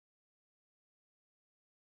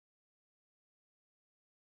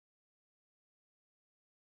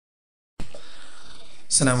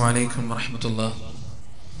السلام عليكم ورحمة الله.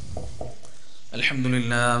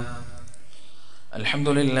 الحمد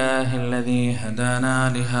لله الذي هدانا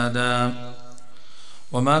لهذا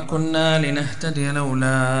وما كنا لنهتدي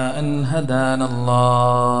لولا أن هدانا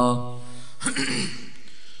الله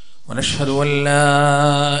ونشهد أن لا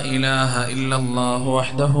إله إلا الله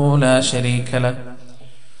وحده لا شريك له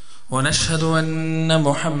ونشهد أن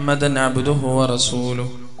محمدا عبده ورسوله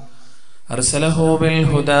أرسله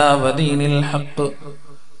بالهدى ودين الحق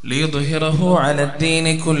ليظهره على الدين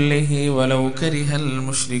كله ولو كره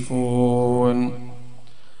المشركون.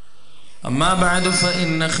 أما بعد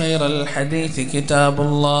فإن خير الحديث كتاب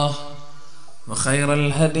الله وخير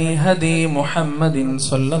الهدي هدي محمد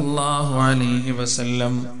صلى الله عليه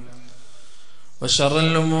وسلم وشر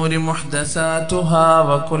الأمور محدثاتها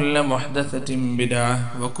وكل محدثة بدعة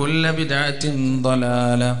وكل بدعة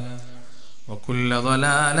ضلالة وكل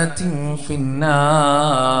ضلالة في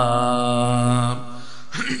النار.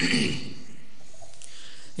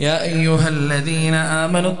 يا أيها الذين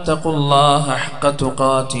آمنوا اتقوا الله حق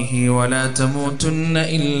تقاته ولا تموتن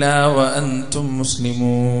إلا وأنتم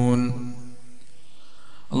مسلمون.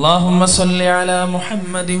 اللهم صل على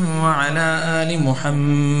محمد وعلى آل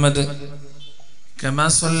محمد كما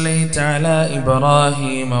صليت على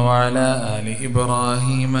إبراهيم وعلى آل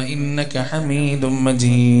إبراهيم إنك حميد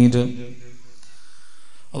مجيد.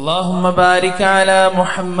 اللهم بارك على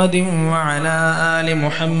محمد وعلى آل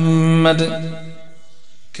محمد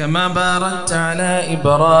كما باركت على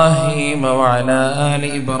إبراهيم وعلى آل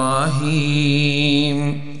إبراهيم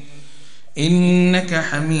إنك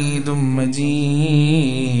حميد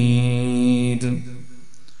مجيد.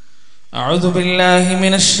 أعوذ بالله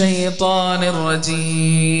من الشيطان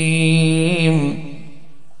الرجيم.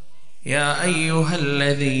 يا أيها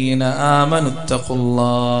الذين آمنوا اتقوا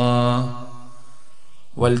الله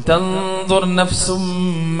ولتنظر نفس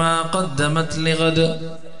ما قدمت لغد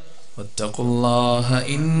واتقوا الله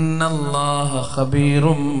إن الله خبير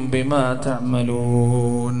بما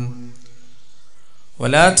تعملون.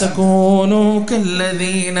 ولا تكونوا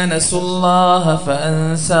كالذين نسوا الله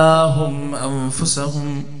فأنساهم أنفسهم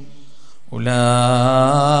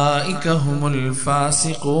أولئك هم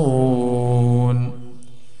الفاسقون.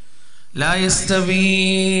 لا يستوي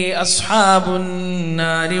أصحاب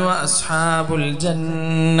النار وأصحاب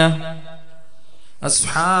الجنة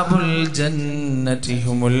أصحاب الجنة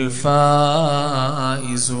هم الفائزون.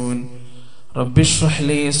 رب اشرح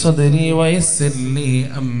لي صدري ويسر لي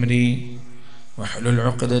أمري واحلل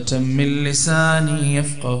عقدة من لساني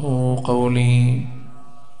يفقه قولي.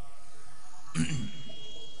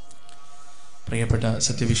 പ്രിയപ്പെട്ട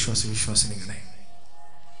സത്യവിശ്വാസികളെ,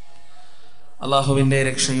 അള്ളാഹുവിൻ്റെ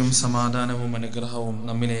രക്ഷയും സമാധാനവും അനുഗ്രഹവും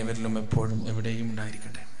നമ്മിലേവരിലും എപ്പോഴും എവിടെയും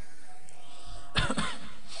ഉണ്ടായിരിക്കട്ടെ.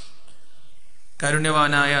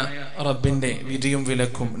 കാരുണ്യവാനായ റബ്ബിന്റെ വിധിയും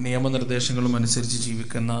വിലക്കും നിയമനിർദ്ദേശങ്ങളും അനുസരിച്ച്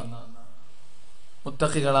ജീവിക്കുന്ന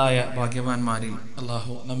മുത്തഖികളായ ഭാഗ്യവാന്മാരിൽ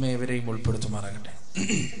അള്ളാഹു നമ്മേവരെയും ഉൾപ്പെടുത്തുമാറാകട്ടെ.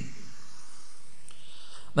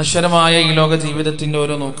 നശ്വരമായ ഈ ലോക ജീവിതത്തിന്റെ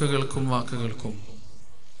ഓരോ നോക്കുകൾക്കും വാക്കുകൾക്കും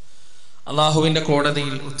അള്ളാഹുവിന്റെ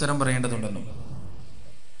കോടതിയിൽ ഉത്തരം പറയേണ്ടതുണ്ടെന്നും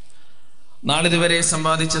നാളിതുവരെ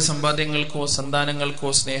സമ്പാദിച്ച സമ്പാദ്യങ്ങൾക്കോ സന്താനങ്ങൾക്കോ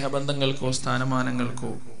സ്നേഹബന്ധങ്ങൾക്കോ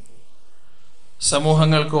സ്ഥാനമാനങ്ങൾക്കോ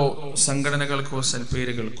സമൂഹങ്ങൾക്കോ സംഘടനകൾക്കോ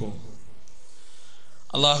സൽപ്പേരുകൾക്കോ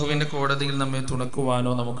അള്ളാഹുവിന്റെ കോടതിയിൽ നമ്മെ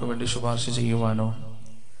തുണക്കുവാനോ നമുക്ക് വേണ്ടി ശുപാർശ ചെയ്യുവാനോ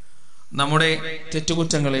നമ്മുടെ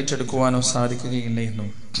തെറ്റുകുറ്റങ്ങൾ ഏറ്റെടുക്കുവാനോ സാധിക്കുകയില്ല എന്നും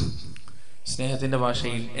സ്നേഹത്തിന്റെ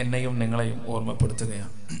ഭാഷയിൽ എന്നെയും നിങ്ങളെയും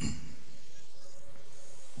ഓർമ്മപ്പെടുത്തുകയാണ്.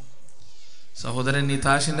 സഹോദരൻ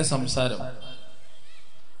നിതാഷിന്റെ സംസാരം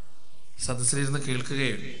സദസ്സിലിരുന്ന്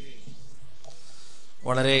കേൾക്കുകയാണ്.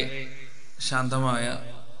 വളരെ ശാന്തമായ,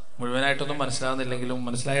 മുഴുവനായിട്ടൊന്നും മനസ്സിലാവുന്നില്ലെങ്കിലും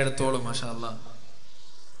മനസ്സിലായിടത്തോളം മാഷാ അല്ലാഹ്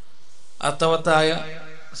അർത്ഥവത്തായ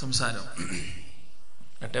സംസാരം.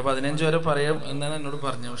 8:15 വരെ പറയാം എന്നാണ് എന്നോട്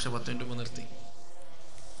പറഞ്ഞത്, പക്ഷെ 10 മിനിറ്റ് നിർത്തി.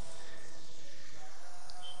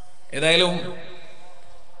 ഏതായാലും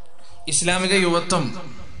ഇസ്ലാമിക യുവത്വം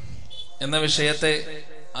എന്ന വിഷയത്തെ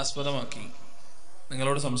ആസ്പദമാക്കി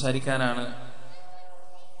നിങ്ങളോട് സംസാരിക്കാനാണ്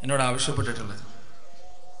എന്നോട് ആവശ്യപ്പെട്ടിട്ടുള്ളത്.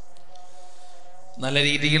 നല്ല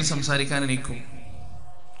രീതിയിൽ സംസാരിക്കാൻ എനിക്കും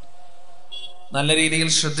നല്ല രീതിയിൽ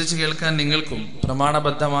ശ്രദ്ധിച്ചു കേൾക്കാൻ നിങ്ങൾക്കും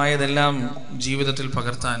പ്രമാണബദ്ധമായതെല്ലാം ജീവിതത്തിൽ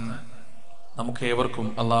പകർത്താൻ നമുക്ക് ഏവർക്കും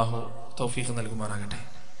അള്ളാഹു തൗഫീഖ് നൽകുമാറാകട്ടെ.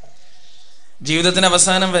 ജീവിതത്തിന്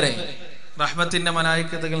അവസാനം വരെ റഹ്മത്തിന്റെ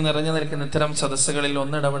മലായികത്തുകൾ നിറഞ്ഞു നിൽക്കുന്ന ഇത്തരം സദസ്സുകളിൽ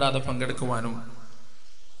ഒന്നിടപെടാതെ പങ്കെടുക്കുവാനും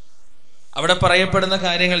അവിടെ പറയപ്പെടുന്ന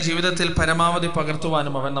കാര്യങ്ങൾ ജീവിതത്തിൽ പരമാവധി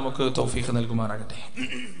പകർത്തുവാനും അവൻ നമുക്ക് തൗഫീഖ് നൽകുമാറാകട്ടെ.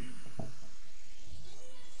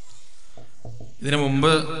 ഇതിനു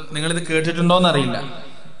മുമ്പ് നിങ്ങളിത് കേട്ടിട്ടുണ്ടോന്നറിയില്ല,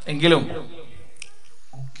 എങ്കിലും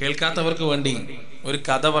കേൾക്കാത്തവർക്ക് വേണ്ടി ഒരു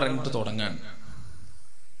കഥ പറഞ്ഞിട്ട് തുടങ്ങാൻ.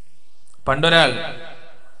 പണ്ടൊരാൾ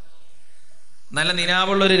നല്ല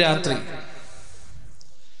നിലാവുള്ളൊരു രാത്രി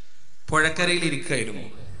പുഴക്കരയിൽ ഇരിക്കുകയായിരുന്നു.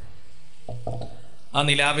 ആ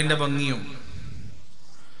നിലാവിന്റെ ഭംഗിയും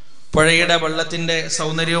പുഴയുടെ വെള്ളത്തിന്റെ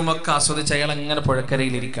സൗന്ദര്യവും ഒക്കെ ആസ്വദിച്ച് അയാൾ അങ്ങനെ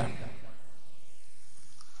പുഴക്കരയിൽ ഇരിക്കാം.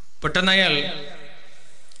 പെട്ടെന്ന് അയാൾ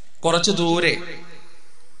കുറച്ചു ദൂരെ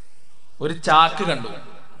ഒരു ചാക്ക് കണ്ടു,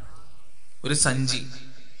 ഒരു സഞ്ചി.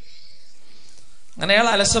 അങ്ങനെ അയാൾ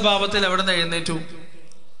അലസഭാവത്തിൽ അവിടെ നിന്ന് എഴുന്നേറ്റു.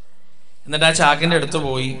 എന്നിട്ട് ആ ചാക്കിന്റെ അടുത്ത്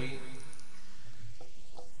പോയി.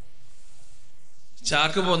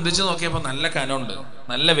 ചാക്ക് പൊന്തിച്ച് നോക്കിയപ്പോ നല്ല കനമുണ്ട്,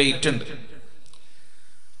 നല്ല വെയിറ്റ് ഉണ്ട്.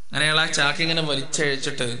 അങ്ങനെ അയാൾ ആ ചാക്ക് ഇങ്ങനെ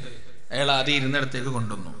വലിച്ചഴിച്ചിട്ട് അയാൾ ആദ്യം ഇരുന്നിടത്തേക്ക്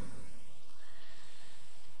കൊണ്ടുവന്നു.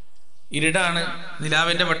 ഇരുടാണ്,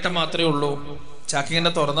 നിലാവിന്റെ വട്ടം മാത്രമേ ഉള്ളൂ.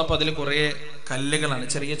 ചാക്കിങ്ങനെ തുറന്നപ്പോ അതിൽ കുറെ കല്ലുകളാണ്,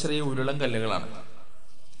 ചെറിയ ചെറിയ ഉരുളൻ കല്ലുകളാണ്.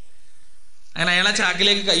 അങ്ങനെ അയാൾ ആ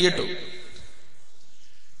ചാക്കിലേക്ക്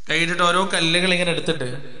കൈയിട്ടിട്ട് ഓരോ കല്ലുകൾ ഇങ്ങനെ എടുത്തിട്ട്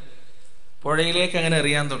പുഴയിലേക്ക് അങ്ങനെ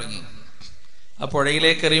എറിയാൻ തുടങ്ങി. ആ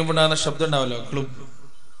പുഴയിലേക്ക് എറിയുമ്പോൾ ഉണ്ടാകുന്ന ശബ്ദം ഉണ്ടാവല്ലോ, ക്ലുബ്,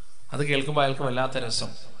 അത് കേൾക്കുമ്പോൾ അയാൾക്ക് വല്ലാത്ത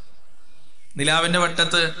രസം. നിലാവിന്റെ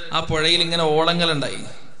വട്ടത്ത് ആ പുഴയിൽ ഇങ്ങനെ ഓളങ്ങൾ ഉണ്ടായി,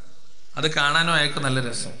 അത് കാണാനും അയാൾക്ക് നല്ല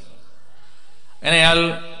രസം. അങ്ങനെ അയാൾ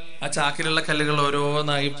ആ ചാക്കിലുള്ള കല്ലുകൾ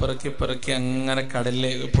ഓരോന്നായി പെറുക്കി അങ്ങനെ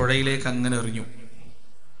പുഴയിലേക്ക് അങ്ങനെ എറിഞ്ഞു.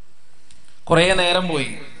 കുറെ നേരം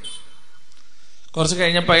പോയി. കുറച്ച്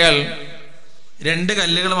കഴിഞ്ഞപ്പോ അയാൾ 2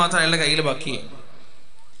 കല്ലുകൾ മാത്രം അയാളുടെ കയ്യിൽ ബാക്കി.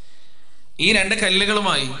 ഈ 2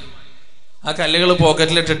 കല്ലുകളുമായി ആ കല്ലുകൾ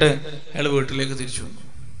പോക്കറ്റിലിട്ടിട്ട് അയാൾ വീട്ടിലേക്ക് തിരിച്ചു വന്നു.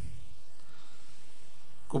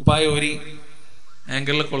 കുപ്പായ ഊരി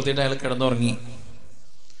ആങ്കിളിൽ കൊളുത്തിയിട്ട് അയാൾ കിടന്നുറങ്ങി.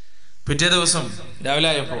 പിറ്റേ ദിവസം രാവിലെ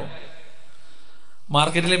ആയപ്പോ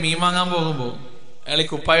മാർക്കറ്റിൽ മീൻ വാങ്ങാൻ പോകുമ്പോ അയാൾ ഈ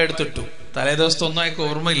കുപ്പായ എടുത്തിട്ടു. തലേ ദിവസത്തെ ഒന്നും അയാൾക്ക്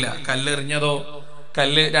ഓർമ്മയില്ല. കല്ലെറിഞ്ഞതോ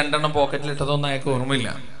കല്ല് 2 എണ്ണം പോക്കറ്റിലിട്ടതോ ഒന്നും അയാൾക്ക് ഓർമ്മയില്ല.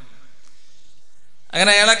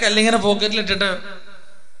 അങ്ങനെ അയാൾ ആ കല്ലിങ്ങനെ പോക്കറ്റിലിട്ടിട്ട്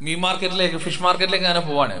മീൻ മാർക്കറ്റിലേക്ക്, ഫിഷ് മാർക്കറ്റിലേക്ക് അങ്ങനെ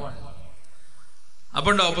പോവാണ്.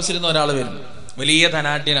 അപ്പോണ്ട് ഓപ്പോസിറ്റ് നിന്ന് ഒരാൾ വരുന്നു. വലിയ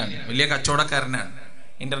ധനാഢ്യനാണ്, വലിയ കച്ചവടക്കാരനാണ്,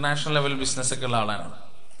 ഇന്റർനാഷണൽ ലെവൽ ബിസിനസ് ഒക്കെ ഉള്ള ആളാണ്.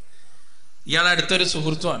 ഇയാൾ അടുത്തൊരു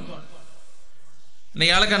സുഹൃത്തുമാണ്.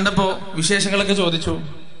 ഇയാളെ കണ്ടപ്പോ വിശേഷങ്ങളൊക്കെ ചോദിച്ചു.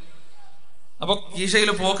 അപ്പൊ കീശയിൽ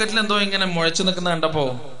പോക്കറ്റിൽ എന്തോ ഇങ്ങനെ മുഴച്ചു നിൽക്കുന്ന കണ്ടപ്പോ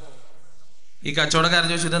ഈ കച്ചവടക്കാരൻ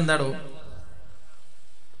ചോദിച്ചു, ഇതെന്താടോ?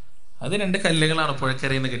 അത് 2 കല്ലുകളാണ്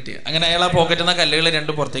പുഴക്കരയിൽ നിന്ന് കിട്ടിയത്. അങ്ങനെ അയാൾ ആ പോക്കറ്റിൽ നിന്ന് കല്ലുകൾ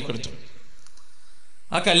 2 പുറത്തേക്ക് എടുത്തു.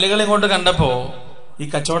 ആ കല്ലുകളെ കൊണ്ട് കണ്ടപ്പോ ഈ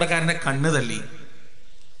കച്ചവടക്കാരന്റെ കണ്ണ് തള്ളി.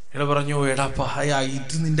 അയാൾ പറഞ്ഞു, എടാ പായ,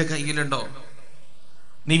 ഇത് നിന്റെ കയ്യിലുണ്ടോ?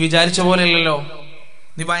 നീ വിചാരിച്ച പോലെ അല്ലല്ലോ,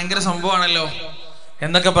 നീ ഭയങ്കര സംഭവമാണല്ലോ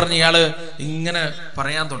എന്നൊക്കെ പറഞ്ഞ് ഇയാള് ഇങ്ങനെ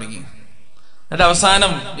പറയാൻ തുടങ്ങി. എന്നിട്ട്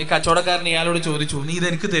അവസാനം ഈ കച്ചവടക്കാരൻ ഇയാളോട് ചോദിച്ചു, നീ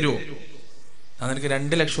ഇതെനിക്ക് തരുമോ? ഞാൻ നിനക്ക്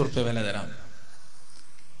 2 ലക്ഷം റുപ്യ വില തരാം.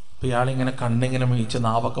 അപ്പൊ ഇയാളിങ്ങനെ കണ്ണിങ്ങനെ മീച്ച്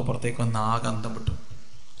നാവൊക്കെ പുറത്തേക്ക് വന്ന് ആകെ അന്തം വിട്ടു.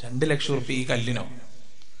 2 ലക്ഷം റുപ്യ ഈ കല്ലിനോ?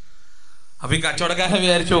 അപ്പൊ ഈ കച്ചവടക്കാരൻ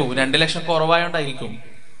വിചാരിച്ചു 2 ലക്ഷം കുറവായോണ്ടായിരിക്കും,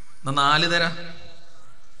 എന്നാ 4 തരാം.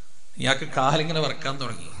 ഇയാൾക്ക് കാലിങ്ങനെ വറക്കാൻ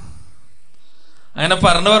തുടങ്ങി. അങ്ങനെ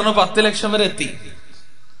പറഞ്ഞു 10 ലക്ഷം വരെ എത്തി.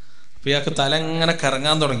 അപ്പൊ ഇയാൾക്ക് തല ഇങ്ങനെ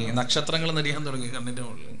കറങ്ങാൻ തുടങ്ങി, നക്ഷത്രങ്ങൾ നെടിയാൻ തുടങ്ങി കണ്ണിന്റെ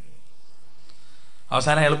മുകളിൽ.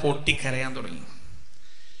 അവസാനം അയാൾ പൊട്ടിക്കരയാൻ തുടങ്ങി.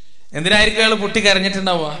 എന്തിനായിരിക്കും അയാൾ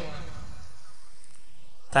പൊട്ടിക്കരഞ്ഞിട്ടുണ്ടാവുക?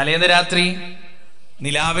 തലേന്ന് രാത്രി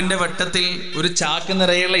നിലാവിന്റെ വട്ടത്തിൽ ഒരു ചാക്ക്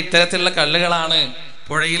നിറയുള്ള ഇത്തരത്തിലുള്ള കല്ലുകളാണ്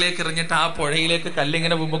പുഴയിലേക്ക് എറിഞ്ഞിട്ട് ആ പുഴയിലേക്ക്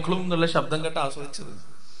കല്ലിങ്ങനെ വിമുക്കളും എന്നുള്ള ശബ്ദം കേട്ട് ആസ്വദിച്ചത്.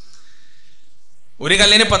 ഒരു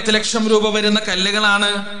കല്ലിന് 10 ലക്ഷം രൂപ വരുന്ന കല്ലുകളാണ്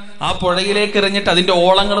ആ പുഴയിലേക്ക് എറിഞ്ഞിട്ട് അതിന്റെ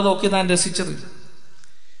ഓളങ്ങൾ നോക്കി താൻ രസിച്ചത്.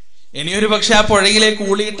 ഇനിയൊരു പക്ഷെ ആ പുഴയിലേക്ക്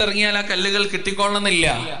ഊളിയിട്ടിറങ്ങിയാൽ ആ കല്ലുകൾ കിട്ടിക്കൊള്ളണമെന്നില്ല.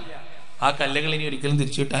 ആ കല്ലുകൾ ഇനി ഒരിക്കലും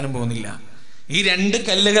തിരിച്ചു കിട്ടാനും പോകുന്നില്ല. ഈ 2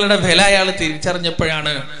 കല്ലുകളുടെ വില അയാൾ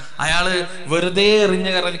തിരിച്ചറിഞ്ഞപ്പോഴാണ് അയാള് വെറുതെ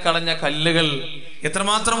എറിഞ്ഞു കളഞ്ഞ കല്ലുകൾ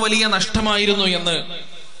എത്രമാത്രം വലിയ നഷ്ടമായിരുന്നു എന്ന്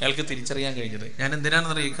അയാൾക്ക് തിരിച്ചറിയാൻ കഴിഞ്ഞത്. ഞാൻ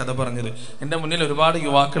എന്തിനാണെന്നറിയ ഈ കഥ പറഞ്ഞത്? എന്റെ മുന്നിൽ ഒരുപാട്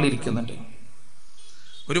യുവാക്കൾ ഇരിക്കുന്നുണ്ട്.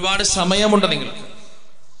 ഒരുപാട് സമയമുണ്ട്, നിങ്ങൾക്ക്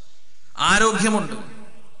ആരോഗ്യമുണ്ട്,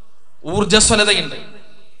 ഊർജസ്വലതയുണ്ട്.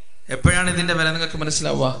 എപ്പോഴാണ് ഇതിന്റെ വില നിങ്ങൾക്ക്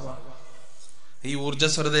മനസ്സിലാവുക? ഈ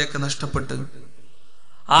ഊർജസ്വലതയൊക്കെ നഷ്ടപ്പെട്ട്,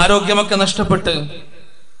 ആരോഗ്യമൊക്കെ നഷ്ടപ്പെട്ട്,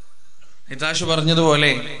 നിതാഷ്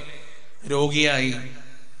പറഞ്ഞതുപോലെ രോഗിയായി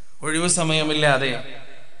ഒഴിവു സമയമില്ലാതെ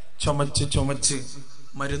ചുമച്ച്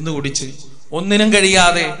മരുന്ന് കുടിച്ച് ഒന്നിനും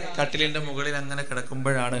കഴിയാതെ കട്ടിലിന്റെ മുകളിൽ അങ്ങനെ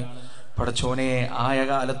കിടക്കുമ്പോഴാണ്, പടച്ചോനെ, ആയ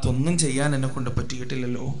കാലത്തൊന്നും ചെയ്യാൻ എന്നെ കൊണ്ട്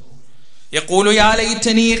പറ്റിയിട്ടില്ലല്ലോ. യഖൂലു യാ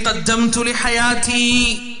ലൈതനി ഖദ്ദംതു ലിഹയാതി,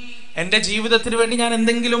 എന്റെ ജീവിതത്തിന് വേണ്ടി ഞാൻ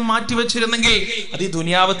എന്തെങ്കിലും മാറ്റിവെച്ചിരുന്നെങ്കിൽ. അത് ഈ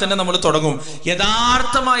ദുനിയാവ് തന്നെ നമ്മൾ തുടങ്ങും.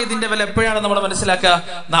 യഥാർത്ഥമായി ഇതിന്റെ വില എപ്പോഴാണ് നമ്മൾ മനസ്സിലാക്കുക?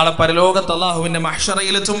 നാളെ പരലോകത്ത് അള്ളാഹുവിന്റെ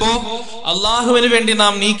മഹ്ശറയിലെത്തുമ്പോ അള്ളാഹുവിന് വേണ്ടി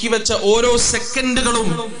നാം നീക്കിവെച്ച ഓരോ സെക്കൻഡുകളും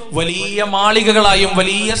വലിയ മാളികകളായും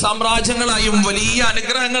വലിയ സാമ്രാജ്യങ്ങളായും വലിയ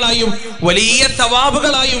അനുഗ്രഹങ്ങളായും വലിയ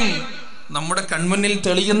തവാബുകളായും നമ്മുടെ കൺമുന്നിൽ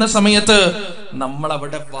തെളിയുന്ന സമയത്ത് നമ്മൾ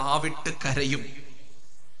അവിടെ വാവിട്ട് കരയും.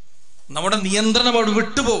 നമ്മുടെ നിയന്ത്രണം അവിടെ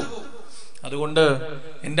വിട്ടുപോകും. അതുകൊണ്ട്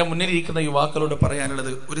എൻ്റെ മുന്നിലിരിക്കുന്ന യുവാക്കളോട്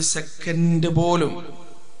പറയാനുള്ളത്, ഒരു സെക്കൻഡ് പോലും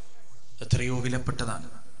എത്രയോ വിലപ്പെട്ടതാണ്.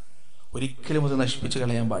 ഒരിക്കലും അത് നശിപ്പിച്ചു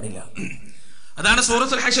കളയാൻ പാടില്ല. അതാണ്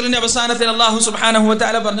സൂറത്തുൽ ഹശ്റിന്റെ അവസാനത്തിൽ അല്ലാഹു സുബ്ഹാനഹു വ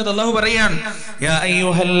തആല പറഞ്ഞത്. അല്ലാഹു പറയാൻ, യാ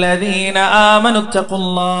അയ്യുഹല്ലദീന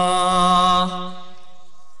ആമനുത്തഖുല്ലാഹ്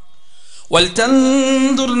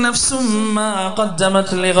വൽതൻദുർ നഫ്സും മാ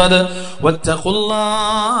ഖദ്ദമത് ലിഗദ് വത്തഖുല്ലാഹ്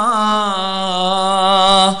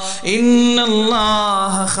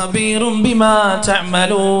ഇന്നല്ലാഹ ഖബീറും ബിമാ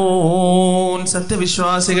തഅമലൂൻ.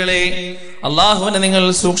 സത്യവിശ്വാസികളെ, അല്ലാഹുവിനെ നിങ്ങൾ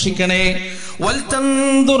സൂക്ഷിക്കണേ.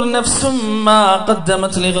 വൽതൻദുർ നഫ്സും മാ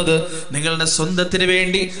ഖദ്ദമത് ലിഗദ്, നിങ്ങളുടെ സ്വന്തത്തിന്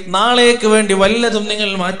വേണ്ടി, നാളേക്ക് വേണ്ടി വല്ലതും നിങ്ങൾ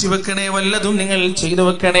മാറ്റിവെക്കണേ, വല്ലതും നിങ്ങൾ ചെയ്തു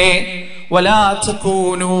വെക്കണേ. വലാ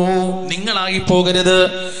തകൂനൂ, നിങ്ങളായി പോകരുത്,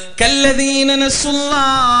 കല്ലദീന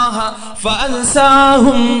നസുല്ലാഹ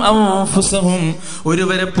ഫഅൻസാഹും അൻഫുസഹും,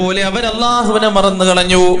 ഒരുവരെ പോലെ അവർ അല്ലാഹുവിനെ മറന്നു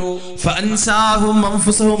കളഞ്ഞു. ഫഅൻസാഹും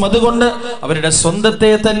അൻഫുസഹും, അതുകൊണ്ട് അവരുടെ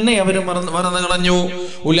സ്വന്തത്തെ തന്നെ അവർ മറന്നു കളഞ്ഞു.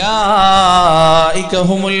 ഉലൈക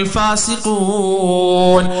ഹുമുൽ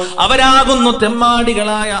ഫാസിഖൂൻ, അവരാകുന്നു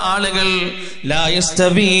തെമ്മാടികളായ ആളുകൾ. ലാ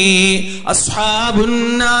യസ്തവി അസ്ഹാബുൻ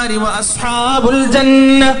നാരി വ അസ്ഹാബുൽ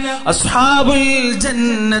ജന്ന, അസ്ഹാബുൽ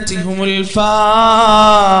ജന്നതി ഹുമുൽ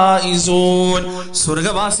ഫായിസൂൻ,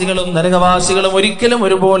 സ്വർഗ്ഗവാസികളും നരകവാസികളും ഒരിക്കലും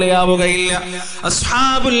ഒരുപോലെയാവുകയില്ല.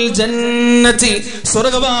 അസ്ഹാബുൽ ജന്നതി,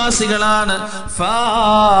 സ്വർഗ്ഗവാസികളാണ്.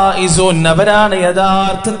 ഫായിസൂൻ, അവരാണ്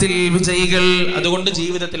യഥാർത്ഥത്തിൽ വിജയികൾ. അതുകൊണ്ട്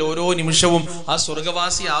ജീവിതത്തിൽ ഓരോ നിമിഷവും ആ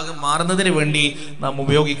സ്വർഗ്ഗവാസിയാകും മാറുന്നതിന് വേണ്ടി നാം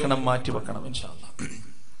ഉപയോഗിക്കണം, മാറ്റിവെക്കണം ഇൻഷാ അല്ലാഹ്.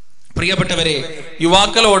 പ്രിയപ്പെട്ടവരെ,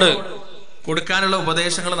 യുവാക്കളോട് കൊടുക്കാനുള്ള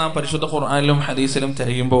ഉപദേശങ്ങൾ നാം പരിശുദ്ധ ഖുർആനിലും ഹദീസിലും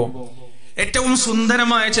തിരയുമ്പോൾ ഏറ്റവും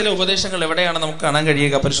സുന്ദരമായ ചില ഉപദേശങ്ങൾ എവിടെയാണ് നമുക്ക് കാണാൻ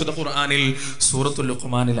കഴിയുക? പരിശുദ്ധ ഖുർആനിൽ സൂറത്തുൽ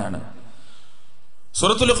ലുഖ്മാനിലാണ്.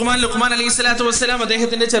 സൂറത്തുൽ ലുഖ്മാൻ, ലുഖ്മാൻ അലൈഹിസ്സലാത്തു വസ്സലാം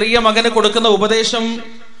അദ്ദേഹത്തിന്റെ ചെറിയ മകന് കൊടുക്കുന്ന ഉപദേശം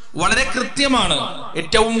വളരെ കൃത്യമാണ്.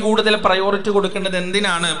 ഏറ്റവും കൂടുതൽ പ്രയോറിറ്റി കൊടുക്കേണ്ടത്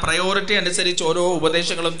എന്തിനാണ്? പ്രയോറിറ്റി അനുസരിച്ച് ഓരോ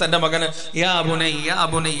ഉപദേശങ്ങളും തന്റെ മകന് യാ അബുനൈ യാ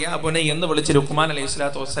അബുനൈ യാ അബുനൈ എന്ന് വിളിച്ച് ലുഖ്മാൻ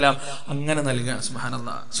അലൈഹിസ്സലാത്തു വസ്സലാം അങ്ങനെ നൽകുക.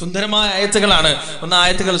 സുബ്ഹാനല്ലാഹ്, സുന്ദരമായ ആയത്തുകളാണ്. ഒന്ന്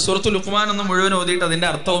ആയത്തുകൾ സൂറത്തുൽ ലുഖ്മാൻ ഒന്ന് മുഴുവൻ ഓതിയിട്ട് അതിന്റെ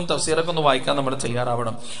അർത്ഥവും തഫ്സീറൊക്കെ ഒന്ന് വായിക്കാൻ നമ്മൾ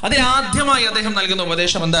തയ്യാറാവണം. അതിലാദ്യമായി അദ്ദേഹം നൽകുന്ന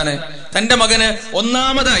ഉപദേശം എന്താണ്? തന്റെ മകന്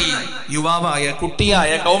ഒന്നാമതായി, യുവാവായ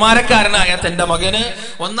കുട്ടിയായ കൗമാരക്കാരനായ തന്റെ മകന്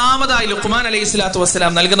ഒന്നാമതായി ലുഖ്മാൻ അലൈഹിസ്സലാത്തു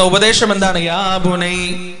വസ്സലാം നൽകുന്ന ഉപദേശം എന്താണ്? യാ അബുനൈ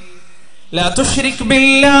ലാ തുശ്രിക്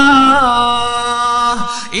ബില്ലാഹ്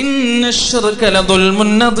ഇന്നശ്ശിർക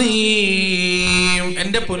ലദുൽമുൻ നദീം.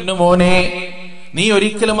 എന്റെ പൊന്നുമോനെ, നീ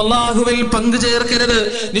ഒരിക്കലും അല്ലാഹുവിൽ പങ്കു ചേർക്കരുത്.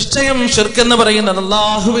 നിശ്ചയം ശിർക്ക് എന്ന് പറയുന്നത്,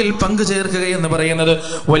 അല്ലാഹുവിൽ പങ്കു ചേർക്കുക എന്ന് പറയുന്നത്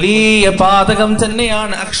വലിയ പാതകം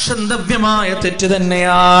തന്നെയാണ്, അക്ഷന്തവ്യമായ തെറ്റ്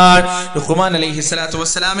തന്നെയാണ്. ലുഖ്മാൻ അലൈഹിസ്സലാത്തു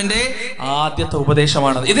വസ്സലാമിന്റെ ആദ്യത്തെ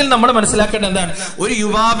ഉപദേശമാണത്. ഇതിൽ നമ്മൾ മനസ്സിലാക്കേണ്ടത് എന്താണ്? ഒരു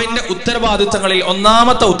യുവാവിന്റെ ഉത്തരവാദിത്തങ്ങളിൽ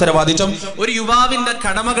ഒന്നാമത്തെ ഉത്തരവാദിത്വം, ഒരു യുവാവിന്റെ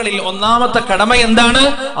കടമകളിൽ ഒന്നാമത്തെ കടമ എന്താണ്?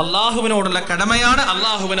 അല്ലാഹുവിനോടുള്ള കടമയാണ്,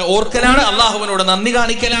 അല്ലാഹുവിനെ ഓർക്കലാണ്, അല്ലാഹുവിനോട് നന്ദി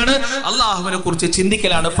കാണിക്കലാണ്, അല്ലാഹുവിനെ കുറിച്ച്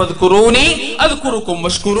ചിന്തിക്കലാണ്. ഫദ്കുറൂനി അദ്കുറുക്കും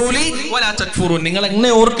വഷ്കുറൂലി വലാ തക്ഫുറൂൻ, നിങ്ങൾ എന്നെ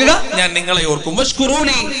ഓർക്കുക, ഞാൻ നിങ്ങളെ ഓർക്കും.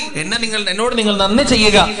 വഷ്കുറൂലി, എന്നോട് നിങ്ങൾ നന്ദി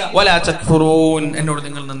ചെയ്യുക. വലാ തക്ഫുറൂൻ, എന്നോട്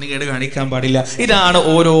നിങ്ങൾ നന്ദി കേട് കാണിക്കാൻ പാടില്ല. ഇതാണ്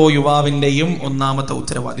ഓരോ യുവാവിന്റെയും ഒന്നാമത്തെ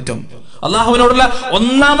ഉത്തരവാദിത്വം. അള്ളാഹുവിനോടുള്ള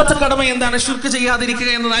ഒന്നാമത്തെ കടമ എന്താണ്? ശിർക്ക് ചെയ്യാതിരിക്കുക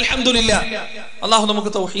എന്നത്. അൽഹംദുലില്ലാഹ്, അള്ളാഹു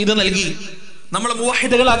നമുക്ക് തൗഹീദ് നൽകി, നമ്മളെ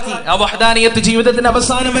മുവഹിദുകളാക്കി. ആ വഹദാനിയത്ത് ജീവിതത്തിന്റെ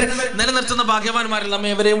അവസാനം വരെ നിലനിർത്തുന്ന ഭാഗ്യവാന്മാരിൽ നമ്മെ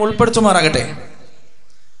എവരെയും ഉൾപ്പെടുത്തുമാറാകട്ടെ.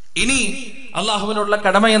 ഇനി അള്ളാഹുവിനോടുള്ള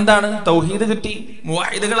കടമ എന്താണ്? തൗഹീദ് കിട്ടി,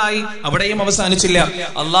 മുവഹിദുകളായി. അവിടെയും അവസാനിച്ചില്ല.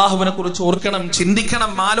 അള്ളാഹുവിനെ കുറിച്ച് ഓർക്കണം,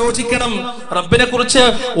 ചിന്തിക്കണം, ആലോചിക്കണം. റബ്ബിനെ കുറിച്ച്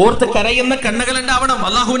ഓർത്ത് കരയുന്ന കണ്ണുകൾ ഉണ്ടാവണം.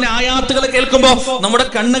 അള്ളാഹുവിന്റെ ആയാത്തുകൾ കേൾക്കുമ്പോൾ നമ്മുടെ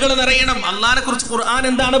കണ്ണുകൾ നിറയണം. അള്ളാഹിനെ കുറിച്ച് ഖുർആൻ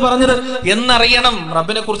എന്താണ് പറഞ്ഞത് എന്നറിയണം.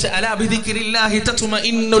 റബ്ബിനെ കുറിച്ച് അലാ ബിദിക്രില്ലാഹി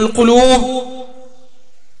തത്മഇന്നുൽ ഖുലൂബ്.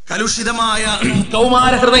 കലുഷിതമായ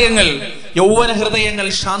കൗമാര ഹൃദയങ്ങൾ, യൗവന ഹൃദയങ്ങൾ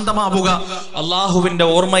ശാന്തമാവുക അള്ളാഹുവിന്റെ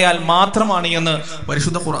ഓർമ്മയാൽ മാത്രമാണ് എന്ന്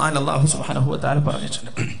പരിശുദ്ധ ഖുർആൻ അല്ലാഹു സുബ്ഹാനഹു വ തആല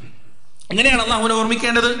പറഞ്ഞിട്ടുണ്ട്. എങ്ങനെയാണ് അള്ളാഹുവിനെ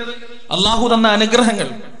ഓർമ്മിക്കേണ്ടത്? അള്ളാഹു തന്ന അനുഗ്രഹങ്ങൾ,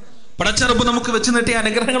 പടച്ചറബ് നമുക്ക് വെച്ച് നീട്ടിയ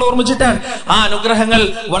അനുഗ്രഹങ്ങൾ ഓർമ്മിച്ചിട്ടാണ്. ആ അനുഗ്രഹങ്ങൾ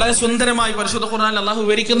വളരെ സുന്ദരമായി പരിശുദ്ധ ഖുർആൻ അള്ളാഹു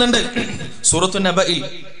വിവരിക്കുന്നുണ്ട്. സൂറത്തുൻ നബഇൽ,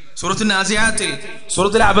 സൂറത്തുൻ നാസിയാത്തിൽ,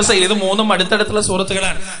 സൂറത്തുൽ അബസയിൽ, ഇത് മൂന്നും അടുത്തടുത്തുള്ള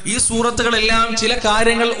സൂറത്തുകളാണ്. ഈ സൂറത്തുകളെല്ലാം ചില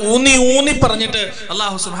കാര്യങ്ങൾ ഊന്നി ഊന്നി പറഞ്ഞിട്ട്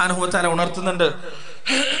അല്ലാഹു സുബ്ഹാനഹു വ തആല ഉണർത്തുന്നുണ്ട്.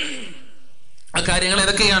 ആ കാര്യങ്ങൾ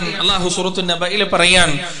ഏതൊക്കെയാണ്? അല്ലാഹു സൂറത്തുൻ നബഇൽ പറയാൻ,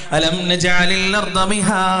 അലം നജഅലിൽ അർദ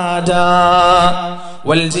മിഹാജാ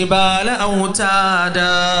والجبال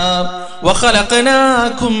أوتادا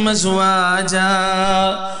وخلقناكم أزواجا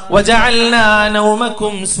وجعلنا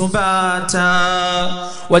نومكم سباتا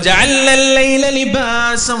وجعلنا الليل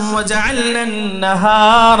لباسا وجعلنا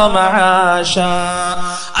النهار معاشا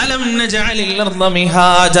ألم نجعل الأرض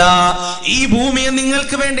مهادا ഈ ഭൂമിയെ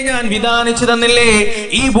നിങ്ങൾക്ക് വേണ്ടി ഞാൻ വിധാനിച്ചു തന്നില്ലേ?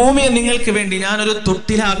 ഈ ഭൂമിയെ നിങ്ങൾക്ക് വേണ്ടി ഞാൻ ഒരു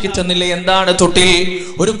തൊട്ടിലാക്കി തന്നില്ലേ? എന്താണ് തൊട്ടിൽ?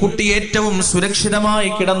 ഒരു കുട്ടി ഏറ്റവും സുരക്ഷിതമായി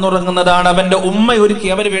കിടന്നുറങ്ങുന്നതാണ് അവന്റെ ഉമ്മ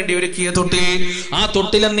അവന് വേണ്ടി ഒരുക്കിയ തൊട്ടിൽ. ആ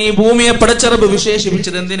തൊട്ടിലെന്ന് ഈ ഭൂമിയെ പടച്ചറബ്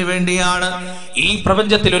വിശേഷിപ്പിച്ചത് എന്തിനു വേണ്ടിയാണ്? ഈ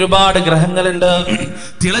പ്രപഞ്ചത്തിൽ ഒരുപാട് ഗ്രഹങ്ങളുണ്ട്.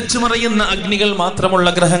 തിളച്ചുമറിയുന്ന അഗ്നികൾ മാത്രമുള്ള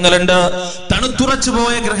ഗ്രഹങ്ങളുണ്ട്, തണുത്തുറച്ചു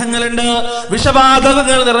പോയ ഗ്രഹങ്ങളുണ്ട്,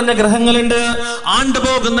 വിഷവാതകങ്ങൾ നിറഞ്ഞ ഗ്രഹങ്ങളുണ്ട്,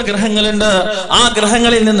 ആണ്ടുപോകുന്ന ഗ്രഹങ്ങളുണ്ട്. ആ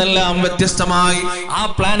ഗ്രഹങ്ങളിൽ നിന്നെല്ലാം വ്യത്യസ്തമായി, ആ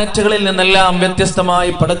പ്ലാനറ്റുകളിൽ നിന്നെല്ലാം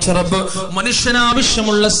വ്യത്യസ്തമായി പടച്ചറബ്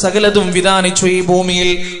മനുഷ്യനാവശ്യമുള്ള സകലതും വിധാനിച്ചു ഈ ഭൂമിയിൽ.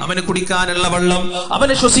 അവന് കുടിക്കാനുള്ള വെള്ളം,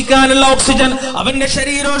 അവന് ശ്വസിക്കാനുള്ള ഓക്സിജൻ, അവന്റെ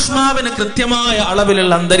ശരീരോഷ്മാവിന് കൃത്യമായ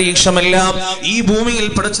അളവിലുള്ള അന്തരീക്ഷമെല്ലാം ഈ ഭൂമിയിൽ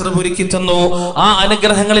പടച്ചറബ് ഒരുക്കി തന്നു. ആ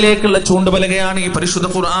അനുഗ്രഹങ്ങളിലേക്കുള്ള ചൂണ്ടുപലകയാണ് ഈ പരിശുദ്ധ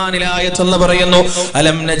ഖുർആനിൽ ആയത്ത് പറയുന്നു,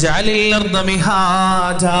 അലം നജഅലിൽ അർദ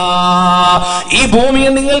മിഹാജാ. ഈ ഭൂമിയെ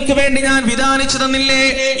നിങ്ങൾക്ക് വേണ്ടി ഞാൻ വിധാനിച്ചു തന്നില്ലേ?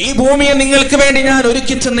 ഈ ഭൂമിയെ നിങ്ങൾക്ക് വേണ്ടി ഞാൻ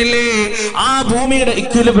ഒരുക്കി തന്നില്ലേ? ആ ഭൂമിയുടെ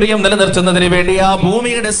ഇക്വിലിബ്രിയം നിലനിർത്തുന്നതിന് വേണ്ടി, ആ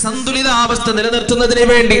ഭൂമിയുടെ സന്തുലിതാവസ്ഥ നിലനിർത്തുന്നതിന്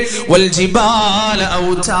വേണ്ടി വൽ ജിബാല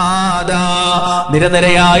ഔതാദാ,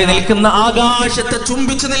 നിരനിരയായി നിൽക്കുന്ന ആകാശത്തെ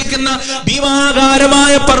ചുംബിച്ചു നിൽക്കുന്ന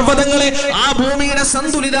ഭീമാകാരമായ പർവ്വതങ്ങളെ ആ ഭൂമിയുടെ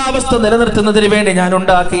സന്തുലിതാവസ്ഥ നിലനിർത്തുന്നതിന് വേണ്ടി ഞാൻ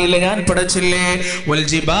ഉണ്ടാക്കിയില്ലേ, ഞാൻ പടച്ചില്ലേ? വൽ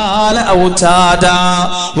ജിബാല ഔതാദാ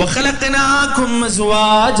വഖലഖനാകും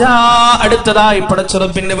അസ്വാജാ. അടുത്തതായി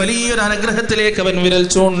പടച്ചറബിന്റെ വലിയൊരു അനുഗ്രഹത്തിലേക്ക് അവൻ വിരൽ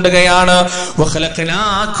ചൂണ്ടുകയാണ്.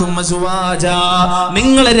 വഖലഖനാകും അസ്വാജാ,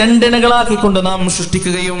 നിങ്ങളെ രണ്ടിണകളാക്കിക്കൊണ്ട് നാം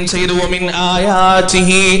സൃഷ്ടിക്കുകയും ചെയ്തു. മിൻ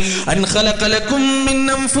ആയാതിഹി അൻ ഖലഖ ലക്കും മിൻ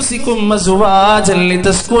അൻഫുസികും അസ്വാജൻ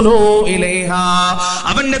ലിതസ്കുനൂ ഇലൈഹാ.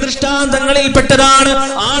 അവന്റെ ദൃഷ്ടാന്തങ്ങളിൽ പെട്ടതാണ്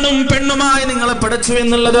ആണും പെണ്ണുമായി നിങ്ങളെ പടച്ചു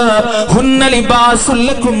എന്നുള്ളത്. ഹുന്ന ലിബാസുൽ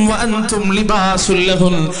ലക്കും വഅൻതും ലിബാസുൽ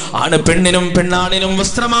ലഹുൻ. ആണ് പെണ്ണിനും പെണ്ണാണിനും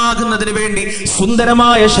വസ്ത്രമാകുന്നതിന് വേണ്ടി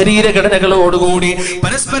സുന്ദരമായ ശരീരഘടനകളോടുകൂടി,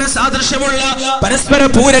 പരസ്പര സാദൃശ്യമുള്ള പരസ്പര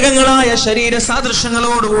പൂരകങ്ങളായ ശരീര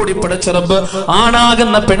സാദൃശ്യങ്ങളോടുകൂടി പടച്ചറബ്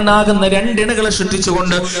ആണാകുന്ന പെണ്ണാകുന്ന രണ്ടിണകളെ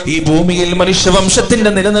സൃഷ്ടിച്ചുകൊണ്ട് ഈ ഭൂമിയിൽ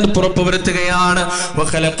മനുഷ്യവംശത്തിന്റെ നിലനിൽപ്പ് ഉറപ്പുവരുത്തുകയാണ്.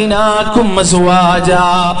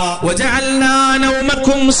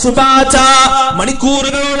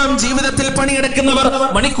 മണിക്കൂറുകളോളം ജീവിതത്തിൽ പണിയെടുക്കുന്നവർ,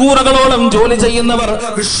 മണിക്കൂറുകളോളം ജോലി ചെയ്യുന്നവർ,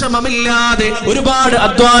 വിശ്രമമില്ലാതെ ഒരുപാട്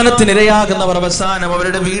അധ്വാനത്തിനിരയാകുന്നവർ അവസാനം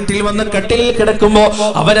അവരുടെ വീട്ടിൽ വന്ന് കട്ടിലിൽ കിടക്കുമ്പോ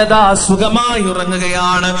അവരതാ സുഖമായി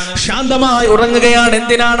ഉറങ്ങുകയാണ്, ശാന്തമായി ഉറങ്ങുകയാണ്.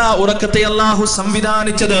 എന്തിനാണ് ആ ഉറക്കത്തെ അല്ലാഹു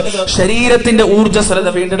സംവിധാനിച്ചത്? ശരീരത്തിന്റെ ഊർജ്ജസ്വലത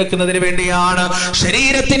വീണ്ടെടുക്കുന്നതിന് വേണ്ടിയാണ്,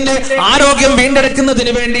 ശരീരത്തിന്റെ ആരോഗ്യം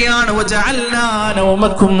വീണ്ടെടുക്കുന്നതിന് വേണ്ടിയാണ്.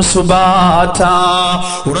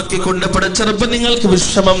 ഉറക്കിക്കൊണ്ട് പടച്ചറബ് നിങ്ങൾക്ക്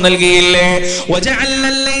വിശ്രമം നൽകിയില്ലേ?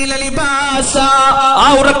 ആ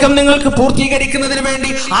ഉറക്കം നിങ്ങൾക്ക് പൂർത്തീകരിക്കുന്നതിന് വേണ്ടി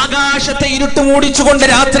ആകാശത്തെ ഇരുട്ട് മൂടിച്ചുകൊണ്ട്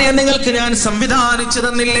രാത്രിയെ നിങ്ങൾക്ക് ഞാൻ സംവിധാനിച്ചു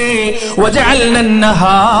തന്നില്ലേ?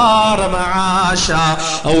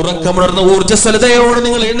 ഉറക്കമുണർന്ന ഊർജ്ജസ്വലതയോട്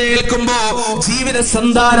നിങ്ങൾ എഴുന്നേൽക്കുമ്പോ ജീവിത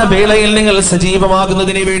സന്ധാന വേളയിൽ നിങ്ങൾ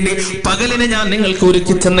സജീവമാകുന്നതിന് വേണ്ടി പകലിനെ ഞാൻ നിങ്ങൾക്ക്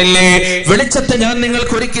ഒരുക്കി തന്നില്ലേ? വെളിച്ചത്തെ ഞാൻ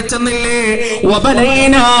നിങ്ങൾക്ക് ഒരുക്കി തന്നില്ലേ?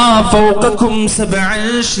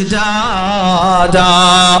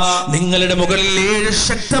 നിങ്ങളുടെ മുകളിൽ 7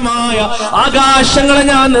 ശക്തമായ ആകാശങ്ങളെ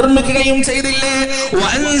ഞാൻ നിർമ്മിക്കുകയും ചെയ്തില്ലേ?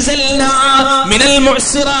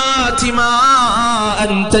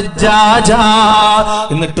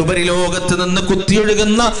 എന്നിട്ട് ഉപരിലോകത്ത് നിന്ന്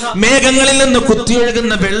കുത്തിയൊഴുകുന്ന മേഘങ്ങളിൽ നിന്ന്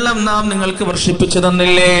കുത്തിയൊഴുകുന്ന വെള്ളം നാം നിങ്ങൾക്ക് വർഷിപ്പിച്ചു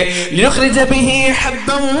തന്നില്ലേ?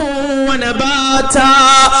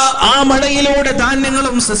 ആ മഴയിലൂടെ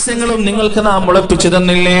ധാന്യങ്ങളും സസ്യങ്ങളും നിങ്ങൾക്ക് നാം മുളപ്പിച്ചു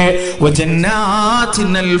തന്നില്ലേ?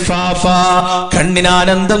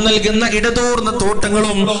 കണ്ണിനാനന്ദം നൽകുന്ന ഇടതൂർന്ന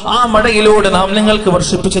തോട്ടങ്ങളും ആ മഴയിലൂടെ നാം നിങ്ങൾക്ക്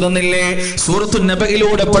വർഷിപ്പിച്ചു തന്നില്ലേ? സൂറത്തു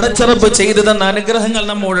നബയിലൂടെ പടച്ചറബ് ചെയ്തു തന്ന അനുഗ്രഹങ്ങൾ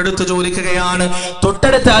നമ്മോട് എടുത്തു ചോദിക്കുകയാണ്.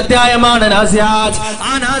 തൊട്ടടുത്ത അധ്യായമാണ് നാസിയാത്ത്.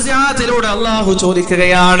 ആ നാസിയാത്തിലൂടെ അല്ലാഹു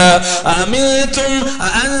ചോദിക്കുകയാണ്,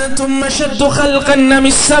 അഅൻതും അശദ്ദു ഖൽഖൻ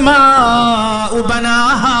മിസ്സമാഉ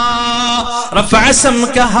ബനാഹാ റഫഅ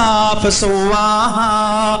സംകഹാ ഫസവാഹാ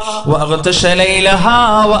വഅഗ്തശ ലൈലഹാ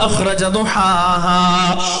വഅഖ്റജ ദുഹാഹാ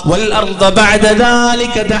വൽഅർദ ബഅദ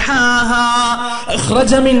ذلك ദഹാഹാ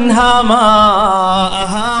അഖ്റജ മിൻഹാ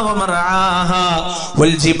മാഅഹാ വമർആഹാ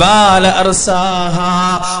വൽജിബാല അർസാഹാ.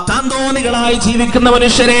 താന്തോന്നികളായി ജീവിക്കുന്ന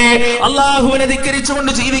മനുഷ്യരെ, അല്ലാഹുവിനെ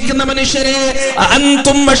ധിക്കരിച്ചുകൊണ്ട് ജീവിക്കുന്ന മനുഷ്യരെ,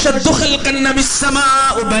 അഅൻതും അശദ്ദു ഖൽഖൻ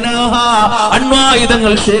മിസ്സമാഉ ബനാഹാ,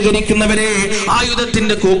 അണ്വായുധങ്ങൾ ശേഖരിക്കുന്നവരെ,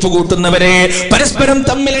 ആയുധത്തിന്റെ കൂപ്പ് കൂട്ടുന്നവരെ, പരസ്പരം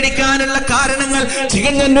തമ്മിലടിക്കാനുള്ള കാരണങ്ങൾ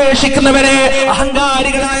ചികഞ്ഞന്വേഷിക്കുന്നവരെ,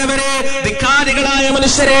 അഹങ്കാരികളായവരെ, ധിക്കാരികളായ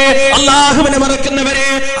മനുഷ്യരെ, അല്ലാഹുവിനെ മറക്കുന്നവരെ,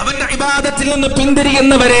 അവന്റെ ഇബാദത്തിൽ നിന്ന്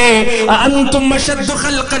പിന്തിരിയുന്നവരെ, അൻതും അശദ്ദു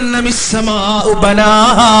ഖൽഖൻ മിസ്സമാഉ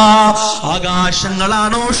ബനാഹാ,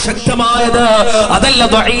 ആകാശങ്ങളാണോ ശക്തമായത്, അതല്ല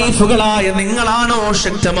ദഈഫുകളായ നിങ്ങളാണോ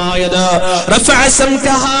ശക്തമായത്? റഫഅ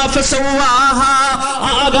സംകഹാ ഫസവാഹാ,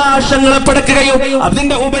 ആകാശങ്ങളെ പടക്കുകയും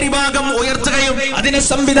അതിന്റെ ഉപരിഭാഗം ഉയർത്തുകയും അതിനെ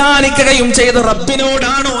സംവിധാനിക്കുകയും ചെയ്ത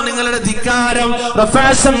റബ്ബിനോടാണോ നിങ്ങളുടെ ധിക്കാരം? റഫഅ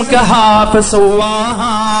സംകഹാ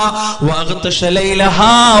ഫസവാഹാ വഅഗ്തശ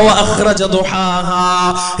ലൈലഹാ വഅഖ്റജ ദുഹാഹാ,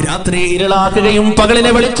 രാത്രി ഇരുളാക്കുകയും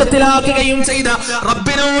പകലിനെ വെളിച്ചത്തിലാക്കുകയും ചെയ്ത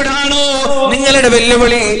റബ്ബിനോടാണോ നിങ്ങളുടെ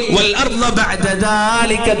വെല്ലുവിളി? വൽ അർള ബഅദ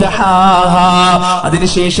ദാലിക ദഹാഹാ,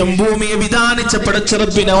 അതിനുശേഷം ഭൂമിയെ വിധാനിച്ച പടച്ച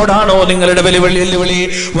റബ്ബിനോടാണോ നിങ്ങളുടെ വെല്ലുവിളി?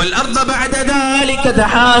 വൽ അർള ബഅദ ദാലിക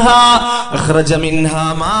ദഹാഹാ അഖ്റജ മിൻഹാ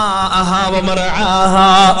മാഅഹാ വമർആഹാ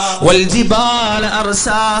വൽ ജിബാല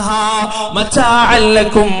അർസാഹാ മതാഅൻ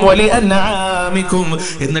ലക്കും വലിഅൻആമിക്കും.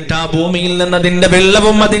 എന്നിട്ട് ആ ഭൂമിയിൽ നിന്ന് അതിന്റെ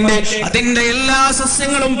വെള്ളവും അതിന്റെ എല്ലാ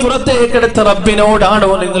സസ്യങ്ങളും പുറത്തേക്കെടുത്ത റബ്ബിനോടാണോ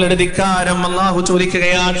നിങ്ങളുടെ ധിക്കാരം? അല്ലാഹു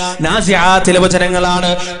ചോദിക്കുകയാണ്. നാസിആത്തിലെ വചനങ്ങളാണ്.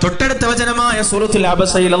 തൊട്ടടുത്ത വചനമായ സൂറത്തുൽ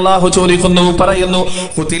അബസയിൽ അല്ലാഹു ചോദിക്കുന്നു, പറയുന്നു,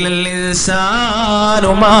 ഖുതിലൽ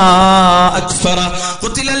ഇൻസാനു മാ അക്ഫറ,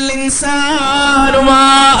 ഖുതിലൽ ഇൻസാനു മാ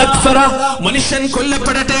അക്ഫറ, മനുഷ്യൻ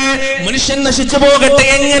കൊല്ലപ്പെടട്ടെ, മനുഷ്യൻ നശിച്ചു പോകട്ടെ.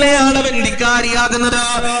 എങ്ങനെയാണ് അവൻ ധിക്കാരിയാകുന്നത്?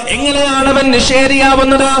 എങ്ങനെയാണ് അവൻ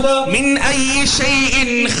നിഷേധിയാവുന്നത്? മിൻ അയ്യി ശൈഇൻ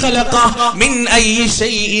ഖലഖ, മിൻ അയ്യി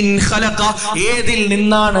ശൈഇൻ ഖലഖ, ഏതിൽ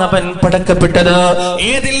നിന്നാണ് അവൻ പടക്കപ്പെട്ടത്?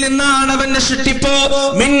 ഏതിൽ നിന്നാണ് അവന്റെ സൃഷ്ടിപ്പ്?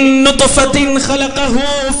 മിൻ നുത്ഫത്തിൻ ഖലഖഹു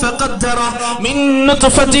ഫഖദ്ദറ, മിൻ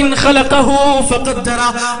നുത്ഫത്തിൻ ഖലഖഹു ഫഖദ്ദറ,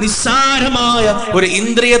 നിസ്സാരമായ ഒരു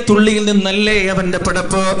ഇന്ദ്രിയ തുള്ളിയിൽ നിന്നല്ലേ അവന്റെ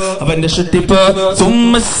പടപ്പ്, അവന്റെ സൃഷ്ടിപ്പ്.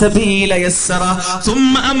 സുമ്മ സബീല യസ്സറ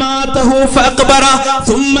സുമ്മ അമാതഹു ഫഅഖ്ബറ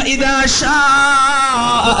സുമ്മ ഇദാ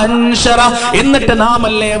ശാഅ അൻശറ, എന്നിട്ട്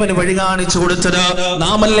നാമല്ലേ അവന് വഴി കാണിച്ചു കൊടുത്തത്,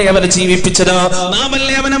 നാമല്ലേ അവനെ ജീവിപ്പിച്ചത്,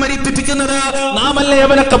 നാമല്ലേ അവനെ മരിപ്പിക്കുന്നത്, നാമല്ലേ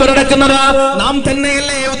അവനെ ഖബറടക്കുന്നത്, നാം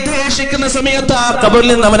തന്നെയല്ലേ ഉദ്ദേശിക്കുന്ന സമയത്ത് ആ ഖബറിൽ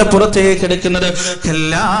നിന്ന് അവനെ പുറത്തേക്ക് എടുക്കുന്നത്.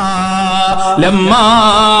 കല്ലാ ലമ്മാ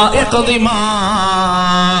യഖ്ദി മാ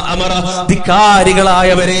അമറ,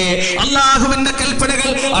 ധിക്കാരികളായവരെ, അല്ലാഹുവിന്റെ കൽപ്പനകൾ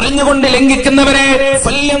അറിഞ്ഞുകൊണ്ട് ലംഘിക്കുന്നവരെ,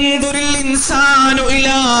 ഫല്യൻദുരിൽ ഇൻസാനു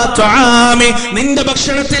ഇലാ തുആമി, നിന്റെ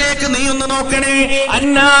ഭക്ഷണത്തിലേക്ക് നീ ഒന്ന് നോക്കണേ.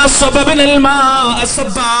 അന്നാ സബബനൽ മാഅ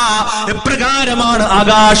സബ്ബാ, എപ്രകാരമാണ്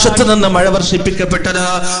ആകാശത്ത് നിന്ന് മഴ വർഷിപ്പിക്കപ്പെട്ടത്.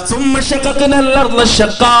 സുമ്മ ശഖഖനൽ അർള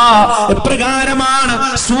ശഖാ, എപ്രകാരമാണ്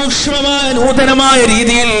സൂക്ഷ്മമായ നൂതനമായ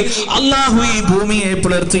രീതിയിൽ അല്ലാഹു ഈ ഭൂമിയെ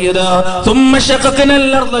പുലർത്തിയത്. സുമ്മ ശഖഖനൽ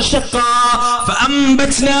അർള ശഖാ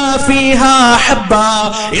ഫഅംബത്നാ ഫീഹാ ഹബ്ബാ,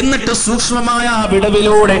 എന്നിട്ട് സൂക്ഷ്മമായ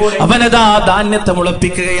വിടവിലൂടെ അവനതാ ധാന്യത്തെ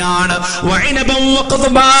മുളപ്പിക്കുകയാണ്. വഇനബൻ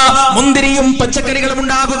വഖദ്ബാ, മുന്തിരിയും പച്ചക്കറികളും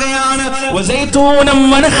ഉണ്ടാകുകയാണ്. വസൈതൂനം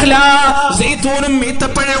വനഖ്ലാ, സൈതൂനും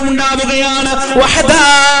ഈത്തപ്പഴവും ഉണ്ടാവുകയാണ്.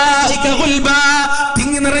 വഹദായിക ഗുൽബാ,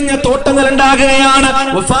 തിങ്ങി നിറഞ്ഞ തോട്ടങ്ങൾ ഉണ്ടാകുകയാണ്.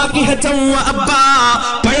 വഫാകിഹതൻ വഅബ്ബാ,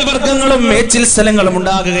 പഴവർഗ്ഗങ്ങളും മേച്ചിൽ സ്ഥലങ്ങളും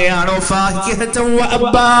ഉണ്ടാകുകയാണ്. വഫാകിഹതൻ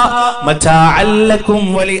വഅബ്ബാ മതാഅൻ ലക്കും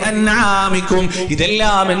വലിഅൻആമിക്കും,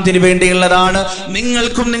 ഇതെല്ലാം എന്തിനു വേണ്ടിയുള്ളതാണ്?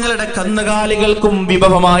 നിങ്ങൾക്കും നിങ്ങളുടെ കന്നുകാലികൾക്കും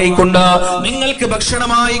വിഭവമായിക്കൊണ്ട്, നിങ്ങൾക്ക്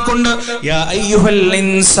ഭക്ഷണമായിക്കൊണ്ട്. യാ അയ്യുഹൽ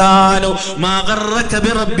ഇൻസാനു മാ ഗർറക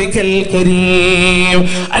ബിറബ്ബികൽ കരീം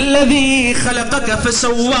അല്ലദീ ഖലഖക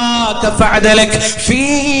ഫസവ്വാക ഫഅദലക ഫീ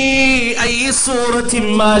അയ്യി സൂറത്തിൻ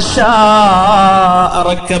മാ ശാഅ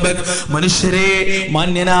റക്കബക. മനുഷ്യരെ,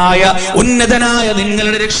 മാന്യനായ ഉന്നതനായ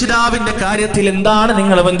നിങ്ങളുടെ രക്ഷിതാവിന്റെ കാര്യത്തിൽ എന്താണ്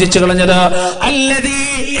നിങ്ങൾ വഞ്ചിച്ചു കളഞ്ഞത്? അല്ലദീ,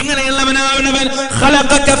 എങ്ങനെയുള്ളവനാവനവൻ,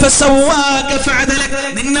 ഖലഖക ഫസവ്വാക ഫഅദലക,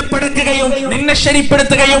 നിന്നെ പടക്കുകയും നിന്നെ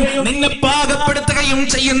ശരിപ്പെടുത്തുകയും നിന്നെ പാകപ്പെടുത്തുകയും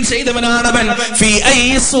ചെയ്തവനാണവൻ. ഫീ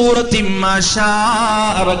അയ്യി സൂറത്തിൻ മാ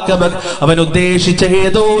ശാഅ റക്കബക, അവൻ ഉദ്ദേശിച്ച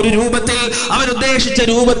ഏതോ ഒരു രൂപത്തിൽ, അവൻ ഉദ്ദേശിച്ച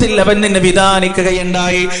രൂപത്തിൽ അവൻ നിന്നെ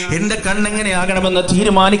വിധാനിക്കുകയുണ്ടായി. എന്റെ കണ്ണെങ്ങനെയാകണമെന്ന്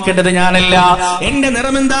തീരുമാനിക്കേണ്ടത് ഞാനല്ല, എന്റെ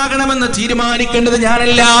നിറം എന്താകണമെന്ന് തീരുമാനിക്കേണ്ടത്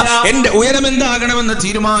ഞാനല്ല, എന്റെ ഉയരം എന്താകണമെന്ന്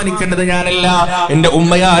തീരുമാനിക്കേണ്ടത് ഞാനല്ല, എന്റെ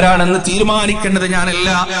ഉമ്മയാരാണെന്ന് തീരുമാനിക്കേണ്ടത് ഞാനല്ല,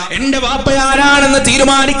 എന്റെ വാപ്പയാരാണെന്ന്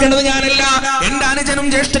തീരുമാനിക്കേണ്ടത് ഞാനല്ല, എന്റെ അനുജനും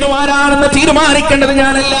ജ്യേഷ്ഠനും ആരാണെന്ന് തീരുമാനിക്കേണ്ടത്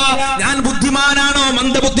ഞാനല്ല, ഞാൻ ബുദ്ധിമാനാണോ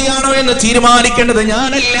മന്ദബുദ്ധിയാണോ എന്ന് തീരുമാനിക്കേണ്ടത്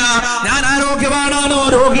ഞാനല്ല, ഞാൻ ആരോഗ്യവാനാണോ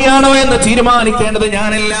രോഗിയാണോ എന്ന് തീരുമാനിക്കേണ്ടത്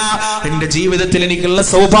ഞാനല്ല, എന്റെ ജീവിതത്തിൽ എനിക്കുള്ള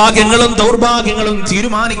സൗഭാഗ്യങ്ങളും ദൗർഭാഗ്യങ്ങളും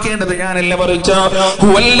തീരുമാനിക്കേണ്ടത് ഞാനല്ല, മറിച്ച്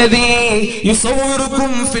ഹുവല്ലദീ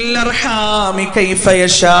യുസവ്വിറുകും ഫിൽ അർഹാമി കൈഫ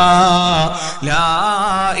യശാ ലാ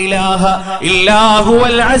ഇലാഹ ഇല്ലാ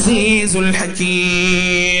ഹുവൽ അസീസുൽ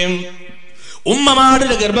ഹകീം.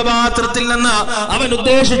 ഉമ്മമാരുടെ ഗർഭപാത്രത്തിൽ നിന്ന് അവൻ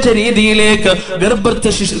ഉദ്ദേശിച്ച രീതിയിലേക്ക്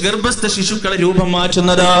ഗർഭസ്ഥ ശിശുക്കളെ രൂപം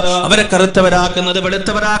മാറ്റുന്നത്, അവരെ കറുത്തവരാക്കുന്നത്,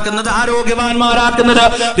 വെളുത്തവരാക്കുന്നത്, ആരോഗ്യവാന്മാരാക്കുന്നത്,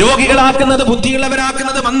 രോഗികളാക്കുന്നത്,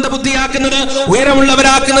 ബുദ്ധിയുള്ളവരാക്കുന്നത്, മന്ദബുദ്ധിയാക്കുന്നത്,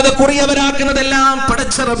 ഉയരമുള്ളവരാക്കുന്നത്, കുറിയവരാക്കുന്നതെല്ലാം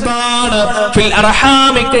പടച്ച റബ്ബാണ്.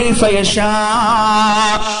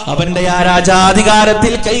 അവന്റെ ആ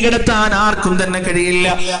രാജാധികാരത്തിൽ കൈകടത്താൻ ആർക്കും തന്നെ കഴിയില്ല.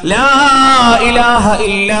 ലാ ഇലാഹ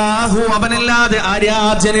ഇല്ലാഹു, അവനല്ലാതെ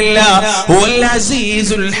ആരാധ്യനില്ല.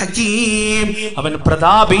 അസീസുൽ ഹകീം, അവൻ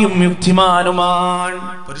പ്രതാപിയും യുക്തിമാനുമാണ്.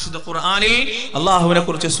 പരിശുദ്ധ ഖുർആനിൽ അല്ലാഹുവിനെ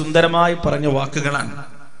കുറിച്ച് സുന്ദരമായി പറഞ്ഞ വാക്കുകളാണ്.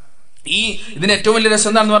 ഇതിന് ഏറ്റവും വലിയ രസം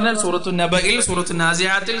എന്താണെന്ന് പറഞ്ഞാൽ സൂറത്തുൽ നബയിൽ, സൂറത്തുൽ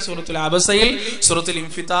നാസിയാത്തിൽ, സൂറത്തുൽ അബസയിൽ, സൂറത്തുൽ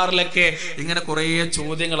ഇൻഫിതാറിലൊക്കെ ഇങ്ങനെ കുറെ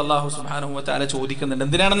ചോദ്യങ്ങൾ അല്ലാഹു സുബ്ഹാനഹു വ തആല ചോദിക്കുന്നുണ്ട്.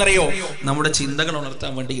 എന്തിനാണെന്നറിയോ? നമ്മുടെ ചിന്തകൾ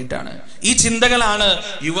ഉണർത്താൻ വേണ്ടിയിട്ടാണ്. ഈ ചിന്തകളാണ്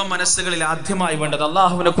യുവ മനസ്സുകളിൽ ആദ്യമായി വേണ്ടത്.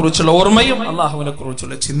 അല്ലാഹുവിനെ കുറിച്ചുള്ള ഓർമ്മയും അല്ലാഹുവിനെ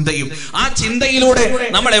കുറിച്ചുള്ള ചിന്തയും. ആ ചിന്തയിലൂടെ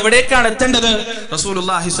നമ്മൾ എവിടേക്കാണ് എത്തേണ്ടത്?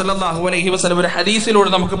 റസൂലുള്ളാഹി സ്വല്ലല്ലാഹു അലൈഹി വസല്ലം ഒരു ഹദീസിലൂടെ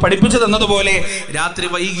നമുക്ക് പഠിപ്പിച്ചു തന്നതുപോലെ രാത്രി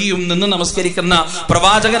വൈകിയും നിന്ന് നമസ്കരിക്കുന്ന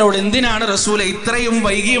പ്രവാചകനോട് എന്തിനാണ് റസൂലെ ഇത്രയും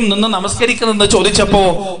വൈകിയും നിന്ന് നമസ്കരിക്കുന്നതെന്ന് ചോദിച്ചപ്പോ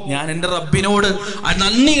ഞാൻ എന്റെ റബ്ബിനോട്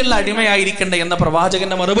നന്ദിയുള്ള അടിമയായിരിക്കണ്ടേ എന്ന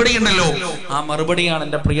പ്രവാചകന്റെ മറുപടി ഉണ്ടല്ലോ, ആ മറുപടിയാണ്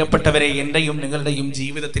എന്റെ പ്രിയപ്പെട്ടവരെ എന്റെയും നിങ്ങളുടെയും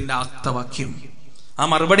ജീവിതത്തിന്റെ ആപ്തവാക്യം. ആ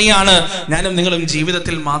മറുപടിയാണ് ഞാനും നിങ്ങളും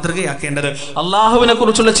ജീവിതത്തിൽ മാതൃകയാക്കേണ്ടത്. അള്ളാഹുവിനെ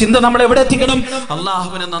കുറിച്ചുള്ള ചിന്ത നമ്മൾ എവിടെ എത്തിക്കണം?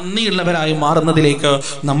 അള്ളാഹുവിന് നന്ദിയുള്ളവരായി മാറുന്നതിലേക്ക്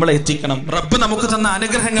നമ്മളെ എത്തിക്കണം. റബ്ബ് നമുക്ക് തന്ന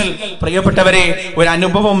അനുഗ്രഹങ്ങൾ, പ്രിയപ്പെട്ടവരെ ഒരു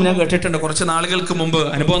അനുഭവം ഞാൻ കേട്ടിട്ടുണ്ട് കുറച്ച് നാളുകൾക്ക് മുമ്പ്.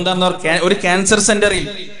 അനുഭവം എന്താണെന്ന്, ഒരു ക്യാൻസർ സെന്ററിൽ,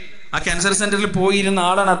 ആ ക്യാൻസർ സെന്ററിൽ പോയിരുന്ന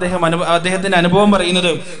ആളാണ് അദ്ദേഹത്തിന്റെ അനുഭവം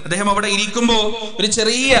പറയുന്നത്. അദ്ദേഹം അവിടെ ഇരിക്കുമ്പോ ഒരു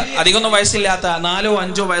ചെറിയ, അധികമൊന്നും വയസ്സില്ലാത്ത 4 or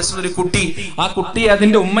 5 വയസ്സുള്ള ഒരു കുട്ടി, ആ കുട്ടി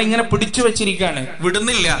അതിന്റെ ഉമ്മ ഇങ്ങനെ പിടിച്ചു വെച്ചിരിക്കുകയാണ്,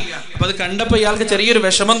 വിടുന്നില്ല. അപ്പൊ അത് കണ്ടപ്പോ ഇയാൾക്ക് ചെറിയൊരു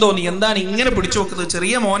വിഷമം തോന്നി. എന്താണ് ഇങ്ങനെ പിടിച്ചു വെക്കുന്നത്?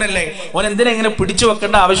 ചെറിയ മോനല്ലേ, മോൻ എന്തിനാ ഇങ്ങനെ പിടിച്ചു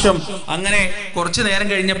വെക്കേണ്ട ആവശ്യം? അങ്ങനെ കുറച്ചു നേരം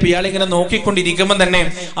കഴിഞ്ഞപ്പോ ഇയാൾ ഇങ്ങനെ നോക്കിക്കൊണ്ടിരിക്കുമ്പോ തന്നെ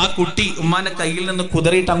ആ കുട്ടി ഉമ്മാന്റെ കയ്യിൽ നിന്ന്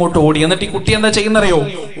കുതറിയിട്ട് അങ്ങോട്ട് ഓടി. എന്നിട്ട് ഈ കുട്ടി എന്താ ചെയ്യുന്നറിയോ?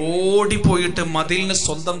 ഓടിപ്പോയിട്ട് മതിലിന്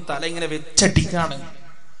സ്വന്തം തല ഇങ്ങനെ വെച്ചടിക്കാണ്.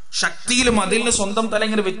 ശക്തിയിൽ മതിലിന് സ്വന്തം തല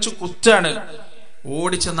ഇങ്ങനെ വെച്ച് കുത്താണ്.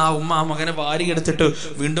 ഓടിച്ചെന്ന് ആ ഉമ്മ ആ മകനെ വാരിയെടുത്തിട്ട്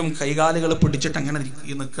വീണ്ടും കൈകാലുകൾ പിടിച്ചിട്ട് അങ്ങനെ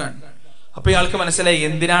നിൽക്കാണ്. അപ്പൊ ഇയാൾക്ക് മനസ്സിലായി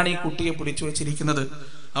എന്തിനാണ് ഈ കുട്ടിയെ പിടിച്ചു വെച്ചിരിക്കുന്നത്.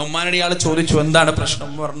 ആ ഉമ്മാനോട് ഇയാൾ ചോദിച്ചു എന്താണ്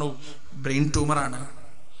പ്രശ്നം? പറഞ്ഞു ബ്രെയിൻ ട്യൂമറാണ്.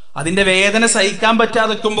 അതിന്റെ വേദന സഹിക്കാൻ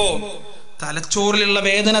പറ്റാതെക്കുമ്പോ, തലച്ചോറിലുള്ള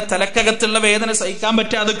വേദന, തലക്കകത്തുള്ള വേദന സഹിക്കാൻ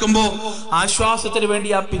പറ്റാതെക്കുമ്പോ ആശ്വാസത്തിന് വേണ്ടി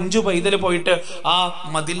ആ പിഞ്ചു പൈതല് പോയിട്ട് ആ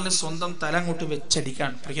മതിലിന് സ്വന്തം തല അങ്ങോട്ട്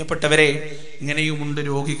വെച്ചടിക്കാൻ. പ്രിയപ്പെട്ടവരെ, ഇങ്ങനെയുമുണ്ട്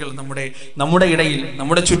രോഗികൾ നമ്മുടെ ഇടയിൽ,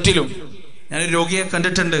 നമ്മുടെ ചുറ്റിലും. ഞാനൊരു രോഗിയെ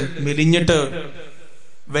കണ്ടിട്ടുണ്ട്, മെലിഞ്ഞിട്ട്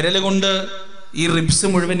വിരല് കൊണ്ട് ഈ റിബ്സ്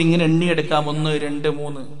മുഴുവൻ ഇങ്ങനെ എണ്ണിയെടുക്കാം, 1, 2,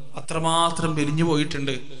 3, അത്രമാത്രം മെലിഞ്ഞു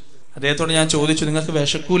പോയിട്ടുണ്ട്. അദ്ദേഹത്തോട് ഞാൻ ചോദിച്ചു, നിങ്ങൾക്ക്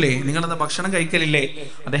വിശക്കൂലേ? നിങ്ങളെന്താ ഭക്ഷണം കഴിക്കലില്ലേ?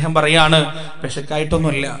 അദ്ദേഹം പറയാണ്,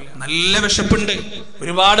 വിശക്കായിട്ടൊന്നുമില്ല, നല്ല വിശപ്പുണ്ട്,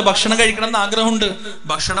 ഒരുപാട് ഭക്ഷണം കഴിക്കണം എന്ന് ആഗ്രഹമുണ്ട്,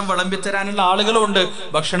 ഭക്ഷണം വിളമ്പിത്തരാനുള്ള ആളുകളുണ്ട്,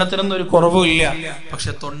 ഭക്ഷണത്തിനൊന്നും ഒരു കുറവും ഇല്ല.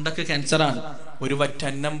 പക്ഷെ തൊണ്ടക്ക് ക്യാൻസറാണ്, ഒരു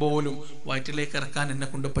വറ്റന്നം പോലും വയറ്റിലേക്ക് ഇറക്കാൻ എന്നെ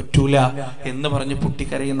കൊണ്ട് പറ്റൂല എന്ന് പറഞ്ഞ്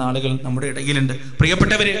പൊട്ടിക്കരയുന്ന ആളുകൾ നമ്മുടെ ഇടയിലുണ്ട്.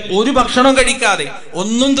 പ്രിയപ്പെട്ടവര്, ഒരു ഭക്ഷണം കഴിക്കാതെ,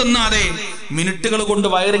 ഒന്നും തിന്നാതെ മിനിറ്റുകൾ കൊണ്ട്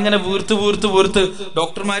വയറിങ്ങനെ വീർത്ത്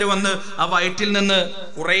ഡോക്ടർമാര് വന്ന് ആ വയറ്റിൽ നിന്ന്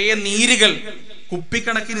കുറെ നീരുകൾ,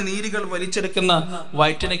 കുപ്പിക്കണക്കിന് നീരുകൾ വലിച്ചെടുക്കുന്ന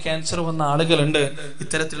വയറ്റിന് ക്യാൻസർ വന്ന ആളുകളുണ്ട്.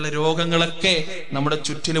 ഇത്തരത്തിലുള്ള രോഗങ്ങളൊക്കെ നമ്മുടെ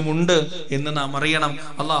ചുറ്റിലുമുണ്ട് എന്ന് നാം അറിയണം.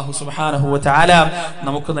 അല്ലാഹു സുബ്ഹാനഹു വ തആല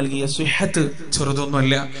നമുക്ക് നൽകിയ സിഹത്ത്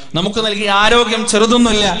ചെറുതൊന്നുമല്ല, നമുക്ക് നൽകിയ ആരോഗ്യം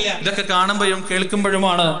ചെറുതൊന്നുമല്ല. ഇതൊക്കെ കാണുമ്പോഴും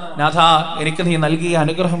കേൾക്കുമ്പോഴുമാണ് നാഥാ എനിക്ക് നീ നൽകിയ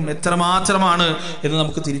അനുഗ്രഹം എത്രമാത്രമാണ് എന്ന്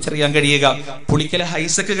നമുക്ക് തിരിച്ചറിയാൻ കഴിയുക. പുളിക്കൽ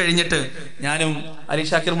ഹൈസക്ക് കഴിഞ്ഞിട്ട് ഞാനും അലി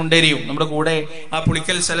ഷാക്കിർ മുണ്ടേരിയും നമ്മുടെ കൂടെ ആ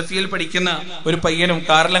പുളിക്കൽ സലഫിയിൽ പഠിക്കുന്ന ഒരു പയ്യനും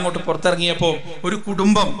കാറിലങ്ങോട്ട് പുറത്തിറങ്ങിയപ്പോ ഒരു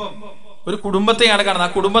കുടുംബത്തെയാണ് കാണുന്നത്.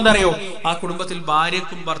 ആ കുടുംബം എന്താ അറിയോ? ആ കുടുംബത്തിൽ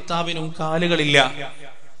ഭാര്യക്കും ഭർത്താവിനും കാലുകളില്ല.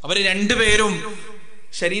 അവര് രണ്ടുപേരും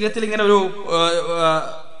ശരീരത്തിൽ ഇങ്ങനെ ഒരു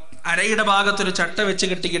അരയുടെ ഭാഗത്തൊരു ചട്ട വെച്ച്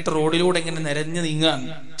കെട്ടിക്കിട്ട് റോഡിലൂടെ ഇങ്ങനെ നിരഞ്ഞു നീങ്ങാൻ.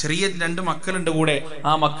 ചെറിയ 2 മക്കളുണ്ട് കൂടെ.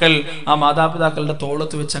 ആ മക്കൾ ആ മാതാപിതാക്കളുടെ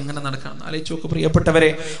തോളത്ത് വെച്ച് അങ്ങനെ നടക്കണം. ആലോചിച്ച് പ്രിയപ്പെട്ടവരെ,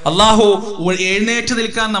 അള്ളാഹു എഴുന്നേറ്റ്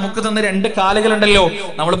നിൽക്കാൻ നമുക്ക് തന്ന 2 കാലുകളുണ്ടല്ലോ,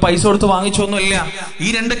 നമ്മൾ പൈസ കൊടുത്ത് വാങ്ങിച്ചൊന്നുമില്ല.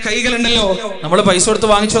 ഈ 2 കൈകളുണ്ടല്ലോ, നമ്മൾ പൈസ കൊടുത്ത്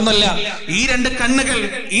വാങ്ങിച്ചൊന്നുമില്ല. ഈ 2 കണ്ണുകൾ,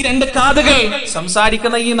 ഈ 2 കാതുകൾ,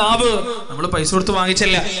 സംസാരിക്കുന്ന ഈ നാവ് നമ്മൾ പൈസ കൊടുത്ത്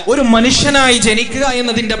വാങ്ങിച്ചില്ല. ഒരു മനുഷ്യനായി ജനിക്കുക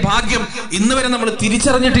എന്നതിന്റെ ഭാഗ്യം ഇന്ന് വരെ നമ്മൾ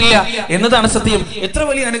തിരിച്ചറിഞ്ഞിട്ടില്ല എന്നതാണ് സത്യം. എത്ര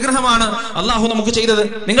വലിയ അനുഗ്രഹമാണ് അള്ളാഹു നമുക്ക് ചെയ്തത്.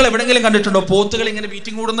 നിങ്ങൾ എവിടെങ്കിലും കണ്ടിട്ടുണ്ടോ പോത്തുകൾ ഇങ്ങനെ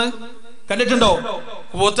മീറ്റിംഗ് കൂടുന്നത്? കണ്ടിട്ടുണ്ടോ?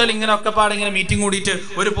 പോത്തുകൾ ഇങ്ങനെ ഒക്കെപ്പാട് ഇങ്ങനെ മീറ്റിംഗ് കൂടിയിട്ട്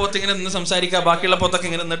ഒരു പോത്ത് ഇങ്ങനെ നിന്ന് സംസാരിക്കുക, ബാക്കിയുള്ള പോത്തൊക്കെ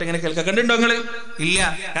ഇങ്ങനെ നിന്നിട്ട് ഇങ്ങനെ കേൾക്കുക. കണ്ടിട്ടുണ്ടോ നിങ്ങള്? ഇല്ല.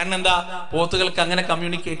 കാരണം എന്താ? പോത്തുകൾക്ക് അങ്ങനെ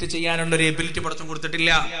കമ്മ്യൂണിക്കേറ്റ് ചെയ്യാനുള്ള ഒരു എബിലിറ്റി പഠിച്ചം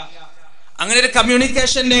കൊടുത്തിട്ടില്ല. അങ്ങനെ ഒരു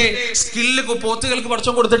കമ്മ്യൂണിക്കേഷന്റെ സ്കില്ല് പോത്തുകൾക്ക്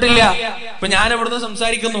പഠിച്ചം കൊടുത്തിട്ടില്ല. ഇപ്പൊ ഞാൻ എവിടുന്ന്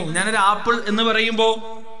സംസാരിക്കുന്നു, ഞാനൊരു ആപ്പിൾ എന്ന് പറയുമ്പോ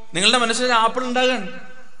നിങ്ങളുടെ മനസ്സിൽ ആപ്പിൾ ഉണ്ടാകാൻ,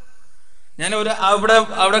 ഞാൻ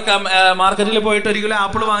അവിടെ മാർക്കറ്റിൽ പോയിട്ട് 1 കിലോ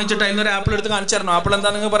ആപ്പിൾ വാങ്ങിച്ചിട്ട് അതിനൊരു ആപ്പിൾ എടുത്ത് കാണിച്ചായിരുന്നു. ആപ്പിൾ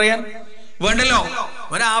എന്താ നിങ്ങൾ പറയാൻ വേണ്ടല്ലോ.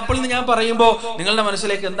 ഒരു ആപ്പിൾ എന്ന് ഞാൻ പറയുമ്പോ നിങ്ങളുടെ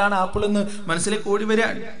മനസ്സിലേക്ക് എന്താണ് ആപ്പിൾ എന്ന് മനസ്സിലേക്ക് ഓടി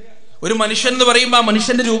വരാൻ. ഒരു മനുഷ്യൻ എന്ന് പറയുമ്പോൾ ആ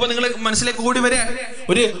മനുഷ്യന്റെ രൂപം നിങ്ങളുടെ മനസ്സിലേക്ക് ഓടി വരാൻ.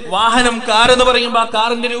 ഒരു വാഹനം, കാർ എന്ന് പറയുമ്പോൾ ആ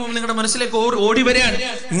കാറിന്റെ രൂപം നിങ്ങളുടെ മനസ്സിലേക്ക് ഓടി വരാൻ.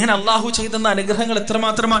 ഇങ്ങനെ അള്ളാഹു ചെയ്തെന്ന അനുഗ്രഹങ്ങൾ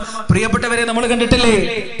എത്രമാത്രമാണ് പ്രിയപ്പെട്ടവരെ നമ്മൾ കണ്ടിട്ടില്ലേ?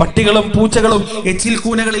 പട്ടികളും പൂച്ചകളും എച്ചിൽ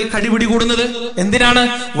കൂനകളിൽ കടിപിടി കൂടുന്നത് എന്തിനാണ്?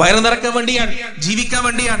 വയറ് നിറക്കാൻ വേണ്ടിയാണ്, ജീവിക്കാൻ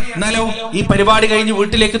വേണ്ടിയാണ്. എന്നാലോ ഈ പരിപാടി കഴിഞ്ഞ്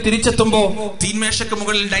വീട്ടിലേക്ക് തിരിച്ചെത്തുമ്പോ തീന്മേശക്ക്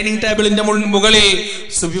മുകളിൽ, ഡൈനിങ് ടേബിളിന്റെ മുകളിൽ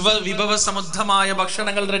വിഭവ സമൃദ്ധമായ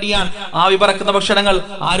ഭക്ഷണങ്ങൾ റെഡിയാണ്. ആ വിഭറക്കുന്ന ഭക്ഷണങ്ങൾ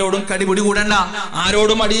ആരോടും കടിപിടി കൂടണ്ട,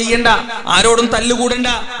 ആരോടും അടി ചെയ്യണ്ട, ആരോടും തല്ലുകൂടണ്ട,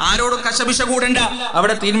 ആരോടും കശപിശ കൂടണ്ട.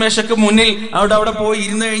 അവിടെ തീന്മേശക്ക് മുന്നിൽ അവിടെ പോയി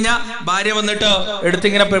ഇരുന്ന് കഴിഞ്ഞാൽ ഭാര്യ വന്നിട്ട്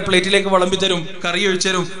എടുത്തിങ്ങനെ പ്ലേറ്റിലേക്ക് വിളമ്പി തരും, കറി ഒഴിച്ചു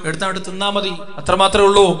തരും, എടുത്ത് അവിടെ തിന്നാ മതി. അത്രമാത്രമേ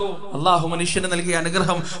ഉള്ളൂ. അള്ളാഹു മനുഷ്യന് നൽകിയ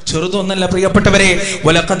അനുഗ്രഹം ചെറുതൊന്നല്ല പ്രിയപ്പെട്ടവരെ.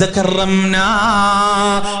 വലഖദ് കറംനാ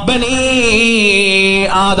ബനീ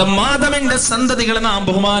ആദം, ആദമിന്റെ സന്തതികളെ നാം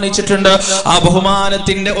ബഹുമാനിച്ചിട്ടുണ്ട്. ആ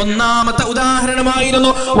ബഹുമാനത്തിന്റെ ഒന്നാമത്തെ ഉദാഹരണമായിരുന്നു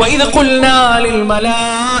വഇദ ഖുൽനാ ലിൽ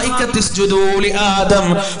മലായികതി ഇസ്ജുദൂ ലി ആദം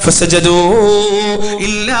ഫസജദൂ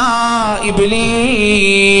ഇല്ലാ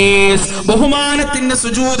ഇബ്ലീസ്. ബഹുമാനത്തിന്റെ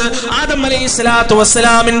സുജൂദ് ആദം അലൈഹിസ്സലാത്തു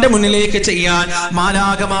വസ്സലാമിന്റെ മുന്നിലേക്ക് ചെയ്യാൻ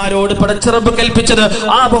മാലാഖമാരോട് പടച്ച റബ്ബ് കൽപ്പിച്ചത്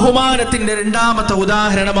ആ ബഹുമാനത്തിന്റെ രണ്ടാമത്തെ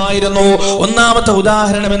ഉദാഹരണമായിരുന്നു. ഒന്നാമത്തെ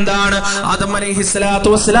ഉദാഹരണം എന്താണ്? ആദം അലൈഹിസ്സലാത്തു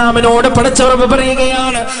വസ്സലാമിനോട് പടച്ച റബ്ബ്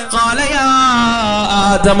പറയുകയാണ്, ഖാല യാ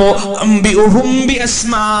ആദമു അംബിഉഹും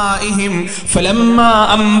ബിഅസ്മാഇഹിം ഫലമ്മാ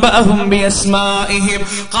അംബഅഹും ബിഅസ്മാഇഹിം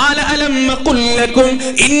ഖാല അലം അഖുൽ ലക്കും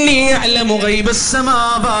ഇന്നി അഅലമു ഗൈബസ്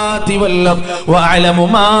സമാവാതി വൽ അർദ് വഅഅലമു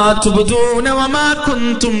മാ തുബ്ദൂന വമാ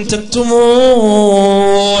കുൻതും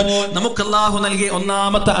തക്തുമൂൻ. നമുക്ക് അല്ലാഹു നൽകിയ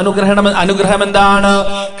ഒന്നാമത്തെ അനുഗ്രഹം എന്താണ്?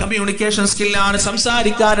 കമ്മ്യൂണിക്കേഷൻ സ്കില്ലാണ്,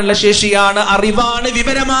 സംസാരിക്കാനുള്ള ശേഷിയാണ്, അറിവാണ്,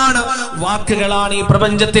 വിവരമാണ്, വാക്കുകളാണ്. ഈ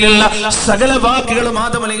പ്രപഞ്ചത്തിലുള്ള സകല വാക്കുകളും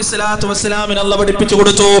ആദം അലൈഹിസ്സലാത്തു വസ്സലാമിന് അല്ലാഹു പഠിപ്പിച്ചു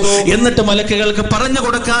കൊടുത്തു. എന്നിട്ട് മലക്കുകൾക്ക് പറഞ്ഞു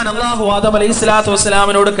കൊടുക്കാൻ അല്ലാഹു ആദം അലൈഹിസ്സലാത്തു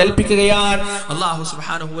വസ്സലാമിനോട് കൽപ്പിക്കുകയാണ്. അല്ലാഹു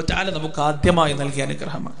സുബ്ഹാനഹു വ തആല നമുക്ക് ആദ്യമായി നൽകിയ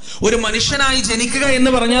അനുഗ്രഹമാണ്. ഒരു മനുഷ്യനായി ജനിക്കുക എന്ന്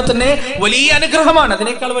പറഞ്ഞാൽ തന്നെ വലിയ അനുഗ്രഹമാണ്.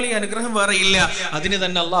 അതിനേക്കാൾ വലിയ അനുഗ്രഹം വേറെ ഇല്ല. അതിന്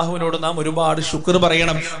തന്നെ അള്ളാഹുവിനോട് നാം ഒരുപാട് ശുക്ർ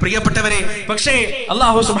പറയണം പ്രിയപ്പെട്ടവരെ. പക്ഷേ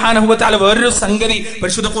അല്ലാഹു സുബ്ഹാനഹു വ തആല വേറൊരു സംഗതി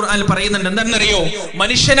പരിശുദ്ധ ഖുർആനിൽ പറയുന്നുണ്ട്. എന്താണെന്നറിയോ?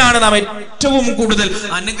 മനുഷ്യനാണ് നാം ഏറ്റവും കൂടുതൽ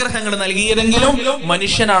അനുഗ്രഹങ്ങൾ നൽകിയതെങ്കിലും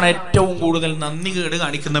മനുഷ്യനാണ് ഏറ്റവും കൂടുതൽ നന്ദി കേട്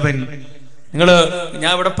കാണിക്കുന്നവൻ.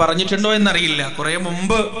 ഞാൻ ഇവിടെ പറഞ്ഞിട്ടുണ്ടോ എന്നറിയില്ല, കുറെ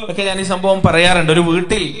മുമ്പ് ഒക്കെ ഞാൻ ഈ സംഭവം പറയാറുണ്ട്. ഒരു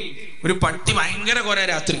വീട്ടിൽ ഒരു പട്ടി ഭയങ്കര കൊര,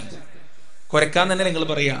 രാത്രി കൊരക്കാൻ തന്നെ നിങ്ങൾ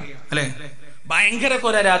പറയാ അല്ലെ, ഭയങ്കര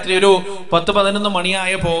കൊര. രാത്രി ഒരു 10-11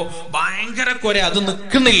 മണിയായപ്പോ ഭയങ്കര കൊര, അത്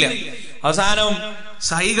നിൽക്കുന്നില്ല. അവസാനം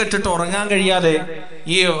സഹി കെട്ടിട്ട് ഉറങ്ങാൻ കഴിയാതെ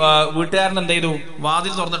ഈ വീട്ടുകാരൻ എന്ത് ചെയ്തു?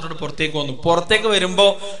 വാതിൽ തുറന്നിട്ട് പുറത്തേക്ക് വന്നു. പുറത്തേക്ക് വരുമ്പോ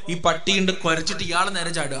ഈ പട്ടിയുണ്ട് കുരച്ചിട്ട് ഇയാളെ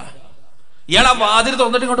നേരെ ചാടുക. ഇയാൾ ആ വാതിൽ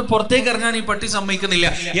തുറന്നിട്ട് ഇങ്ങോട്ട് പുറത്തേക്ക് ഇറങ്ങാൻ ഈ പട്ടി സമ്മതിക്കുന്നില്ല.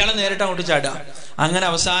 ഇയാളെ നേരിട്ട് അങ്ങോട്ട് ചാടുക. അങ്ങനെ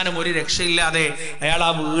അവസാനം ഒരു രക്ഷയില്ലാതെ അയാൾ ആ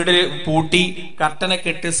വീട് പൂട്ടി കർട്ടനൊക്കെ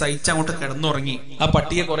ഇട്ട് സഹിച്ചങ്ങോട്ട് കിടന്നുറങ്ങി. ആ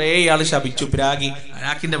പട്ടിയെ കുറെ ഇയാൾ ശപിച്ചു, പ്രാഗി,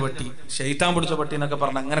 അയാക്കിന്റെ പട്ടി, ശൈത്താൻ പിടിച്ച പട്ടി എന്നൊക്കെ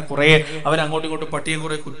പറഞ്ഞു. അങ്ങനെ കുറെ അവരങ്ങോട്ടും ഇങ്ങോട്ടും പട്ടിയെ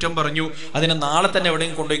കുറെ കുറ്റം പറഞ്ഞു. അതിനെ നാളെ തന്നെ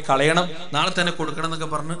എവിടെയും കൊണ്ടുപോയി കളയണം, നാളെ തന്നെ കൊടുക്കണം എന്നൊക്കെ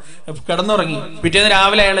പറഞ്ഞ് കിടന്നുറങ്ങി. പിറ്റേന്ന്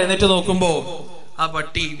രാവിലെ അയാൾ എന്നിട്ട് നോക്കുമ്പോ ആ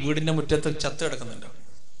പട്ടി വീടിന്റെ മുറ്റത്ത് ചത്ത് കിടക്കുന്നുണ്ട്,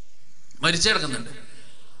 മരിച്ചു കിടക്കുന്നുണ്ട്.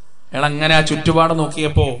 അയാൾ അങ്ങനെ ആ ചുറ്റുപാട്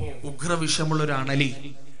നോക്കിയപ്പോ ഉഗ്രവിഷമുള്ള ഒരു അണലി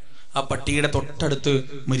ആ പട്ടിയുടെ തൊട്ടടുത്ത്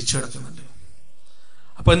മരിച്ചു കിടക്കുന്നുണ്ട്.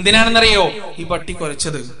 അപ്പൊ എന്തിനാണെന്നറിയോ ഈ പട്ടി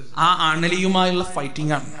കുരച്ചത്? ആ അണലിയുമായുള്ള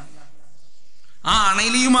ഫൈറ്റിംഗ് ആണ്, ആ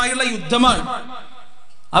അണലിയുമായുള്ള യുദ്ധമാണ്.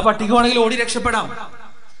 ആ പട്ടിക്ക് വേണമെങ്കിൽ ഓടി രക്ഷപ്പെടാം.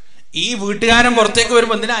 ഈ വീട്ടുകാരൻ പുറത്തേക്ക്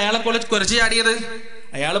വരുമ്പോ എന്തിനാ അയാളെ കുരച്ച് ചാടിയത്?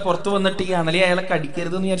 അയാൾ പുറത്തു വന്നിട്ട് ഈ അണലി അയാളെ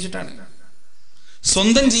കടിക്കരുത് എന്ന് വിചാരിച്ചിട്ടാണ്.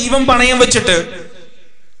 സ്വന്തം ജീവൻ പണയം വെച്ചിട്ട്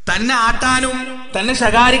തന്നെ ആട്ടാനും തന്നെ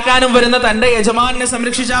ശകാരിക്കാനും വരുന്ന തന്റെ യജമാനെ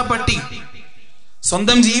സംരക്ഷിച്ച ആ പട്ടി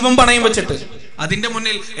സ്വന്തം ജീവൻ പണയം വെച്ചിട്ട് അതിന്റെ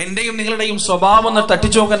മുന്നിൽ എന്റെയും നിങ്ങളുടെയും സ്വഭാവം ഒന്ന്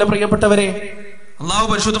തട്ടിച്ചു നോക്കാൻ പ്രിയപ്പെട്ടവരെ. അല്ലാഹു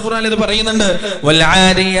പരിശുദ്ധ ഖുർആനിൽ ഇത് പറയുന്നുണ്ട്.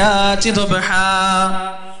 വൽആരിയാതി ദബ്ഹാ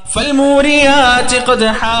ഫൽമൂരിയാതി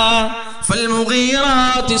ഖദ്ഹാ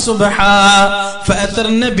فالمغيرات صبحا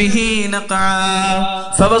فأثرن به نقعا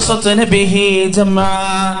فوسطن به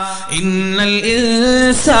جمعا إن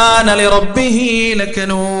الإنسان لربه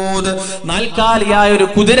لكنود. നാൽക്കാലിയായ ഒരു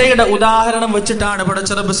കുതിരയുടെ ഉദാഹരണം വെച്ചിട്ടാണ്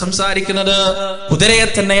പടച്ച റബ്ബ് സംസാരിക്കുന്നത്. കുതിരയെ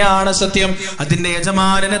തന്നെയാണ് സത്യം. അതിന്റെ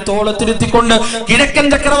യജമാനനെ തോളത്തിരുത്തിക്കൊണ്ട് കിഴക്കൻ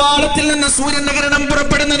ചക്രവാളത്തിൽ നിന്ന് സൂര്യന്റെ കിരണം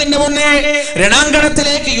പുറപ്പെടുന്നതിന് മുന്നേ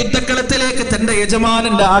രണാങ്കണത്തിലേക്ക്, യുദ്ധക്കളത്തിലേക്ക് തന്റെ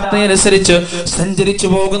യജമാനന്റെ ആജ്ഞയനുസരിച്ച് സഞ്ചരിച്ചു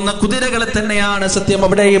പോകുന്ന കുതിരകൾ കുതിരകളെ തന്നെയാണ് സത്യം,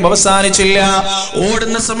 അവിടെയും അവസാനിച്ചില്ല.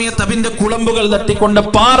 ഓടുന്ന സമയത്ത് അതിന്റെ കുളമ്പുകൾ തട്ടിക്കൊണ്ട്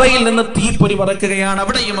പാറയിൽ നിന്ന് തീപ്പൊരി പറക്കുകയാണ്,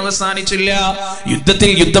 അവിടെയും അവസാനിച്ചില്ല.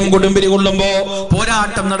 യുദ്ധം കൊടുമ്പിരി കൊള്ളുമ്പോ,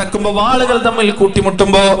 പോരാട്ടം നടക്കുമ്പോ, വാളുകൾ തമ്മിൽ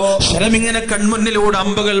കൂട്ടിമുട്ടുമ്പോ, ശരമിങ്ങനെ കൺമുന്നിലൂടെ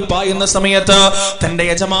അമ്പുകൾ പായുന്ന സമയത്ത് തന്റെ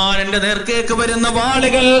യജമാനന്റെ നേർക്കേക്ക് വരുന്ന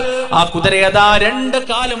വാളുകൾ ആ കുതിരയതാ രണ്ട്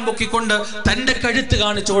കാലം പൊക്കിക്കൊണ്ട് തന്റെ കഴുത്ത്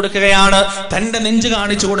കാണിച്ചു കൊടുക്കുകയാണ്, തന്റെ നെഞ്ച്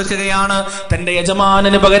കാണിച്ചു കൊടുക്കുകയാണ്. തന്റെ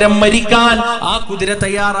യജമാനന് പകരം മരിക്കാൻ ആ കുതിര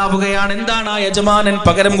തയ്യാറാവുകയാണ്. എന്താണ് ആ യജമാനൻ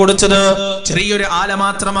പകരം കൊടുത്തത്? ചെറിയൊരു ആല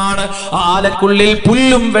മാത്രമാണ്. ആ ആലക്കുള്ളിൽ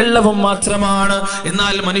പുല്ലും വെള്ളവും മാത്രമാണ്.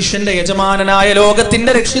 എന്നാൽ മനുഷ്യന്റെ യജമാനനായ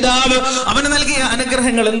ലോകത്തിന്റെ രക്ഷിതാവ് അവന് നൽകിയ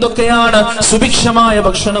അനുഗ്രഹങ്ങൾ എന്തൊക്കെയാണ്? സുഭിക്ഷമായ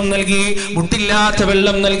ഭക്ഷണം നൽകി, മുട്ടില്ലാത്ത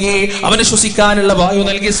വെള്ളം നൽകി, അവന് ശ്വസിക്കാനുള്ള വായു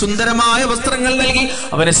നൽകി, സുന്ദരമായ വസ്ത്രങ്ങൾ നൽകി,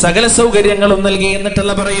 അവന് സകല സൗകര്യങ്ങളും നൽകി.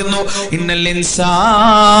 എന്നിട്ടല്ല പറയുന്നു, ഇന്നൽ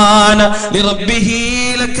ഇൻസാന ലിറബ്ബിഹി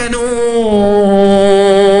ലകനൂദ്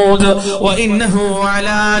വഇന്നഹു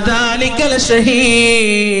അലാ ദാലിക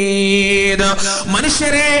ലശഹീദ്.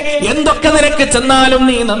 മനുഷ്യരെ, എന്തൊക്കെ നിനക്ക് ചെന്നാലും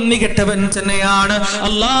നീ നന്ദി കെട്ടവൻ തന്നെയാണ്,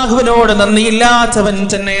 അല്ലാഹുവിനോട് നന്ദിയില്ലാത്തവൻ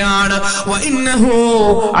തന്നെയാണ്. വഇന്നഹു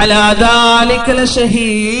അലാ ദാലിക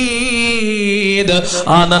ലശഹീദ്.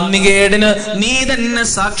 ആ നന്ദികേടിന് നീ തന്നെ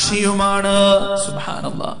സാക്ഷിയുമാണ്.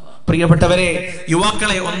 സുബ്ഹാനല്ലാഹ്. പ്രിയപ്പെട്ടവരെ,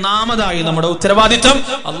 യുവാക്കളെ, ഒന്നാമതായി നമ്മുടെ ഉത്തരവാദിത്വം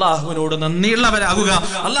അള്ളാഹുവിനോട് നന്ദിയുള്ളവരാകുക,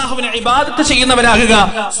 അള്ളാഹുവിനെ ഇബാദത്ത് ചെയ്യുന്നവരാകുക.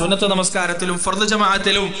 സുന്നത്ത് നമസ്കാരത്തിലും ഫർദ്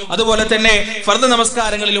ജമാഅത്തിലും അതുപോലെ തന്നെ ഫർദ്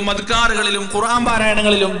നമസ്കാരങ്ങളിലും അദ്കാറുകളിലും ഖുർആൻ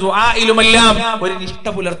പാരായണങ്ങളിലും ദുആയിലുമെല്ലാം ഒരു നിഷ്ഠ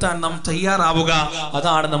പുലർത്താൻ നാം തയ്യാറാവുക.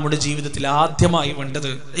 അതാണ് നമ്മുടെ ജീവിതത്തിൽ ആദ്യമായി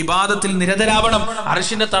വേണ്ടത്. ഇബാദത്തിൽ നിരതരാവണം.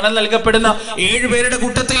 അർശിന്റെ തണൽ നൽകപ്പെടുന്ന 7 പേരുടെ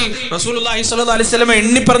കൂട്ടത്തിൽ റസൂലുള്ളാഹി സ്വല്ലല്ലാഹു അലൈഹി വസല്ലം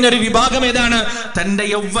എണ്ണി പറഞ്ഞൊരു വിഭാഗം ഏതാണ്? തന്റെ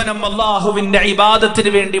യൗവനം അള്ളാഹുവിന്റെ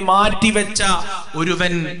ഇബാദത്തിന് വേണ്ടി മാറ്റിവെച്ച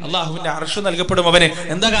ഒരുവൻ അള്ളാഹുവിന്റെ അർശ് നൽകപ്പെടും അവന്.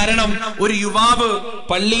 എന്താ കാരണം? ഒരു യുവാവ്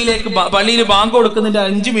പള്ളിയിൽ ബാങ്ക് കൊടുക്കുന്നതിന്റെ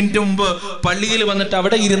 5 മിനിറ്റ് മുമ്പ് പള്ളിയിൽ വന്നിട്ട്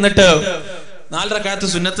അവിടെ ഇരുന്നിട്ട് 4 റക്അത്ത്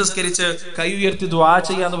സുന്നത്ത് നിസ്കരിച്ച് കൈ ഉയർത്തി ദുആ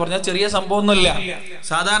ചെയ്യാന്ന് പറഞ്ഞാൽ ചെറിയ സംഭവമൊന്നുമില്ല.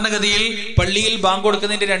 സാധാരണഗതിയിൽ പള്ളിയിൽ ബാങ്ക്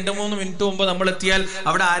കൊടുക്കുന്നതിന്റെ 2-3 മിനിറ്റ് മുമ്പ് നമ്മൾ എത്തിയാൽ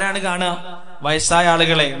അവിടെ ആരാണ് കാണുക? വയസ്സായ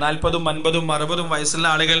ആളുകളെ, 40, 50, 60 വയസ്സുള്ള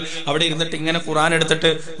ആളുകൾ അവിടെ ഇരുന്നിട്ട് ഇങ്ങനെ ഖുർആൻ എടുത്തിട്ട്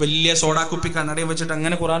വലിയ സോഡാക്കുപ്പി കണ്ണടയും വെച്ചിട്ട്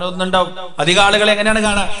അങ്ങനെ ഖുർആൻ ഓതുന്നുണ്ടാവും. അധികം ആളുകൾ എങ്ങനെയാണ്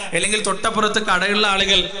കാണുക? അല്ലെങ്കിൽ തൊട്ടപ്പുറത്ത് കടയുള്ള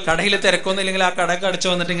ആളുകൾ, കടയിൽ തിരക്കൊന്നും ഇല്ലെങ്കിൽ ആ കടക്ക് അടിച്ചു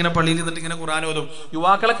വന്നിട്ട് ഇങ്ങനെ പള്ളിയിൽ ഇരുന്നിട്ട് ഇങ്ങനെ ഖുർആൻ ഓതും.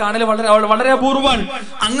 യുവാക്കളെ കാണൽ വളരെ അപൂർവമാണ്.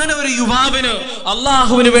 അങ്ങനെ ഒരു യുവാവിന്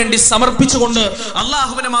അള്ളാഹുവിന് വേണ്ടി സമർപ്പിച്ചുകൊണ്ട്,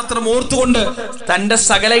 അള്ളാഹുവിനെ മാത്രം ഓർത്തുകൊണ്ട് തന്റെ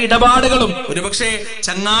സകല ഇടപാടുകളും, ഒരുപക്ഷെ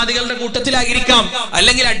ചങ്ങാതികളുടെ കൂട്ടത്തിലായിരിക്കാം,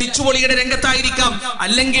 അല്ലെങ്കിൽ അടിച്ചുപൊളിയുടെ രംഗത്തായിരിക്കാം,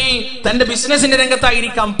 അല്ലെങ്കിൽ തന്റെ ബിസിനസിന്റെ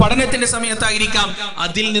രംഗത്തായിരിക്കാം, പഠനത്തിന്റെ സമയത്തായിരിക്കാം,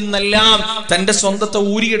 അതിൽ നിന്നെല്ലാം തന്റെ സ്വന്തത്തെ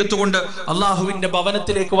ഊരിയെടുത്തുകൊണ്ട് അള്ളാഹുവിന്റെ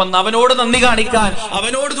ഭവനത്തിലേക്ക് വന്ന് അവനോട് നന്ദി കാണിക്കാൻ,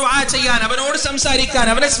 അവനോട് ദുആ ചെയ്യാൻ, അവനോട് സംസാരിക്കാൻ,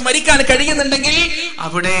 അവനെ സ്മരിക്കാൻ കഴിയുന്നുണ്ടെങ്കിൽ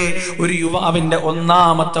അവിടെ ഒരു യുവാവിന്റെ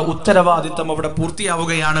ഒന്നാമത്തെ ഉത്തരവാദിത്തം അവിടെ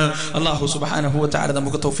പൂർത്തിയാവുകയാണ്. അല്ലാഹു സുബ്ഹാനഹു വ തആല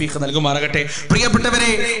നമുക്ക് തൗഫീഖ് നൽകുമാറാകട്ടെ.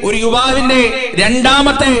 പ്രിയപ്പെട്ടവരെ, ഒരു യുവാവിന്റെ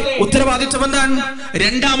രണ്ടാമത്തെ ഉത്തരവാദിത്തം എന്താണ്?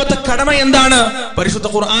 രണ്ടാമത്തെ കടമ എന്താണ്? പരിശുദ്ധ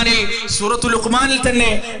ഖുർആനിൽ സൂറത്തുൽ ലുഖ്മാനിൽ തന്നെ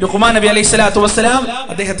ലുഖ്മാൻ നബി അലൈഹി സ്വലാത്തു വസ്സലാം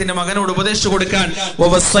അദ്ദേഹത്തിന്റെ മകനോട് ഉപദേശിച്ചു കൊടുക്കാൻ,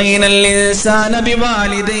 വവസ്സൈനൽ ഇൻസാന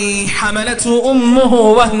ബിവാലിദൈഹി ഹമലതു ഉമ്മുഹു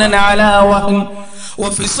വഹ്നൻ അലാ വഹ്ൻ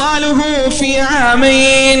വഫിസാലുഹു ഫീ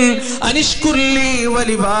ആമൈൻ അനിഷ്കുർ ലീ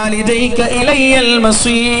വലിവാലിദൈക ഇലയ്യൽ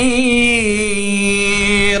മസീർ.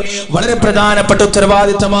 വളരെ പ്രധാനപ്പെട്ട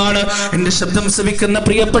ഉത്തരവാദിത്തമാണ്. എന്റെ ശബ്ദം ശ്രവിക്കുന്ന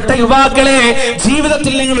പ്രിയപ്പെട്ട യുവാക്കളെ,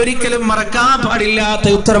 ജീവിതത്തിൽ നിങ്ങൾ ഒരിക്കലും മറക്കാൻ പാടില്ലാത്ത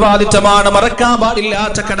ഉത്തരവാദിത്തമാണ്, മറക്കാൻ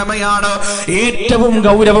പാടില്ലാത്ത കടമയാണ്, ഏറ്റവും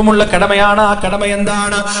ഗൗരവമുള്ള കടമയാണ്. ആ കടമ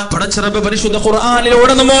എന്താണ്? പടച്ചറബ് പരിശുദ്ധ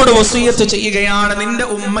ഖുർആനിലൂടെ നമ്മോട് വസിയത്ത് ചെയ്യുകയാണ്. നിന്റെ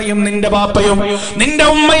ഉമ്മയും നിന്റെ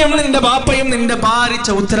ബാപ്പയും നിന്റെ ഭാരിച്ച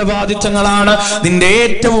ഉത്തരവാദിത്തങ്ങളാണ്, നിന്റെ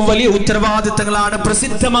ഏറ്റവും വലിയ ഉത്തരവാദിത്തങ്ങളാണ്.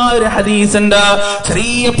 പ്രസിദ്ധമായ ഒരു ഹദീസ് ഉണ്ട്,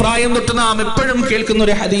 ചെറിയ പ്രായം തൊട്ട് നാം എപ്പോഴും കേൾക്കുന്ന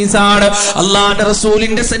ഒരു ഹദീസാണ്. അള്ളാഹുവിന്റെ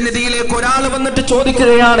റസൂലിന്റെ സന്നിധിയിലേക്ക് ഒരാൾ വന്നിട്ട്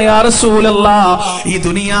ചോദിക്കുകയാണ്, യാ റസൂലല്ലാഹ്, ഈ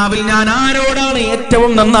ദുനിയാവിൽ ഞാൻ ആരോടാണ്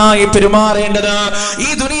ഏറ്റവും നന്നായി പെരുമാറേണ്ടത്? ഈ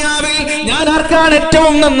ദുനിയാവിൽ ഞാൻ ആർക്കാണ്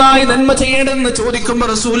ഏറ്റവും നന്നായി നന്മ ചെയ്യേണ്ടതെന്ന് ചോദിക്കുമ്പോൾ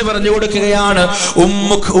റസൂൽ പറഞ്ഞു കൊടുക്കുകയാണ്,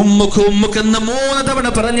 ഉമ്മുഖ് ഉമ്മുഖ് ഉമ്മുഖ് എന്ന് 3 തവണ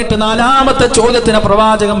പറഞ്ഞിട്ട് 4ാമത്തെ ചോദ്യത്തിന്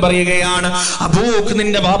പ്രവാചകൻ പറയുകയാണ്, അബൂക്ക്,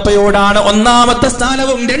 നിന്റെ ബാപ്പയോടാണ് ഒന്നാമത്തെ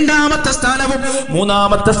സ്ഥാനവും 2ാമത്തെ സ്ഥാനവും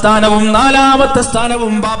 3ാമത്തെ സ്ഥാനവും 4ാമത്തെ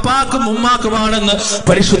സ്ഥാനവും ബാപ്പാക്കും ഉമ്മാക്കുമാണെന്ന്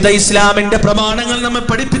പരിശുദ്ധ ഇസ്ലാമിന്റെ പ്രമാണങ്ങൾ നമ്മെ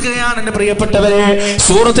പഠിപ്പിക്കുകയാണ്. എന്റെ പ്രിയപ്പെട്ടവരെ,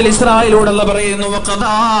 സൂറത്തുൽ ഇസ്രായിലൂടെ അല്ലാഹു പറയുന്നു,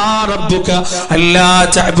 വഖദാ റബ്ബുക അല്ലാ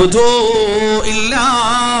തഅബുദൂ ഇല്ലാ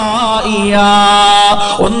ഇയ്യാ.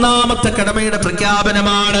 ഒന്നാമത്തെ കടമയുടെ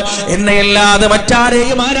പ്രഖ്യാപനമാണ്, എന്നെയല്ലാതെ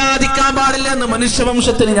മറ്റാരെയും ആരാധിക്കാൻ പാടില്ല എന്ന്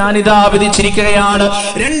മനുഷ്യവംശത്തിന് ഞാനിതാ വിധിച്ചിരിക്കുകയാണ്.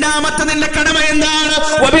 2ാമത്തെ നിന്റെ കടമ എന്താണ്?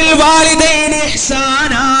 വബിൽ വാലിദൈനി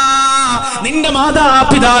ഇഹ്സാനാ. നിന്റെ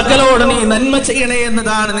മാതാപിതാക്കളോട് നീ നന്മ ചെയ്യണേ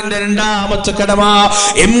എന്നതാണ് നിന്റെ രണ്ടാമത്തെ കടമ.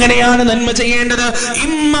 എങ്ങനെയാണ് നന്മ ചെയ്യേണ്ടത്?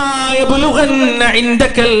 ഇമ്മാ യബ്ലുഗന്ന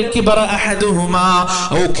ഇൻദകൽ കിബറ അഹദുഹുമാ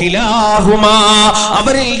ഔ കിലാഹുമാ,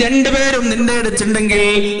 അവരിൽ രണ്ടുപേരും നിന്റെ അടുത്തുണ്ടെങ്കിൽ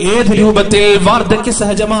ഏത് രൂപത്തിൽ? വാർദ്ധക്യ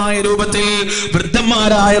സഹജമായ രൂപത്തിൽ,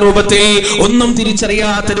 വൃദ്ധന്മാരായ രൂപത്തിൽ, ഒന്നും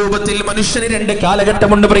തിരിച്ചറിയാത്ത രൂപത്തിൽ. മനുഷ്യന് രണ്ട്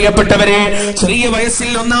കാലഘട്ടമുണ്ട് പ്രിയപ്പെട്ടവരെ. ചെറിയ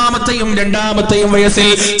വയസ്സിൽ, ഒന്നാമത്തെയും രണ്ടാമത്തെയും വയസ്സിൽ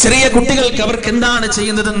ചെറിയ കുട്ടികൾക്ക് അവർക്ക് എന്താണ്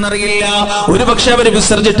ചെയ്യുന്നതെന്നറിയില്ല. ഒരുപക്ഷെ അവർ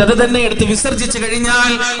അത് തന്നെ എടുത്ത് വിസർജിച്ചു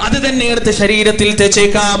കഴിഞ്ഞാൽ അത് തന്നെ എടുത്ത് ശരീരത്തിൽ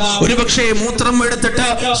തേച്ചേക്കാം. ഒരുപക്ഷെ മൂത്രം എടുത്തിട്ട്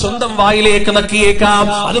സ്വന്തം വായിലേക്ക് നക്കിയേക്കാം.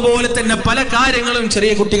 അതുപോലെ തന്നെ പല കാര്യങ്ങളും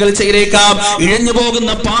ചെറിയ കുട്ടികൾ ചെയ്തേക്കാം. ഇഴഞ്ഞു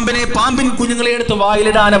പോകുന്ന പാമ്പിനെ, പാമ്പിൻ കുഞ്ഞുങ്ങളെ എടുത്ത്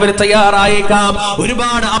വായിലിടാൻ അവർ തയ്യാറായേക്കാം.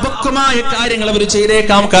 ഒരുപാട് അപക്വമായ കാര്യങ്ങൾ അവർ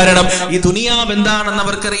ചെയ്തേക്കാം. കാരണം ഈ ദുനിയാവ് എന്താണെന്ന്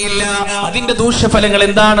അവർക്കറിയില്ല, അതിന്റെ ദൂഷ്യഫലങ്ങൾ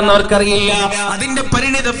എന്താണെന്ന് അവർക്കറിയില്ല, അതിന്റെ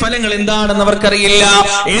പരിണിത ഫലങ്ങൾ എന്താണെന്ന് അവർക്കറിയില്ല.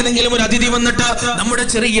 ഏതെങ്കിലും ഒരു അതിഥി വന്നിട്ട് നമ്മുടെ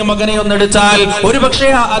ചെറിയ മകനെ ഒന്നെടുത്താൽ ഒരുപക്ഷെ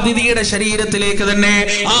ആ അതിഥിയുടെ ശരീരത്തിലേക്ക് തന്നെ,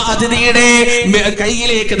 ആ അതിഥിയുടെ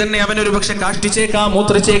കൈയിലേക്ക് തന്നെ അവൻ ഒരുപക്ഷെ കാഷ്ടിച്ചേക്കാം,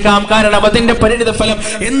 മൂത്രിച്ചേക്കാം. കാരണം അതിന്റെ പരിണിത ഫലം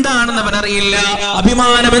എന്താണെന്ന് അവൻ അറിയില്ല.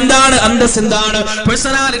 അഭിമാനം എന്താണ്, അന്തസ് എന്താണ്,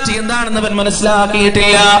 പേഴ്സണാലിറ്റി എന്താണെന്ന് അവൻ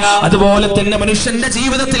മനസ്സിലാക്കിയിട്ടില്ല. അതുപോലെ തന്നെ മനുഷ്യന്റെ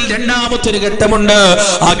ജീവിതത്തിൽ രണ്ടാമത്തൊരു ഘട്ടമുണ്ട്.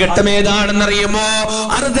 ആ ഘട്ടം ഏതാണെന്നറിയുമോ?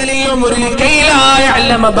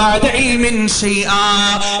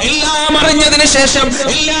 എല്ലാം അറിഞ്ഞതിന് ശേഷം,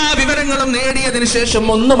 എല്ലാ വിവരങ്ങളും നേടിയതിനു ശേഷം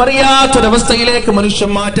ഒന്നും അറിയാത്തൊരവസ്ഥയിലേക്ക് മനുഷ്യൻ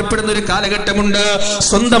മാറ്റപ്പെടുന്ന ഒരു കാലഘട്ടമുണ്ട്.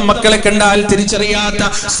 സ്വന്തം മക്കളെ കണ്ടാൽ തിരിച്ചറിയാത്ത,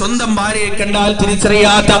 സ്വന്തം ഭാര്യയെ കണ്ടാൽ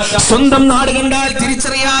തിരിച്ചറിയാത്ത, സ്വന്തം നാട് കണ്ടാൽ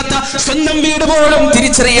തിരിച്ചറിയാത്ത, സ്വന്തം വീട് പോലും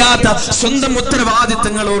തിരിച്ചറിയാത്ത, സ്വന്തം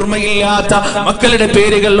ഉത്തരവാദിത്തങ്ങൾ ഓർമ്മയില്ലാത്ത, മക്കളുടെ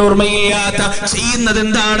പേരുകൾ ഓർമ്മയില്ലാത്ത, ചെയ്യുന്നത്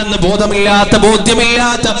എന്താണെന്ന്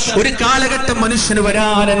ബോധ്യമില്ലാത്ത ഒരു കാലഘട്ടം മനുഷ്യന്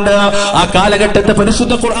വരാനുണ്ട്. ആ കാലഘട്ടത്തെ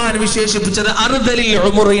പരിശുദ്ധ ഖുർആൻ വിശേഷിപ്പിച്ചത് അർദലിൽ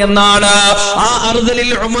ഉമർ എന്നാണ്. ആ അർദലിൽ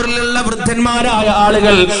ഉമറിലുള്ള വൃദ്ധന്മാരായ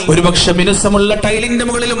ആളുകൾ ഒരുപക്ഷെ മിനുസമുള്ള ടൈലിന്റെ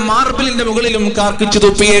മുകളിലും മാർബിളിന്റെ മുകളിലും കാർക്കിച്ചു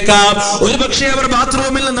തുപ്പിയേക്കാം. ഒരുപക്ഷെ അവർ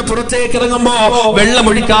ബാത്റൂമിൽ നിന്ന് പുറത്തേക്ക് ഇറങ്ങുമ്പോ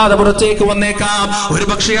വെള്ളമൊഴിക്കാതെ പുറത്തേക്ക് വന്നേക്കാം.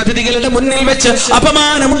 ഒരുപക്ഷെ അതിഥികളുടെ മുന്നിൽ വെച്ച്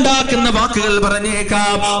അപമാനമുണ്ടാക്കുന്ന വാക്കുകൾ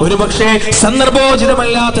പറഞ്ഞേക്കാം. ഒരുപക്ഷെ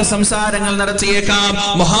സന്ദർഭോചിതമല്ലാത്ത സംസാരങ്ങൾ നടത്തിയേക്കാം.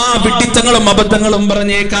 മഹാവിഡ്ഢിത്തങ്ങളും അബദ്ധങ്ങളും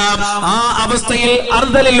പറഞ്ഞേക്കാം. ആ അവസ്ഥയിൽ,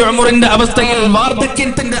 അർദലിൽ ഉമറിന്റെ അവസ്ഥയിൽ,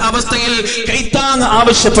 വാർദ്ധക്യത്തിന്റെ അവസ്ഥയിൽ, കൈത്താങ്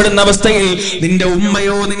ആവശ്യപ്പെടുന്ന അവസ്ഥയിൽ നിന്റെ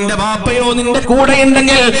ഉമ്മയോ നിന്റെ വാപ്പയോ നിന്റെ കൂടെ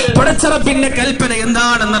ഉണ്ടെങ്കിൽ പടച്ചറപ്പിന്റെ കൽപ്പന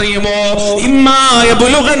എന്താണെന്നറിയുമോ? ഇമ്മാ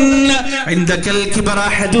യബ്ലുഗന്ന ഇൻദകൽ കിബറ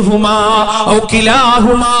അഹദുഹുമാ ഔ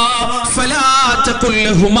കിലാഹുമാ ഫലാ തഖുൽ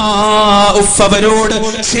ലഹുമാ ഉഫ്. അവരോട്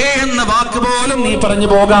എന്ന വാക്ക് പോലും നീ പറഞ്ഞു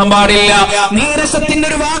പോകാൻ പാടില്ല. നീരസത്തിന്റെ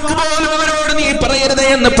ഒരു വാക്ക് പോലും അവരോട് നീ പറയരുത്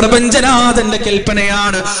എന്ന് പ്രപഞ്ചനാഥന്റെ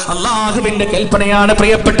കൽപ്പനയാണ്, അള്ളാഹുവിന്റെ കൽപ്പനയാണ്.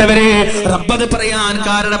 പ്രിയപ്പെട്ടവരെ, റബ്ബത് പറയാൻ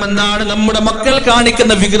കാരണം എന്താണ്? നമ്മുടെ മക്കൾ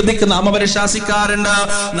കാണിക്കുന്ന വികൃതിക്ക് നാം അവരെ ശാസിക്കാറുണ്ട്.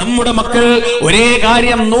 നമ്മുടെ മക്കൾ ഒരേ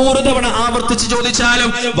കാര്യം 100 തവണ ആവർത്തിച്ച് ചോദിച്ചാലും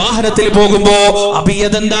വാഹനത്തിൽ പോകുമ്പോ അബി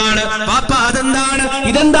അതെന്താണ്, പാപ്പ അതെന്താണ്,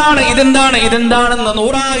 ഇതെന്താണെന്ന്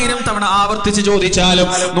 100,000 തവണ ആവർത്തിച്ച് ചോദിച്ചാലും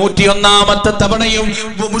 101ാമത്തെ തവണയും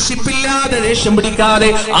മുഷിപ്പില്ലാതെ, ദേഷ്യം പിടിക്കാതെ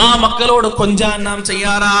ആ മക്കളോട് കൊഞ്ചാൻ നാം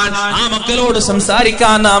തയ്യാറാണ്, ആ മക്കളോട്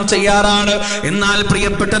സംസാരിക്കാൻ നാം തയ്യാറാണ്. എന്നാൽ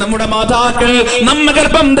പ്രിയപ്പെട്ട നമ്മുടെ മാതാക്കൾ, നമ്മ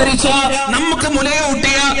ഗർഭം ധരിച്ച, നമുക്ക്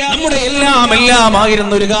മുലയൂട്ടിയ, നമ്മുടെ എല്ലാം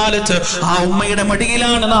ആയിരുന്ന ഒരു കാലത്ത് ആ ഉമ്മയുടെ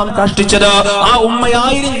മടിയിലാണ് നാം കഷ്ടിച്ചത്. ആ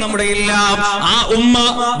ഉമ്മയായിരുന്നു നമ്മുടെ എല്ലാം. ആ ഉമ്മ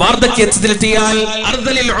വാർദ്ധക്യത്തിലെത്തിയാൽ,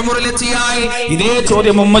 അർദലിൽ ഉമറിലെത്തിയാൽ ഇതേ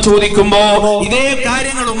ചോദ്യം ഉമ്മ ചോദിക്കുമ്പോ, ഇതേ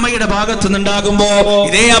കാര്യങ്ങൾ ഉമ്മയുടെ ഭാഗത്തു നിന്നുണ്ടാകുമ്പോ,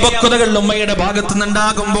 ഇതേ അപക്വതകൾ ഉമ്മയുടെ ഭാഗത്തു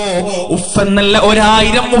നിന്നുണ്ടാകുമ്പോ ഉഫ് എന്നല്ല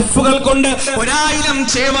 1000 ഉഫുകൾ കൊണ്ട്, 1000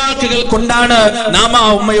 ചേവാക്കുകൾ കൊണ്ടാണ് നാം ആ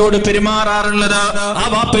ഉമ്മയോട് പെരുമാറാറുള്ളത്, ആ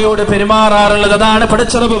വാപ്പയോട് പെരുമാറാറുള്ളത്. അതാണ്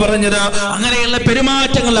പടച്ചറബ് പറഞ്ഞത്. അങ്ങനെയുള്ള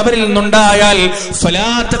പെരുമാറ്റങ്ങൾ അവരിൽ നിന്നുണ്ടായാൽ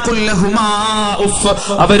ഫലാ തഖുൽ ലഹുമാ ഉഫ്,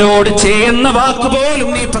 അവരോട് ചെയ്യുന്ന വാക്ക് പോലും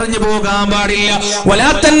നീ പറഞ്ഞു പോകാൻ പാടില്ല. വലാ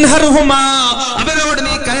തൻഹർഹുമാ, അവരോട്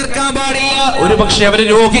നീ കയർക്കാൻ പാടില്ല. ഒരുപക്ഷെ അവർ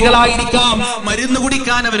രോഗികളായിരിക്കാം, മരുന്ന്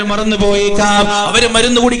കുടിക്കാൻ അവർ മറന്നുപോയേക്കാം, അവർ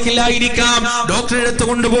മരുന്ന് കുടിക്കില്ലായിരിക്കാം. ഡോക്ടറെ അടുത്ത്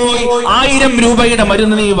കൊണ്ടുപോയി 1000 രൂപയുടെ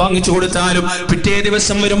മരുന്ന് നീ വാങ്ങിച്ചു കൊടുത്താലും പിറ്റേ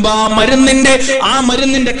ദിവസം വരുമ്പോ ആ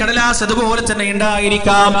മരുന്നിന്റെ കടലാസ് അതുപോലെ തന്നെ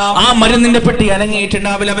ഉണ്ടായിരിക്കാം. ആ മരുന്നിന്റെ പെട്ടി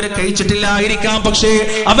അനങ്ങിയിട്ടുണ്ടാവില്ല, അവരെ കഴിച്ചിട്ടില്ലായിരിക്കാം. പക്ഷേ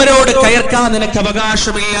അവരോട് കയർക്കാൻ നിനക്ക്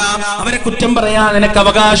അവകാശമില്ല, അവരെ കുറ്റം പറയാൻ നിനക്ക്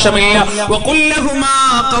അവകാശമില്ല.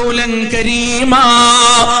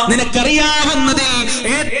 നിനക്കറിയാവുന്നതിൽ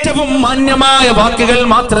ഏറ്റവും മാന്യമായ വാക്കുകൾ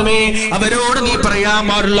മാത്രമേ അവരോട് നീ പറയാൻ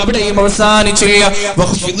പാടുള്ളൂ. അവിടെയും അവസാനിച്ചില്ല.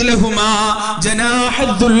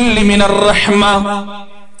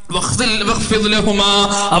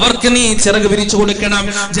 അവർക്ക് നീ ചിറക് വിരിച്ചു കൊടുക്കണം.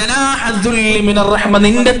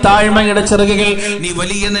 നിന്റെ താഴ്മയുടെ ചിറകുകൾ. നീ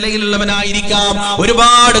വലിയ നിലയിലുള്ളവനായിരിക്കാം,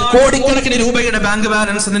 ഒരുപാട് കോടിക്കണക്കിന് രൂപയുടെ ബാങ്ക്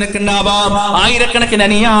ബാലൻസ് നിനക്കുണ്ടാവാം, ആയിരക്കണക്കിന്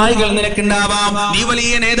അനുയായികൾ നിനക്കുണ്ടാവാം, നീ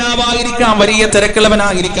വലിയ നേതാവായിരിക്കാം, വലിയ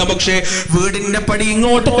തിരക്കുള്ളവനായിരിക്കാം. പക്ഷേ വീടിന്റെ പടി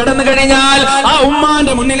ഇങ്ങോട്ട് കടന്നു കഴിഞ്ഞാൽ, ആ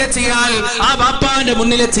ഉമ്മാന്റെ മുന്നിലെത്തിയാൽ, ആ ബാപ്പാന്റെ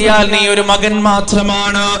മുന്നിലെത്തിയാൽ നീ ഒരു മകൻ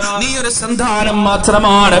മാത്രമാണ്, നീ ഒരു സന്താനം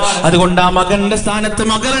മാത്രമാണ്. അതുകൊണ്ട് ആ മകന്റെ സ്ഥാനത്ത്,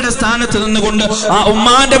 മകളുടെ സ്ഥാനത്ത് നിന്നുകൊണ്ട് ആ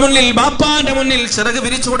ഉമ്മാന്റെ മുന്നിൽ, ബാപ്പാന്റെ മുന്നിൽ ചിറക്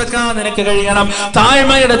വിരിച്ചു കൊടുക്കാൻ നിനക്ക് കഴിയണം,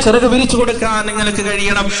 താഴ്മയുടെ ചിറക് വിരിച്ചു കൊടുക്കാൻ നിങ്ങൾക്ക്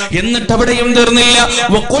കഴിയണം. എന്നിട്ട് അവിടെയും തീർന്നില്ല,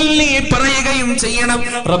 പറയുകയും ചെയ്യണം,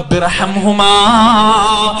 റബ്ബിർഹംഹുമാ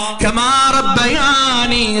കമാ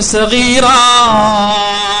റബ്ബയാനി സഗീറാ.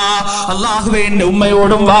 അല്ലാഹുവേ, എന്റെ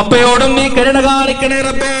ഉമ്മയോടും വാപ്പയോടും നീ കരുണ കാണിക്കണേ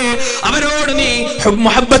റബ്ബേ, അവരോട് നീ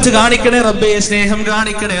മുഹബ്ബത്ത് കാണിക്കണേ റബ്ബേ, സ്നേഹം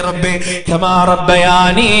കാണിക്കണേ റബ്ബേ. കമാ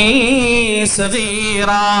റബ്ബയാനി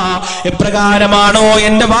സഗീറാ. എപ്രകാരമാണോ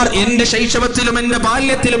എന്റെ ശൈശവത്തിലും എന്റെ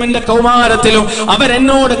ബാല്യത്തിലും എന്റെ കൗമാരത്തിലും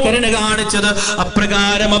അവരെന്നോട് കരുണ കാണിച്ചത്,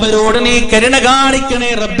 അപ്രകാരം അവരോട് നീ കരുണ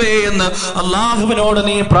കാണിക്കണേ റബ്ബേ എന്ന് അള്ളാഹുവിനോട്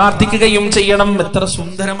നീ പ്രാർത്ഥിക്കുകയും ചെയ്യണം. എത്ര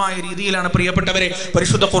സുന്ദരമായ രീതിയിലാണ് പ്രിയപ്പെട്ടവരെ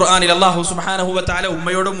പരിശുദ്ധ ഖുർആനിൽ അല്ലാഹു സുബ്ഹാനഹു വ തആല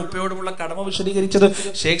ഉമ്മയോടും ഉപ്പയോടുമുള്ള കടമ വിശദീകരിച്ചത്.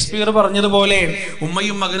 ഷേക്സ്പിയർ പറഞ്ഞതുപോലെ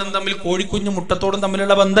ഉമ്മയും മകനും തമ്മിൽ കോഴിക്കുഞ്ഞും മുട്ടത്തോടും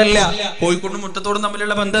തമ്മിലുള്ള ബന്ധമല്ല. കോഴിക്കുഞ്ഞും മുട്ടത്തോടും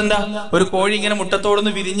തമ്മിലുള്ള ബന്ധം എന്താ? ഒരു കോഴി ഇങ്ങനെ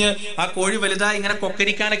മുട്ടത്തോടുന്ന് വിരിഞ്ഞ് ആ കോഴി വലുതായി ഇങ്ങനെ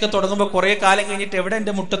കൊക്കരിക്കാനൊക്കെ തുടങ്ങുമ്പോൾ കുറെ കാലം കഴിഞ്ഞിട്ട് എവിടെ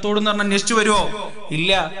എന്റെ മുട്ടത്തോടെന്ന് പറഞ്ഞാൽ അന്വേഷിച്ചു വരുമോ?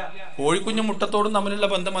 ഇല്ല. കോഴിക്കുഞ്ഞും മുട്ടത്തോടും തമ്മിലുള്ള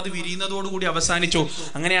ബന്ധം അത് വിരിയുന്നതോടുകൂടി അവസാനിച്ചു.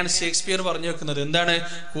 അങ്ങനെയാണ് ഷേക്സ്പിയർ പറഞ്ഞു വെക്കുന്നത്. എന്താണ്?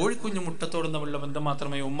 കോഴിക്കുഞ്ഞും മുട്ടത്തോടും തമ്മിലുള്ള ബന്ധം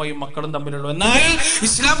മാത്രമേ ഉമ്മയും മക്കളും തമ്മിലുള്ളൂ. എന്നാൽ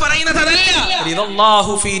ഇസ്ലാം പറയുന്നത് അതല്ല.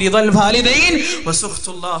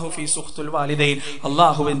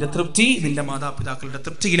 അള്ളാഹുവിന്റെ തൃപ്തി നിന്റെ മാതാപിതാക്കളുടെ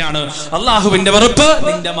തൃപ്തിയിലാണ്, അള്ളാഹുവിന്റെ വെറുപ്പ്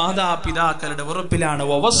നിന്റെ മാതാപിതാക്കളുടെ വെറുപ്പിലാണ്.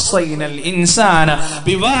 വവസ്സൈനൽ ഇൻസാന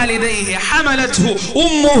ബിവാലിദൈഹി ഹമലത്ഹു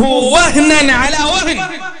ഉമ്മുഹു വഹ്നൻ അലാ വഹ്ൻ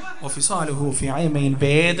വഫിസാലുഹു ഫി അയ്മൈൻ.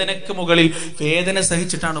 വേദനക്ക് മുകളിൽ വേദന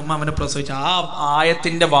സഹിച്ചിട്ടാണ് ഉമ്മ അവനെ പ്രസവിച്ചത്. ആ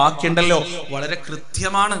ആയത്തിന്റെ വാക്യണ്ടല്ലോ വളരെ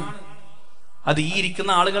കൃത്യമാണ്. അത് ഈ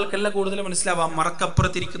ഇരിക്കുന്ന ആളുകൾക്കല്ല കൂടുതൽ മനസ്സിലാവുക,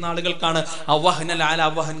 മറക്കപ്പുറത്തിരിക്കുന്ന ആളുകൾക്കാണ് അവഹനൽ അലാ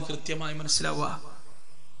വഹൻ കൃത്യമായി മനസ്സിലാവുക.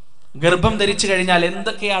 ഗർഭം ധരിച്ചു കഴിഞ്ഞാൽ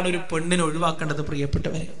എന്തൊക്കെയാണ് ഒരു പെണ്ണിന് ഒഴിവാക്കേണ്ടത്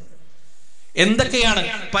പ്രിയപ്പെട്ടവരെ? എന്തൊക്കെയാണ്?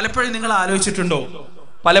 പലപ്പോഴും നിങ്ങൾ ആലോചിച്ചിട്ടുണ്ടോ?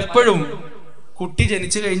 പലപ്പോഴും കുട്ടി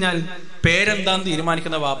ജനിച്ചു കഴിഞ്ഞാൽ പേരെന്താന്ന്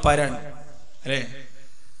തീരുമാനിക്കുന്ന വാപ്പാരാണ്, അല്ലേ?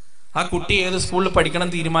 ആ കുട്ടി ഏത് സ്കൂളിൽ പഠിക്കണം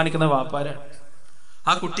തീരുമാനിക്കുന്ന വാപ്പാരാണ്,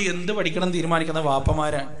 ആ കുട്ടി എന്ത് പഠിക്കണം തീരുമാനിക്കുന്ന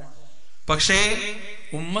വാപ്പമാരാണ്. പക്ഷേ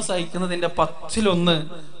ഉമ്മ സഹിക്കുന്നതിന്റെ 10-1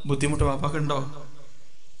 ബുദ്ധിമുട്ട് വാപ്പാക്കുണ്ടോ?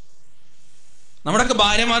 നമ്മുടെയൊക്കെ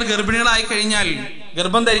ഭാര്യമാർ ഗർഭിണികളായി കഴിഞ്ഞാൽ,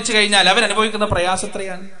 ഗർഭം ധരിച്ചു കഴിഞ്ഞാൽ അവരനുഭവിക്കുന്ന പ്രയാസം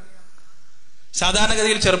എത്രയാണ്?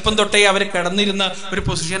 സാധാരണഗതിയിൽ ചെറുപ്പം തൊട്ടേ അവർ കിടന്നിരുന്ന ഒരു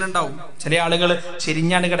പൊസിഷൻ ഉണ്ടാവും. ചില ആളുകൾ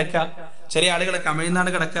ചെരിഞ്ഞാണ് കിടക്കുക, ചില ആളുകൾ കമിഴ്ന്നാണ്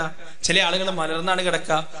കിടക്കുക, ചില ആളുകൾ മലർന്നാണ്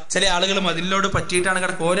കിടക്കുക, ചില ആളുകൾ മതിലിനോട് പറ്റിയിട്ടാണ്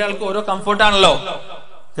കിടക്കുക. ഓരോ ആൾക്ക് ഓരോ കംഫർട്ടാണല്ലോ.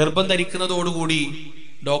 ഗർഭം ധരിക്കുന്നതോടുകൂടി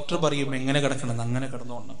ഡോക്ടർ പറയും എങ്ങനെ കിടക്കണം, അങ്ങനെ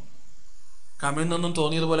കിടന്നോണം. കമിഴ്ന്നൊന്നും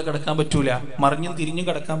തോന്നിയതുപോലെ കിടക്കാൻ പറ്റൂല, മറിഞ്ഞും തിരിഞ്ഞും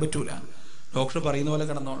കിടക്കാൻ പറ്റൂല. ഡോക്ടർ പറയുന്ന പോലെ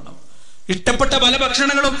കിടന്നോണം. ഇഷ്ടപ്പെട്ട പല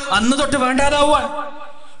ഭക്ഷണങ്ങളും അന്ന് തൊട്ട് വേണ്ടാതാവാൻ,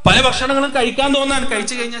 പല ഭക്ഷണങ്ങളും കഴിക്കാൻ തോന്നാൻ,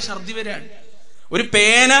 കഴിച്ചു കഴിഞ്ഞാൽ ഛർദി വരാൻ. ഒരു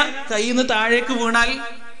പേന കയ്യിൽ നിന്ന് താഴേക്ക് വീണാൽ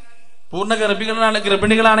പൂർണ്ണ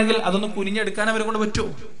ഗർഭിണികളാണെങ്കിൽ അതൊന്ന് കുനിഞ്ഞെടുക്കാൻ അവരെ കൊണ്ട്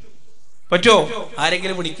പറ്റുമോ?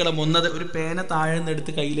 ആരെങ്കിലും വിളിക്കണം ഒന്നത് ഒരു പേന താഴെ നിന്ന്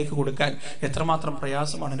എടുത്ത് കയ്യിലേക്ക് കൊടുക്കാൻ എത്രമാത്രം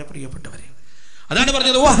പ്രയാസമാണ് എന്റെ പ്രിയപ്പെട്ടവരെ. അതാണ്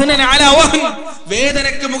പറഞ്ഞത്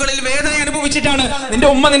വേദനക്ക് മുകളിൽ വേദന അനുഭവിച്ചിട്ടാണ് നിന്റെ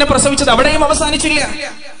ഉമ്മ നിന്നെ പ്രസവിച്ചത്. അവിടെയും അവസാനിച്ചില്ല.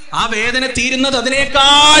 ആ വേദന തീരുന്നത്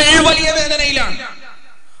അതിനേക്കാൾ വലിയ വേദനയിലാണ്,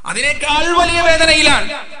 അതിനേക്കാൾ വലിയ വേദനയിലാണ്.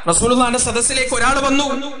 റസൂലുള്ളാഹിന്റെ സദസ്സിലേക്ക് ഒരാൾ വന്നു.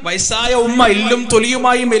 വയസ്സായ ഉമ്മ, എല്ലും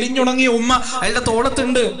തൊലിയുമായി മെലിഞ്ഞുണങ്ങിയ ഉമ്മ അയാളുടെ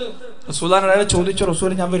തോളത്തുണ്ട്. റസൂലുള്ളാഹി അയാളെ ചോദിച്ചു, റസൂൽ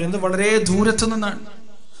ഞാൻ വരുന്നത് വളരെ ദൂരത്തു നിന്നാണ്,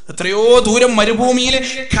 എത്രയോ ദൂരം മരുഭൂമിയിലെ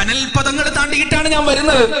കനൽപദങ്ങൾ താണ്ടിയിട്ടാണ് ഞാൻ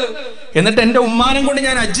വരുന്നത്. എന്നിട്ട് എന്റെ ഉമ്മാനം കൊണ്ട്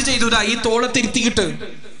ഞാൻ ഹജ്ജ് ചെയ്തു ഈ തോളത്തിരുത്തിയിട്ട്.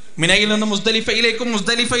 മിനയിൽ നിന്ന് മുസ്ദലിഫയിലേക്കും,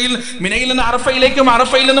 മിനയിൽ നിന്ന് അറഫയിലേക്കും,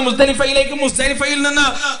 അറഫയിൽ നിന്ന് മുസ്ദലിഫയിലേക്കും, മുസ്ദലിഫയിൽ നിന്ന്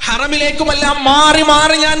ഹറമിലേക്കും എല്ലാം മാറി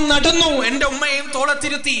മാറി ഞാൻ നടന്നു. എന്റെ ഉമ്മയെയും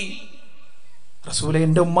തോളത്തിരുത്തി. റസൂലെ,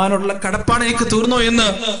 എന്റെ ഉമ്മാനോടുള്ള കടപ്പാട് എനിക്ക് തീർന്നോ എന്ന്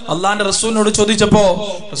അള്ളാന്റെ റസൂലിനോട് ചോദിച്ചപ്പോ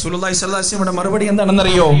റസൂലുള്ളാഹി സ്വല്ലല്ലാഹു അലൈഹി വസല്ലമയുടെ മറുപടി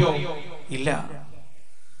എന്താണെന്നറിയോ? ഇല്ല.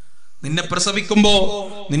 നിന്നെ പ്രസവിക്കുമ്പോ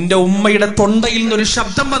നിന്റെ ഉമ്മയുടെ തൊണ്ടയിൽ നിന്നൊരു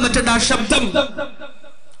ശബ്ദം വന്നിട്ടുണ്ട്.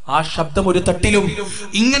 ആ ശബ്ദം ഒരു തട്ടിലും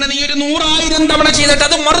ഇങ്ങനെ നീ ഒരു 100,000 തവണ ചെയ്തിട്ട്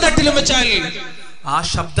അത് മറുതട്ടിലും വെച്ചാൽ ആ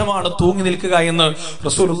ശബ്ദമാണ് തൂങ്ങി നിൽക്കുക എന്ന്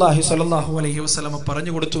റസൂലുള്ളാഹി സ്വല്ലല്ലാഹു അലൈഹി വസല്ലം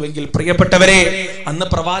പറഞ്ഞു കൊടുത്തുവെങ്കിൽ പ്രിയപ്പെട്ടവരെ, അന്ന്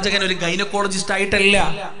പ്രവാചകൻ ഒരു ഗൈനക്കോളജിസ്റ്റ് ആയിട്ടല്ല,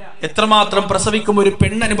 എത്രമാത്രം പ്രസവിക്കുമ്പോൾ ഒരു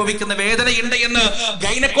പെണ്ണ് അനുഭവിക്കുന്ന വേദനയുണ്ട് എന്ന്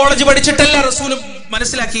ഗൈനക്കോളജി പഠിച്ചിട്ടല്ല റസൂൽ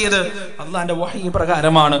മനസ്സിലാക്കിയത്, അള്ളാന്റെ വഹി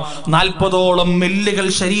പ്രകാരമാണ്. 40ഓളം മെല്ലുകൾ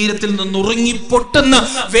ശരീരത്തിൽ നിന്ന് ഉറങ്ങി പൊട്ടുന്ന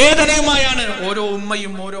വേദനയുമായാണ് ഓരോ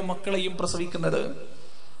ഉമ്മയും ഓരോ മക്കളെയും പ്രസവിക്കുന്നത്.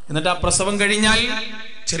 എന്നിട്ട് ആ പ്രസവം കഴിഞ്ഞാൽ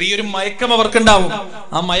ചെറിയൊരു മയക്കം അവർക്കുണ്ടാവും.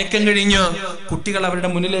 ആ മയക്കം കഴിഞ്ഞ് കുട്ടികൾ അവരുടെ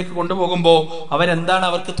മുന്നിലേക്ക് കൊണ്ടുപോകുമ്പോ അവരെന്താണ്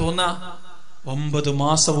അവർക്ക് തോന്നുക? 9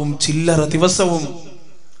 മാസവും ചില്ലറ ദിവസവും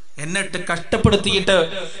എന്നിട്ട് കഷ്ടപ്പെടുത്തിയിട്ട്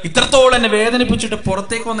ഇത്രത്തോളം എന്നെ വേദനിപ്പിച്ചിട്ട്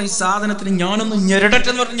പുറത്തേക്ക് വന്ന ഈ സാധനത്തിന് ഞാനൊന്ന് ഞെരടട്ടെ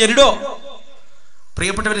എന്ന് പറഞ്ഞ് ഞെരിടോ?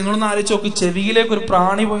 പ്രിയപ്പെട്ടവർ, നിങ്ങളൊന്ന് ആലോചിച്ച് നോക്കി, ചെവിയിലേക്ക് ഒരു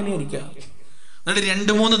പ്രാണി പോയി ഇരിക്കുക. എന്നിട്ട്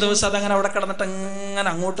 2-3 ദിവസം അതങ്ങനെ അവിടെ കിടന്നിട്ട് അങ്ങനെ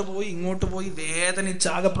അങ്ങോട്ട് പോയി ഇങ്ങോട്ട് പോയി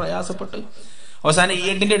വേദനിച്ചാകെ പ്രയാസപ്പെട്ട് അവസാനം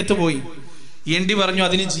ENTന്റെ അടുത്ത് പോയി. ENT പറഞ്ഞു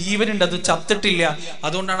അതിന് ജീവനുണ്ട്, അത് ചത്തിട്ടില്ല,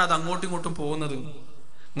 അതുകൊണ്ടാണ് അത് അങ്ങോട്ടും ഇങ്ങോട്ടും പോകുന്നത്.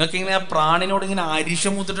 നിങ്ങൾക്ക് ഇങ്ങനെ ആ പ്രാണിനോട് ഇങ്ങനെ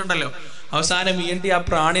അരിശം മൂത്തിട്ടുണ്ടല്ലോ. അവസാനം ENT ആ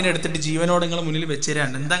പ്രാണിനെ എടുത്തിട്ട് ജീവനോട് നിങ്ങളെ മുന്നിൽ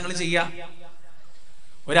വെച്ചുതരാണ്. എന്താ നിങ്ങൾ ചെയ്യാ?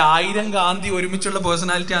 1000 ഗാന്ധി ഒരുമിച്ചുള്ള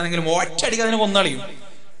പേഴ്സണാലിറ്റി ആണെങ്കിലും ഒറ്റയടിക്ക് അതിനെ കൊന്നളിയും.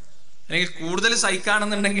 അല്ലെങ്കിൽ കൂടുതൽ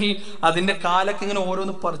സഹിക്കാണെന്നുണ്ടെങ്കിൽ അതിന്റെ കാലൊക്കെ ഇങ്ങനെ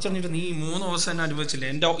ഓരോന്ന് പറിച്ചറിഞ്ഞിട്ട് നീ 3 ദിവസം എന്നെ അനുഭവിച്ചില്ലേ,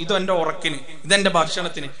 ഇത് എന്റെ ഉറക്കിന്, ഇതെന്റെ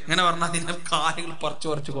ഭക്ഷണത്തിന്, ഇങ്ങനെ പറഞ്ഞാൽ അതിന്റെ കാലുകൾ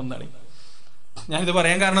പറിച്ചു കൊന്നളിയും. ഞാനിത്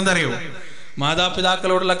പറയാൻ കാരണം എന്താ അറിയോ?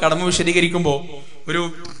 മാതാപിതാക്കളോടുള്ള കടമ വിശദീകരിക്കുമ്പോ ഒരു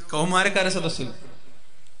കൗമാരക്കാര സദസ്സിൽ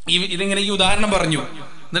ഇതിങ്ങനെ ഈ ഉദാഹരണം പറഞ്ഞു.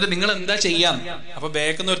 എന്നിട്ട് നിങ്ങൾ എന്താ ചെയ്യാൻ? അപ്പൊ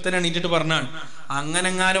ബാക്കിന്ന് ഒരുത്തനെ എണീറ്റിട്ട് പറഞ്ഞാണ്,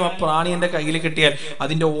 അങ്ങനെങ്ങാനും ആ പ്രാണി എന്റെ കയ്യിൽ കിട്ടിയാൽ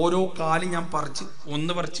അതിന്റെ ഓരോ കാലും ഞാൻ പറിച്ച്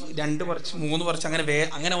 1 പറിച്ച് 2 പറിച്ച് 3 പറിച്ച്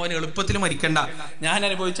അങ്ങനെ ഓന് എളുപ്പത്തിൽ മരിക്കണ്ട, ഞാൻ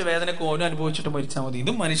അനുഭവിച്ച വേദനക്ക് ഓനും അനുഭവിച്ചിട്ട് മരിച്ചാൽ മതി.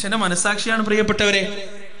 ഇത് മനുഷ്യന്റെ മനസാക്ഷിയാണ് പ്രിയപ്പെട്ടവരെ.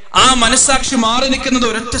 ആ മനസാക്ഷി മാറി നിൽക്കുന്നത്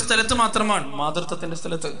ഒരൊറ്റ സ്ഥലത്ത് മാത്രമാണ്, മാതൃത്വത്തിന്റെ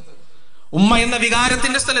സ്ഥലത്ത്. ഉമ്മ എന്ന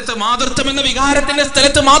വികാരത്തിന്റെ സ്ഥലത്ത്, മാതൃത്വം എന്ന വികാരത്തിന്റെ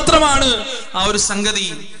സ്ഥലത്ത് മാത്രമാണ് ആ ഒരു സംഗതി,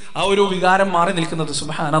 ആ ഒരു വികാരം മാറി നിൽക്കുന്നത്.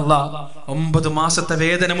 സുബ്ഹാനല്ലാഹ്, 9 മാസത്തെ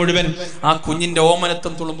വേദന മുഴുവൻ ആ കുഞ്ഞിന്റെ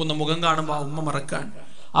ഓമനത്വം തുളുമ്പുന്ന മുഖം കാണുമ്പോ ആ ഉമ്മ മറക്കാൻ.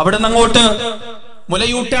 അവിടെ നിന്ന് അങ്ങോട്ട്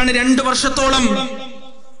മുലയൂട്ടാണ് 2 വർഷത്തോളം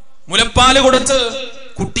മുലപ്പാല് കൊടുത്ത്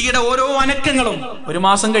കുട്ടിയുടെ ഓരോ അനക്കങ്ങളും 1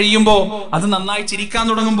 മാസം കഴിയുമ്പോ അത് നന്നായി ചിരിക്കാൻ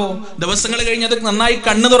തുടങ്ങുമ്പോ, ദിവസങ്ങൾ കഴിഞ്ഞ് അത് നന്നായി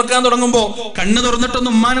കണ്ണ് തുറക്കാൻ തുടങ്ങുമ്പോ, കണ്ണ് തുറന്നിട്ടൊന്ന്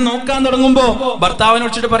ഉമ്മാനെ നോക്കാൻ തുടങ്ങുമ്പോ ഭർത്താവിനെ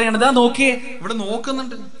വിളിച്ചിട്ട് പറയാണ്, ഇതാ നോക്കിയേ ഇവിടെ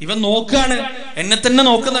നോക്കുന്നുണ്ട്, ഇവൻ നോക്കാണ്, എന്നെ തന്നെ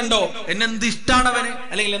നോക്കുന്നുണ്ടോ, എന്നെന്ത് ഇഷ്ടാണ് അവന്,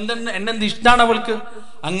 അല്ലെങ്കിൽ എന്നെന്ത് ഇഷ്ടാണ് അവൾക്ക്.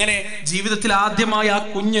 അങ്ങനെ ജീവിതത്തിൽ ആദ്യമായി ആ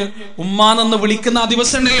കുഞ്ഞ് ഉമ്മാനെന്ന് വിളിക്കുന്ന ആ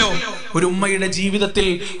ദിവസം ഉണ്ടല്ലോ, ഒരു ഉമ്മയുടെ ജീവിതത്തിൽ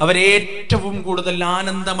അവരേറ്റവും കൂടുതൽ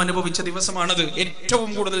ആനന്ദം അനുഭവിച്ച ദിവസമാണത്.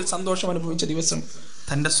 ഏറ്റവും കൂടുതൽ സന്തോഷം അനുഭവിച്ച ദിവസം,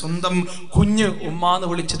 തന്റെ സ്വന്തം കുഞ്ഞ് ഉമ്മാന്ന്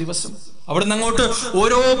വിളിച്ച ദിവസം. അവിടുന്ന് അങ്ങോട്ട്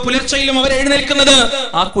ഓരോ പുലർച്ചയിലും അവർ എഴുന്നേൽക്കുന്നത്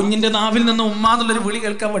ആ കുഞ്ഞിന്റെ നാവിൽ നിന്ന് ഉമ്മാന്നുള്ളൊരു വിളി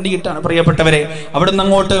കേൾക്കാൻ വേണ്ടിയിട്ടാണ് പ്രിയപ്പെട്ടവരെ. അവിടുന്ന്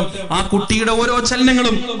അങ്ങോട്ട് ആ കുട്ടിയുടെ ഓരോ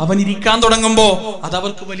ചലനങ്ങളും, അവൻ ഇരിക്കാൻ തുടങ്ങുമ്പോ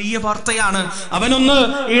അതവർക്ക് വലിയ വാർത്തയാണ്, അവനൊന്ന്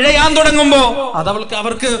ഇഴയാൻ തുടങ്ങുമ്പോ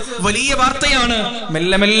അവർക്ക് വലിയ വാർത്തയാണ്,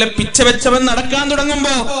 മെല്ലെ മെല്ലെ പിച്ച വെച്ചവൻ നടക്കാൻ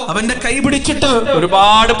തുടങ്ങുമ്പോ അവന്റെ കൈ പിടിച്ചിട്ട്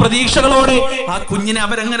ഒരുപാട് പ്രതീക്ഷകളോടെ ആ കുഞ്ഞിനെ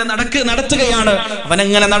അവരങ്ങനെ നടത്തുകയാണ്.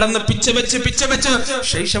 അവനങ്ങനെ നടന്ന് പിച്ച വെച്ച്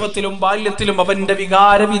ശൈശവത്തിലും ബാല്യത്തിലും അവന്റെ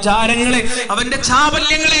വിചാരങ്ങളെ, അവന്റെ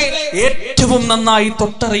ചാബല്യങ്ങളെ ഏറ്റവും നന്നായി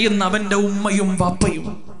തൊട്ടറിയുന്ന അവന്റെ ഉമ്മയും വാപ്പയും.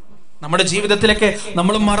 നമ്മുടെ ജീവിതത്തിലൊക്കെ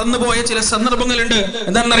നമ്മൾ മറന്നുപോയ ചില സന്ദർഭങ്ങളുണ്ട്.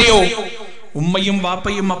 എന്താണെന്നറിയോ? ഉമ്മയും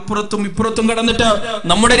വാപ്പയും അപ്പുറത്തും ഇപ്പുറത്തും കടന്നിട്ട്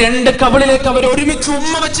നമ്മുടെ 2 കവിളിലേക്ക് അവർ ഒരുമിച്ച്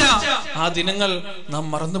ഉമ്മ വെച്ച ആ ദിനങ്ങൾ നാം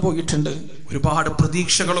മറന്നുപോയിട്ടുണ്ട്. ഒരുപാട്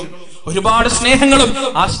പ്രതീക്ഷകളും ഒരുപാട് സ്നേഹങ്ങളും,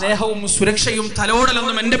 ആ സ്നേഹവും സുരക്ഷയും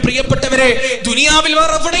തലോടലൊന്നും എന്റെ പ്രിയപ്പെട്ടവരെ ദുനിയാവിൽ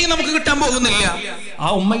വേറെ എവിടെയും നമുക്ക് കിട്ടാൻ പോകുന്നില്ല. ആ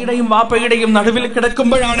ഉമ്മയുടെയും വാപ്പയുടെയും നടുവിൽ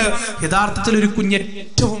കിടക്കുമ്പോഴാണ് യഥാർത്ഥത്തിൽ ഒരു കുഞ്ഞ്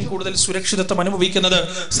ഏറ്റവും കൂടുതൽ സുരക്ഷിതത്വം അനുഭവിക്കുന്നത്.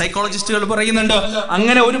 സൈക്കോളജിസ്റ്റുകൾ പറയുന്നുണ്ട്,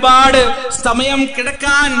 അങ്ങനെ ഒരുപാട് സമയം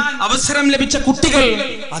കിടക്കാൻ അവസരം ലഭിച്ച കുട്ടികൾ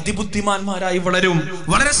അതിബുദ്ധിമാന്മാരായി വളരും,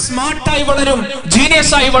 വളരെ സ്മാർട്ടായി വളരും,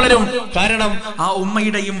 ജീനിയസ് ആയി വളരും. കാരണം ആ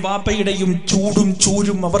ഉമ്മയുടെയും വാപ്പയുടെയും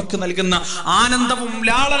ചൂരും അവർക്ക് നൽകുന്ന ആനന്ദവും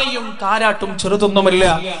ലാളനയും താരാട്ടും ചെറുതൊന്നുമില്ല.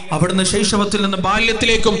 അവിടുന്ന് ശൈശവത്തിൽ നിന്ന്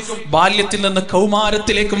ബാല്യത്തിലേക്കും, ബാല്യത്തിൽ നിന്ന്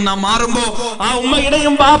കൗമാരത്തിലേക്കും നാം മാറുമ്പോ ആ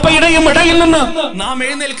ഉമ്മയുടെയും വാപ്പയുടെയും ഇടയിൽ നിന്ന് നാം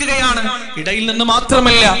എഴുന്നേൽക്കുകയാണ്. ഇടയിൽ നിന്ന്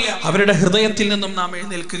മാത്രമല്ല, അവരുടെ ഹൃദയത്തിൽ നിന്നും നാം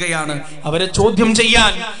എഴുന്നേൽക്കുകയാണ്. അവരെ ചോദ്യം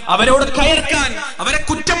ചെയ്യാൻ, അവരോട് കയർക്കാൻ, അവരെ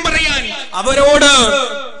കുറ്റം പറയാൻ, അവരോട്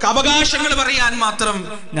അവകാശങ്ങൾ പറയാൻ മാത്രം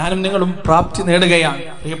ഞാനും നിങ്ങളും പ്രാപ്തി നേടുകയാണ്.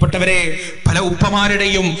 പ്രിയപ്പെട്ടവരെ, പല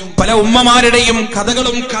ഉപ്പമാരുടെയും പല ഉമ്മമാരുടെയും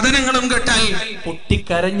കഥകളും കഥനങ്ങളും കേട്ടാൽ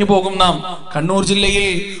പൊട്ടിക്കരഞ്ഞു പോകും നാം. കണ്ണൂർ ജില്ലയിൽ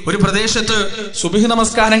ഒരു പ്രദേശത്ത് സുബ്ഹി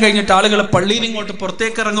നമസ്കാരം കഴിഞ്ഞിട്ട് ആളുകൾ പള്ളിയിൽ ഇങ്ങോട്ട്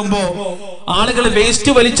പുറത്തേക്ക് ഇറങ്ങുമ്പോ ആളുകൾ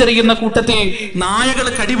വേസ്റ്റ് വലിച്ചെറിയുന്ന കൂട്ടത്തിൽ നായകൾ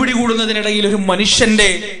കടിപിടി കൂടുന്നതിനിടയിൽ ഒരു മനുഷ്യന്റെ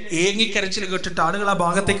ഏങ്ങിക്കരച്ചിൽ കേട്ടിട്ട് ആളുകൾ ആ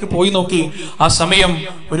ഭാഗത്തേക്ക് പോയി നോക്കി. ആ സമയം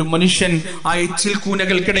ഒരു മനുഷ്യൻ ആ എച്ചിൽ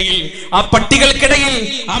കൂനകൾക്കിടയിൽ, ആ പട്ടികൾക്കിടയിൽ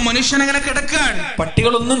ആ മനുഷ്യൻ അങ്ങനെ കിടക്കാൻ.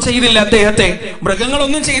 പട്ടികളൊന്നും ചെയ്തില്ല അദ്ദേഹത്തെ,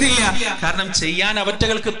 മൃഗങ്ങളൊന്നും ചെയ്തില്ല. കാരണം ചെയ്യാൻ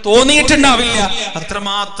അവറ്റകൾക്ക് തോന്നിയിട്ടുണ്ടാവില്ല.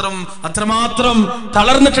 അത്രമാത്രം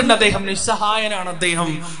തളർന്നിട്ടുണ്ട് അദ്ദേഹം, നിസ്സഹായനാണ് അദ്ദേഹം.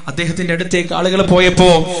 അദ്ദേഹത്തിന്റെ അടുത്തേക്ക് ആളുകൾ പോയപ്പോ,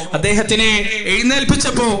 അദ്ദേഹത്തിനെ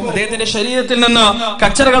എഴുന്നേൽപ്പിച്ചപ്പോ, അദ്ദേഹത്തിന്റെ ശരീരത്തിൽ നിന്ന്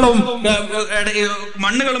കച്ചറകളും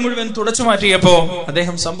മണ്ണുകളും മുഴുവൻ തുടച്ചു മാറ്റിയപ്പോ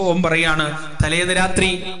അദ്ദേഹം സംഭവം പറയാണ്, തലേന്ന് രാത്രി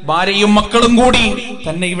ഭാര്യയും മക്കളും കൂടി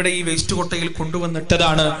തന്നെ ഇവിടെ ഈ വേസ്റ്റ് കൊട്ടയിൽ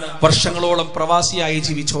കൊണ്ടുവന്നിട്ടതാണ്. വർഷങ്ങളോളം പ്രവാസിയായി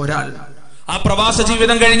ജീവിച്ച ഒരാൾ ആ പ്രവാസ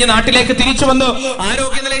ജീവിതം കഴിഞ്ഞ് നാട്ടിലേക്ക് തിരിച്ചു വന്ന്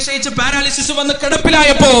ആരോഗ്യനില ക്ഷയിച്ച് പാരാലിസിസ് വന്ന്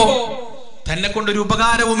കിടപ്പിലായപ്പോ തന്നെ കൊണ്ടൊരു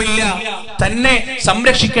ഉപകാരവുമില്ല, തന്നെ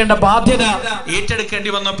സംരക്ഷിക്കേണ്ട ബാധ്യത ഏറ്റെടുക്കേണ്ടി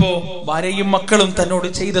വന്നപ്പോ ഭാര്യയും മക്കളും തന്നോട്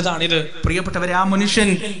ചെയ്തതാണിത്. പ്രിയപ്പെട്ടവരെ, ആ മനുഷ്യൻ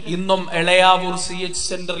ഇന്നും എളയാവൂർ CH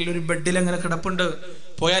സെന്ററിൽ ഒരു ബെഡിൽ അങ്ങനെ കിടപ്പുണ്ട്.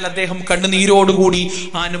 പോയാൽ അദ്ദേഹം കണ്ണുനീരോടുകൂടി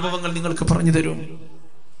ആ അനുഭവങ്ങൾ നിങ്ങൾക്ക് പറഞ്ഞു തരും.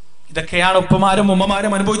 ഇതൊക്കെയാണ് ഉപ്പമാരും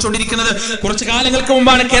ഉമ്മമാരും അനുഭവിച്ചുകൊണ്ടിരിക്കുന്നത്. കുറച്ചു കാലങ്ങൾക്ക്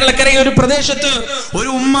മുമ്പാണ് കേരളക്കരയിൽ ഒരു പ്രദേശത്ത് ഒരു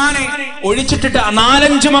ഉമ്മാനെ ഒഴിച്ചിട്ടിട്ട്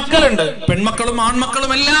 4-5 മക്കളുണ്ട്, പെൺമക്കളും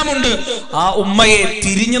ആൺമക്കളും എല്ലാം ഉണ്ട്. ആ ഉമ്മയെ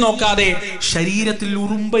തിരിഞ്ഞു നോക്കാതെ ശരീരത്തിൽ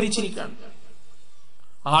ഉറുമ്പരിച്ചിരിക്കുകയാണ്.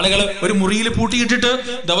 ആളുകൾ ഒരു മുറിയിൽ പൂട്ടിയിട്ടിട്ട്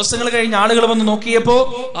ദിവസങ്ങൾ കഴിഞ്ഞ് ആളുകൾ വന്ന് നോക്കിയപ്പോ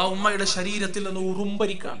ആ ഉമ്മയുടെ ശരീരത്തിൽ നിന്ന്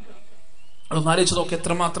ഉറുമ്പരിക്കാൻ. അതൊന്ന് ആലോചിച്ച് നോക്കി,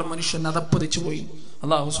 എത്രമാത്രം മനുഷ്യൻ അതപ്പതിച്ചു പോയി.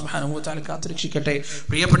 അല്ലാഹു സുബ്ഹാനഹു വ തആല കാത്തുരക്ഷിക്കട്ടെ.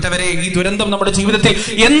 പ്രിയപ്പെട്ടവരെ, ഈ ദുരന്തം നമ്മുടെ ജീവിതത്തിൽ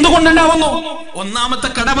എന്തുകൊണ്ടുണ്ടാവുന്നു? ഒന്നാമത്തെ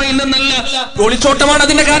കടമയിൽ നിന്നല്ല, ഒളിച്ചോട്ടമാണ്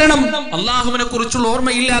അതിന്റെ കാരണം. അള്ളാഹുവിനെ കുറിച്ചുള്ള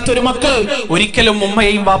ഓർമ്മയില്ലാത്ത ഒരു മക്കൾ ഒരിക്കലും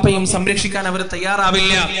ഉമ്മയെയും വാപ്പയും സംരക്ഷിക്കാൻ അവർ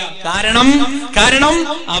തയ്യാറാവില്ല. കാരണം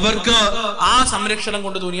അവർക്ക് ആ സംരക്ഷണം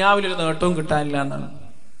കൊണ്ട് ദുനിയാവിലൊരു നേട്ടവും കിട്ടാനില്ല എന്നാണ്.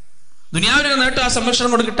 ദുനിയാവിന്റെ നേട്ടം ആ സംരക്ഷണം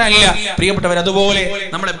കൊണ്ട് കിട്ടാനില്ല. പ്രിയപ്പെട്ടവർ, അതുപോലെ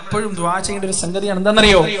നമ്മൾ എപ്പോഴും ദുആ ചെയ്യേണ്ട ഒരു സംഗതിയാണ്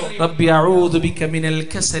എന്താണെന്നറിയോ? റബ്ബി അഊദു ബിക മിനൽ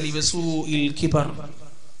കസലി വസൂഇൽ കിബർ.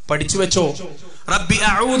 പഠിച്ചു വെച്ചോ, റബ്ബി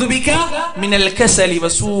അഊദു ബിക മിനൽ കസലി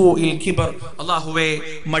വസൂഇൽ കിബർ. അല്ലാഹുവേ,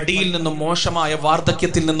 മടിയിൽ നിന്നും മോശമായ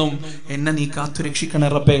വാർദ്ധക്യത്തിൽ നിന്നും എന്നെ നീ കാത്തുരക്ഷിക്കണേ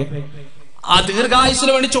റബ്ബേ. ആ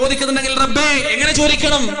ദീർഘായുസ്സിന് വേണ്ടി ചോദിക്കുന്നുണ്ടെങ്കിൽ റബ്ബേ എങ്ങനെ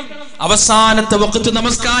ചോദിക്കണം? അവസാനത്തെ വഖത്ത്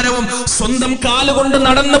നമസ്കാരവും സ്വന്തം കാലുകൊണ്ട്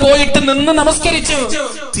നടന്നു പോയിട്ട് നിന്ന് നമസ്കരിച്ച്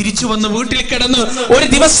തിരിച്ചു വന്ന് വീട്ടിൽ കിടന്ന് ഒരു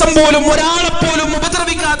ദിവസം പോലും ഒരാളെ പോലും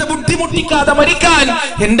ഉപദ്രവിക്കാതെ ബുദ്ധിമുട്ടിക്കാതെ മരിക്കാൻ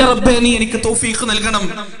എന്റെ റബ്ബേ നീ എനിക്ക് തൗഫീഖ് നൽകണം.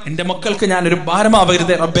 എന്റെ മക്കൾക്ക് ഞാനൊരു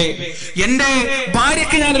ഭാരമാവരുതേ റബ്ബേ, എന്റെ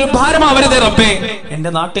ഭാര്യയ്ക്ക് ഞാനൊരു ഭാരമാവരുതേ റബ്ബേ, എന്റെ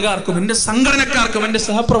നാട്ടുകാർക്കും എന്റെ സംഘടനക്കാർക്കും എന്റെ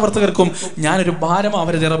സഹപ്രവർത്തകർക്കും ഞാനൊരു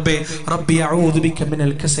ഭാരമാവരുതേ റബ്ബേ. റബ്ബി അഊദു ബിക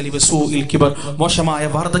മിനൽ കസലി വസൂഇൽ കിബർ. മോശമായ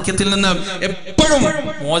വാർദ്ധക്യത്തിൽ നിന്ന് എപ്പോഴും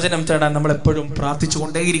മോചനം തേടാൻ നമ്മൾ എപ്പോഴും പ്രാർത്ഥിച്ചു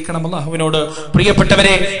കൊണ്ടേയിരിക്കണം അല്ലാഹുവിനോട്.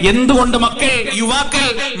 പ്രിയപ്പെട്ടവരെ, എന്തുകൊണ്ട് മക്കൾ, യുവാക്കൾ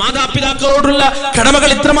മാതാപിതാക്കളോടുള്ള കടമകൾ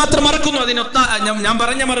ഇത്രമാത്രം മറക്കുന്നു? അതിനൊത്ത ഞാൻ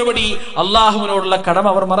പറഞ്ഞ മറുപടി, അള്ളാഹുവിനോടുള്ള കടമ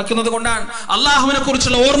അവർ മറക്കുന്നത് കൊണ്ടാണ്. അള്ളാഹുവിനെ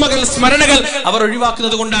കുറിച്ചുള്ള ഓർമ്മകൾ, സ്മരണകൾ അവർ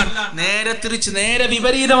ഒഴിവാക്കുന്നത് കൊണ്ടാണ്. നേരെ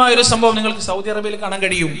വിപരീതമായ ഒരു സംഭവം നിങ്ങൾക്ക് സൗദി അറേബ്യയിൽ കാണാൻ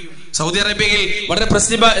കഴിയും. സൗദി അറേബ്യയിൽ വളരെ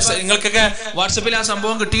പ്രസിദ്ധ, നിങ്ങൾക്കൊക്കെ വാട്സപ്പിൽ ആ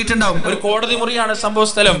സംഭവം കിട്ടിയിട്ടുണ്ടാവും. ഒരു കോടതി മുറിയാണ് സംഭവ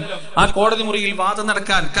സ്ഥലം. ആ കോടതി മുറിയിൽ വാദം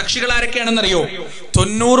നടക്കാൻ കക്ഷികൾ ആരൊക്കെയാണെന്നറിയോ?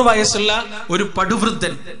 90 വയസ്സുള്ള ഒരു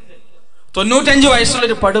പടുവൃദ്ധൻ, 95 വയസ്സുള്ള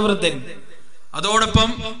ഒരു പടുവൃദ്ധൻ, അതോടൊപ്പം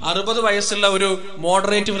 60 വയസ്സുള്ള ഒരു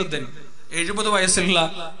മോഡറേറ്റ് വൃദ്ധൻ, 70 വയസ്സുള്ള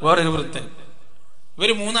വേറൊരു വൃദ്ധൻ.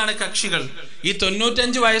 ഇവര് 3 കക്ഷികൾ. ഈ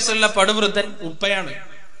 95 വയസ്സുള്ള പടുവൃദ്ധൻ ഉപ്പയാണ്.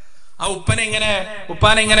 ആ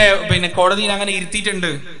ഉപ്പാനെ ഇങ്ങനെ പിന്നെ കോടതിയിൽ അങ്ങനെ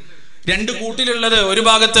ഇരുത്തിയിട്ടുണ്ട്. 2 കൂട്ടിലുള്ളത്, ഒരു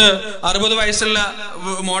ഭാഗത്ത് 60 വയസ്സുള്ള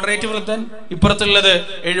മോഡറേറ്റ് വൃദ്ധൻ, ഇപ്പുറത്തുള്ളത്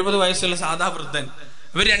 70 വയസ്സുള്ള സാധാ വൃദ്ധൻ.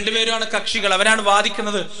 ഇവർ രണ്ടുപേരുമാണ് കക്ഷികൾ. അവരാണ്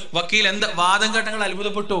വാദിക്കുന്നത്. വക്കീൽ എന്താ വാദം കേട്ടങ്ങൾ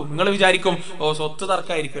അത്ഭുതപ്പെട്ടു. നിങ്ങൾ വിചാരിക്കും സ്വത്ത്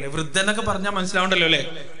തർക്കമായിരിക്കും അല്ലെ? വൃദ്ധൻ എന്നൊക്കെ പറഞ്ഞാൽ മനസ്സിലാവണ്ടല്ലോ അല്ലെ?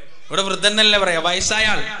 ഇവിടെ വൃദ്ധൻ എന്നല്ലേ പറയാ, വയസ്സായ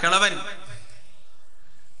ആൾ, കിളവൻ.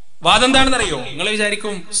 വാദം എന്താണെന്നറിയോ? നിങ്ങൾ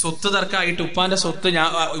വിചാരിക്കും സ്വത്ത് തർക്കമായിട്ട് ഉപ്പാന്റെ സ്വത്ത്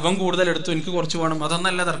ഇവൻ കൂടുതൽ എടുത്തു, എനിക്ക് കുറച്ച് വേണം,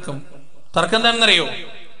 അതൊന്നല്ല തർക്കം. തർക്കം എന്താണെന്നറിയോ?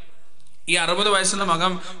 ഈ 60 വയസ്സുള്ള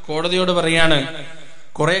മകൻ കോടതിയോട് പറയാണ്,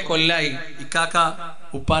 കുറെ കൊല്ലായി ഇക്കാക്ക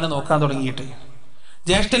ഉപ്പാനെ നോക്കാൻ തുടങ്ങിയിട്ട്,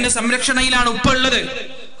 ജ്യേഷ്ഠന്റെ സംരക്ഷണയിലാണ് ഉപ്പ ഉള്ളത്.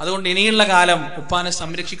 അതുകൊണ്ട് ഇനിയുള്ള കാലം ഉപ്പാനെ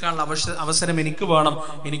സംരക്ഷിക്കാനുള്ള അവസരം എനിക്ക് വേണം,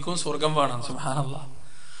 എനിക്കും സ്വർഗം വേണം. സുബ്ഹാനല്ലാഹ്.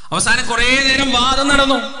 അവസാനം കുറെ നേരം വാദം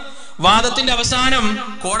നടന്നു. വാദത്തിന്റെ അവസാനം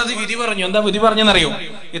കോടതി വിധി പറഞ്ഞു. എന്താ വിധി പറഞ്ഞെന്നറിയോ?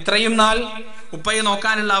 ഇത്രയും നാൾ ഉപ്പയെ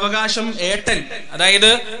നോക്കാനുള്ള അവകാശം ഏട്ടൻ, അതായത്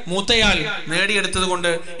മൂത്തയാൾ നേടിയെടുത്തത്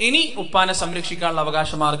കൊണ്ട് ഇനി ഉപ്പാനെ സംരക്ഷിക്കാനുള്ള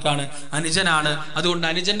അവകാശം ആർക്കാണ്? അനുജനാണ്. അതുകൊണ്ട്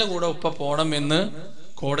അനുജന്റെ കൂടെ ഉപ്പ പോണം എന്ന്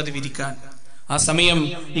കോടതി വിധിക്കാൻ. ആ സമയം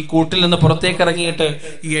ഈ കൂട്ടിൽ നിന്ന് പുറത്തേക്ക് ഇറങ്ങിയിട്ട്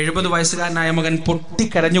ഈ 70 വയസ്സുകാരനായ മകൻ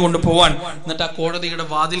പൊട്ടിക്കരഞ്ഞുകൊണ്ട് പോവാൻ. എന്നിട്ട് ആ കോടതിയുടെ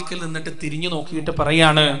വാതിൽക്കൽ നിന്നിട്ട് തിരിഞ്ഞു നോക്കിയിട്ട്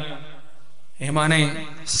പറയാണ്, ഏമാനെ,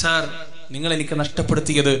 സർ, നിങ്ങൾ എനിക്ക്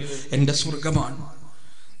നഷ്ടപ്പെടുത്തിയത് എന്റെ സ്വർഗമാണ്.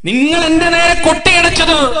 നിങ്ങൾ എന്റെ നേരെ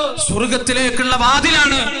കൊട്ടിയടച്ചത് സ്വർഗത്തിലേക്കുള്ള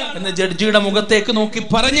വാതിലാണ് എന്ന് ജഡ്ജിയുടെ മുഖത്തേക്ക് നോക്കി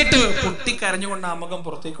പറഞ്ഞിട്ട് പൊട്ടിക്കരഞ്ഞുകൊണ്ട് ആ മുഖം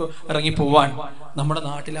പുറത്തേക്ക് ഇറങ്ങി പോവാൻ. നമ്മുടെ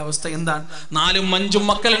നാട്ടിലെ അവസ്ഥ എന്താണ്? 4ഉം 5ഉം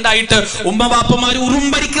മക്കളുണ്ടായിട്ട് ഉമ്മവാപ്പമാര്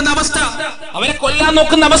ഉറുമ്പരിക്കുന്ന അവസ്ഥ, അവരെ കൊല്ലാൻ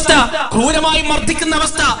നോക്കുന്ന അവസ്ഥ, ക്രൂരമായി മർദ്ദിക്കുന്ന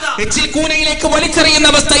അവസ്ഥ, എച്ചിൽ കൂനയിലേക്ക് വലിച്ചെറിയുന്ന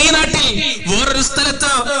അവസ്ഥ ഈ നാട്ടിൽ. വേറൊരു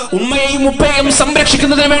സ്ഥലത്ത് ഉമ്മയെയും ഉപ്പയെയും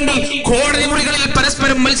സംരക്ഷിക്കുന്നതിന് വേണ്ടി കോടതി മുറികളിൽ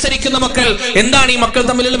പരസ്പരം മത്സരിക്കുന്ന മക്കൾ. എന്താണ് ഈ മക്കൾ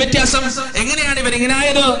തമ്മിലുള്ള വ്യത്യാസം? എങ്ങനെയാണ്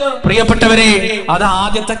ഇവരിങ്ങനായത്? പ്രിയപ്പെട്ടവരെ, അത്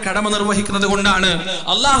ആദ്യത്തെ കടമ നിർവഹിക്കുന്നത് കൊണ്ടാണ്,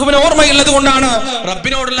 അള്ളാഹുവിന് ഓർമ്മയുള്ളത് കൊണ്ടാണ്,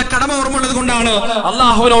 റബ്ബിനോടുള്ള കടമ ഓർമ്മയുള്ളത് കൊണ്ടാണ്,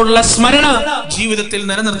 അള്ളാഹുവിനോടുള്ള സ്മരണ ജീവിതത്തിൽ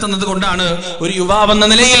നിലനിർത്തുന്നത് കൊണ്ടാണ്. ഒരു യുവാവെന്ന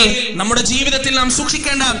നിലയിൽ നമ്മുടെ ജീവിതത്തിൽ നാം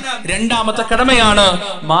സൂക്ഷിക്കേണ്ട രണ്ടാമത്തെ കടമയാണ്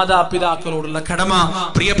മാതാപിതാക്കളോടുള്ള കടമ.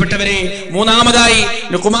 പ്രിയപ്പെട്ടവരെ, മൂന്നാമതായി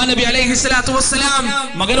ലുഖ്മാൻ നബി അലൈഹിസ്സലാത്തു വസ്സലാം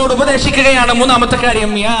മകനോട് ഉപദേശിക്കുകയാണ്. മൂന്നാമത്തെ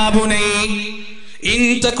കാര്യം, യാ ബുനൈ إن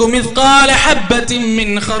تك مثقال حبة من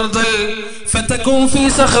خردل فتكن في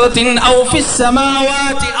صخرة أو في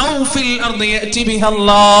السماوات أو في الأرض يأتي بها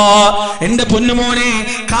الله. എന്റെ പൊന്നുമോനെ,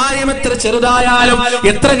 കാര്യം എത്ര ചെറുതായാലും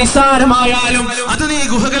എത്ര നിസ്സാരമായാലും അത് നീ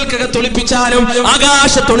ഗുഹകൾക്കകത്ത് ഒളിപ്പിച്ചാലും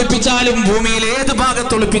ആകാശത്തൊളിപ്പിച്ചാലും ഭൂമിയിൽ ഏത്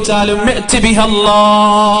ഭാഗത്തൊളിപ്പിച്ചാലും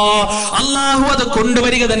അള്ളാഹു അത്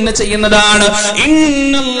കൊണ്ടുവരിക തന്നെ ചെയ്യുന്നതാണ്.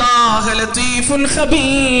 ഇന്നല്ലാഹ ലതീഫുൻ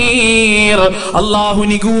ഖബീർ. അള്ളാഹു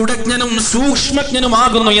നിഗൂഢജ്ഞനും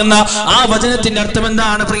സൂക്ഷ്മജ്ഞനുമാകുന്നു എന്ന ആ വചനത്തിന്റെ അർത്ഥം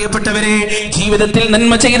എന്താണ് പ്രിയപ്പെട്ടവരെ? ജീവിതത്തിൽ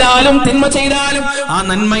നന്മ ചെയ്താലും തിന്മ ചെയ്താലും ആ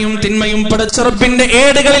നന്മയും തിന്മയും പടച്ച റബ്ബിന്റെ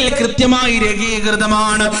ഏടുകളിൽ കൃത്യമായി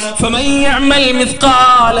രേഖീകൃതമാണ്.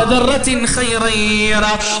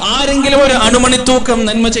 ആരെങ്കിലും ഒരു അണുമണി തൂക്കം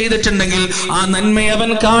നന്മ ചെയ്തിട്ടുണ്ടെങ്കിൽ ആ നന്മയെ അവൻ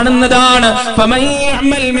കാണുന്നതാണ്.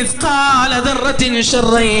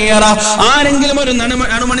 ആരെങ്കിലും ഒരു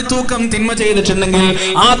അണുമണി തൂക്കം തിന്മ ചെയ്തിട്ടുണ്ടെങ്കിൽ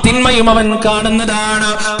ആ തിന്മയും അവൻ കാണുന്നതാണ്.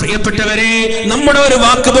 പ്രിയപ്പെട്ടവരെ, നമ്മുടെ ഒരു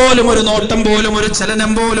വാക്ക് പോലും, ഒരു നോട്ടം പോലും, ഒരു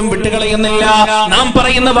ചലനം പോലും വിട്ടുകളയുന്നില്ല. നാം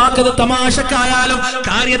പറയുന്ന വാക്കത് തമാശക്കായാലും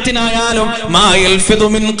കാര്യത്തിനായാലും മാ യൽഫിദു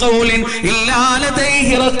മിൻ ഖൗലിൻ ഇല്ലാ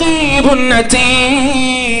ലദൈഹി റഖീബുൻ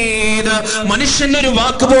അതീദ്. മനുഷ്യനൊരു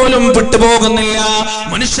വാക്ക് പോലും വിട്ടുപോകുന്നില്ല,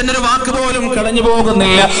 മനുഷ്യനൊരു വാക്ക് പോലും കളഞ്ഞു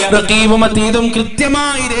പോകുന്നില്ല. റഖീബും അതീദും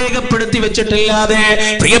കൃത്യമായി രേഖപ്പെടുത്തി വെച്ചിട്ടില്ലാതെ.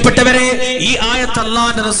 പ്രിയപ്പെട്ടവരെ, ഈ ആയത്ത്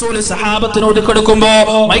അല്ലാഹുവിന്റെ റസൂൽ സഹാബത്തിനോട് കൊടുക്കുമ്പോ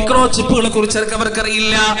മൈക്രോ ചിപ്പുകളെ കുറിച്ച്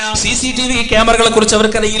അവർക്കറിയില്ല, CCTV ക്യാമറകളെ കുറിച്ച്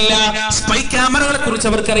അവർക്കറിയില്ല, സ്പൈ ക്യാമറകളെ കുറിച്ച്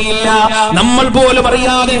അവർക്കറിയില്ല. നമ്മൾ പോലും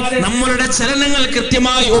അറിയാതെ നമ്മളുടെ ചലനങ്ങൾ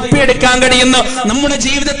കൃത്യമായി ഒപ്പിയെടുക്കാൻ കഴിയുന്ന, നമ്മുടെ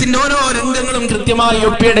ജീവിതത്തിന്റെ ഓരോ രംഗങ്ങളും കൃത്യമായി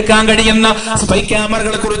ഒപ്പിയെടുക്കാൻ കഴിയുന്ന സ്പൈ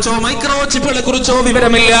ക്യാമറകളെ കുറിച്ചോ മൈക്രോ ചിപ്പുകളെ കുറിച്ചോ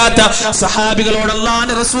വിവരമില്ലാത്ത സഹാബികളോട്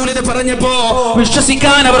അല്ലാഹുവിന്റെ റസൂൽ ഇത് പറഞ്ഞപ്പോ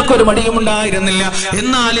വിശ്വസിക്കാൻ അവർക്കൊരു മടിയും ഉണ്ടായിരുന്നില്ല.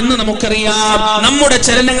 എന്നാൽ ഇന്ന് നമുക്കറിയാം, നമ്മുടെ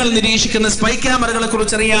ചലനങ്ങൾ നിരീക്ഷിക്കുന്ന സ്പൈ ക്യാമറകളെ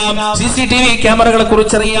കുറിച്ചറിയാം, CCTV ക്യാമറകളെ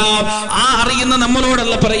കുറിച്ചറിയാം. ആ അറിയുന്ന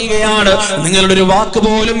നമ്മളോടല്ല പറയുകയാണ്, നിങ്ങളുടെ ഒരു വാക്ക്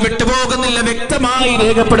പോലും വിട്ടുപോകുന്നില്ല, വ്യക്തമായി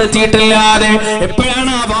രേഖപ്പെടുത്തിയിട്ടില്ലാതെ.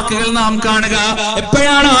 എപ്പോഴാണ് ആ വാക്കുകൾ നാം കാണുക?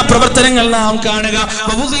 എപ്പോഴാണ് ആ പ്രവർത്തനങ്ങൾ നാം കാണുക?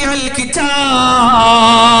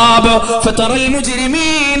 ഫതറൽ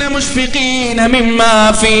മുജ്രിമീന മുഷ്ഫിഖീന മിമ്മാ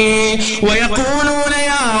ഫീ വയഖൂലൂന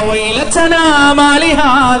യാ വൈലതനാ മാ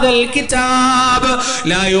ലിഹാദൽ കിതാബ്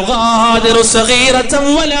ലാ യുഗാദിറു സഗീറതൻ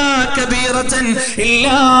വലാ കബീറതൻ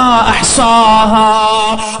ഇല്ലാ അഹ്സാഹാ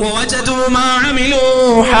വവജദൂ മാ അമിലൂ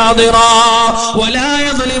ഹാദിറാ വലാ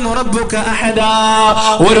യദ്ലിമു റബ്ബുക അഹദാ.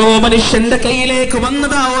 ഓരോ മനുഷ്യന്റെ കയ്യിലേക്ക്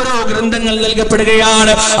വന്നതാ ഓരോ ഗ്രന്ഥങ്ങൾ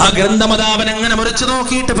നൽകപ്പെടുകയാണ്. ആ ഗ്രന്ഥമതാവൻ അങ്ങനെ മറിച്ചു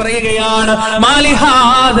നോക്കിയിട്ട് പറയുകയാണ്,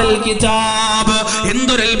 മാലിഹാദൽ കിതാബ്,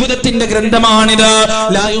 എന്തൊരു അത്ഭുതത്തിന്റെ ഗ്രന്ഥമാണിത്.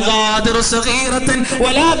 ലാ യുഗാദിറു സഗീറതൻ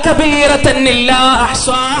വലാ കബീറതൻ ഇല്ലാ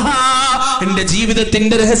അഹ്സാഹാ. എന്റെ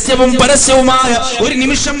ജീവിതത്തിന്റെ രഹസ്യവും പരസ്യവുമായ ഒരു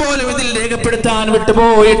നിമിഷം പോലും ഇതിൽ രേഖപ്പെടുത്താൻ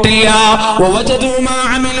വിട്ടുപോയിട്ടില്ല. വവജദൂ മാ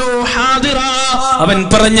അമിലൂ ഹാദിറാ. അവൻ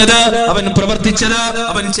പറഞ്ഞത്, അവൻ പ്രവർത്തിച്ചത്,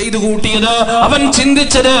 അവൻ ചെയ്തു കൂട്ടിയത്, അവൻ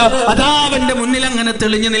ചിന്തിച്ചത് അതാ അവന്റെ മുന്നിൽ അങ്ങനെ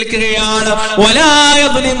തെളിഞ്ഞു നിൽക്കുകയാണ്. വലാ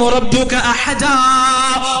യദ്ലിമു റബ്ബുക അഹദാ.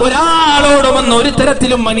 ഒരാളോടും ഒന്നും ഒരു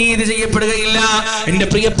തരത്തിലും അനീതി ചെയ്യപ്പെടുകയില്ല. എന്റെ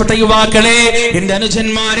പ്രിയപ്പെട്ട യുവാക്കളെ, എന്റെ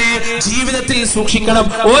അനുജന്മാരെ, ജീവിതത്തിൽ സൂക്ഷിക്കണം.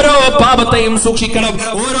 ഓരോ പാപത്തെയും സൂക്ഷിക്കണം,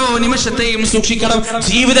 ഓരോ നിമിഷത്തെയും സൂക്ഷിക്കണം.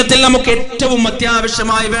 ജീവിതത്തിൽ നമുക്ക് ഏറ്റവും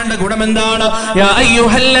അത്യാവശ്യമായി വേണ്ട ഗുണം എന്താണ്? യാ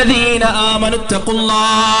അയ്യുഹല്ലദീന ആമനു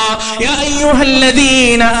തഖുല്ലാഹ്, യാ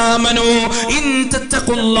അയ്യുഹല്ലദീന ആമനു ഇൻ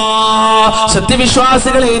തത്തഖുല്ലാഹ്.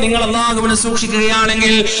 സത്യവിശ്വാസികളെ, നിങ്ങൾ അല്ലാഹുവിനെ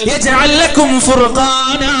സൂക്ഷിക്കുകയാണെങ്കിൽ യജ്അൽ ലക്കും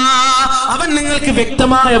ഫുർഖാനാ, അവൻ നിങ്ങൾക്ക്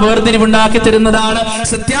വ്യക്തമായ വേർതിരിവുണ്ടാക്കി തരുന്നതാണ്.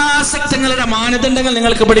 സത്യാസക്തങ്ങളുടെ മാനദണ്ഡങ്ങൾ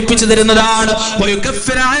നിങ്ങൾക്ക് പഠിപ്പിച്ചു തരുന്നതാണ്.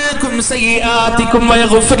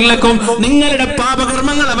 നിങ്ങളുടെ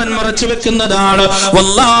പാപകർമ്മങ്ങൾ അവൻ മറച്ചു വെക്കുന്നതാണ്.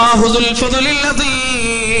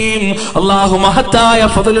 അല്ലാഹു മഹത്തായ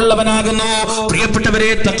ഫദ്ലുള്ളവനാകുന്നു. പ്രിയപ്പെട്ടവരെ,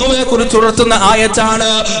 തഖ്വയെ കുറിച്ച് ഉണർത്തുന്ന ആയത്താണ്.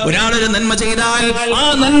 ഒരാളൊരു നന്മ ചെയ്താൽ ആ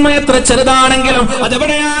നന്മ എത്ര ചെറുതാണെങ്കിലും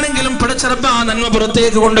അതെവിടെയാണെങ്കിലും പടച്ച പടച്ചറബ് ആ നന്മ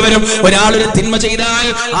പുറത്തേക്ക് കൊണ്ടുവരും. ഒരാളൊരു തിന്മ ചെയ്താൽ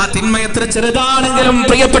ആ തിന്മ എത്ര ചെറുതാണെങ്കിലും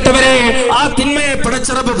പ്രിയപ്പെട്ടവരെ ആ തിന്മയെ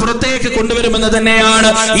പടച്ചറബ് പുറത്തേക്ക് കൊണ്ടുവരുമെന്ന് തന്നെയാണ്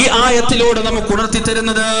ഈ ആയത്തിലൂടെ നമുക്ക് ഉണർത്തി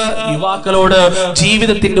തരുന്നത്. യുവാക്കളോട്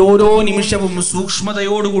ജീവിതത്തിന്റെ ഓരോ നിമിഷവും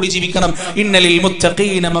സൂക്ഷ്മതയോടുകൂടി ജീവിക്കണം. ഇന്നലിൽ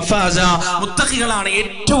മുത്തഖീന മഫാസ, മുത്തഖികളാണ്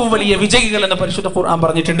ഏറ്റവും വലിയ വിജയികൾ എന്ന് പരിശുദ്ധ ഖുർആൻ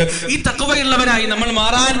പറഞ്ഞിട്ടുണ്ട്. ഈ തഖ്വയുള്ളവരായി നമ്മൾ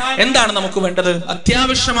മാറാൻ എന്താണ് നമുക്ക് വേണ്ടത്?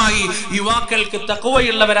 അത്യാവശ്യമായി യുവാക്കൾക്ക്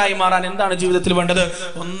തഖ്വയുള്ളവരായി മാറാൻ എന്താണ് ജീവിതത്തിൽ വേണ്ടത്?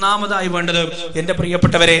 ഒന്നാമതായി വേണ്ടത് എന്റെ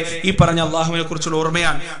പ്രിയപ്പെട്ടവരെ ഈ പറഞ്ഞ അള്ളാഹുവിനെ കുറിച്ചുള്ള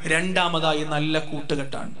ഓർമ്മയാണ്. രണ്ടാമതായി നല്ല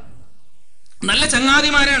കൂട്ടുകെട്ടാണ്, നല്ല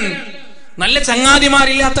ചങ്ങാതിമാരാണ്. നല്ല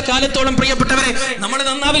ചങ്ങാതിമാരില്ലാത്ത കാലത്തോളം പ്രിയപ്പെട്ടവരെ നമ്മൾ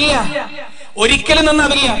നന്നാവില്ല, ഒരിക്കലും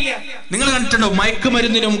നന്നാവില്ല. നിങ്ങൾ കണ്ടിട്ടുണ്ടോ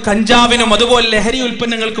മയക്കുമരുന്നിനും കഞ്ചാവിനും അതുപോലെ ലഹരി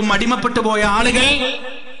ഉൽപ്പന്നങ്ങൾക്കും അടിമപ്പെട്ടു പോയ ആളുകൾ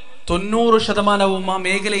 90% ആ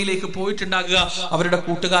മേഖലയിലേക്ക് പോയിട്ടുണ്ടാകുക അവരുടെ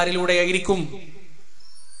കൂട്ടുകാരിലൂടെ ആയിരിക്കും,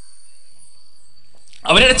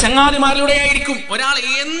 അവരുടെ ചങ്ങാതിമാരിലൂടെ ആയിരിക്കും. ഒരാൾ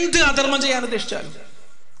എന്ത് അധർമ്മം ചെയ്യാൻ ഉദ്ദേശിച്ചാലും,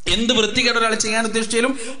 എന്ത് വൃത്തികേട് ഒരാൾ ചെയ്യാൻ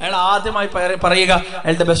ഉദ്ദേശിച്ചാലും അയാൾ ആദ്യമായി പറയുക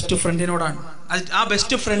അയാളുടെ ബെസ്റ്റ് ഫ്രണ്ടിനോടാണ്. ആ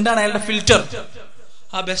ബെസ്റ്റ് ഫ്രണ്ടാണ് അയാളുടെ ഫിൽറ്റർ.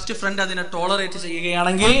 ആ ബെസ്റ്റ് ഫ്രണ്ട് അതിനെ ടോളറേറ്റ്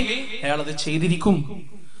ചെയ്യുകയാണെങ്കിൽ അയാൾ അത് ചെയ്തിരിക്കും.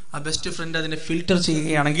 ആ ബെസ്റ്റ് ഫ്രണ്ട് അതിനെ ഫിൽറ്റർ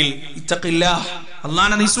ചെയ്യുകയാണെങ്കിൽ ഇത്തഖില്ല,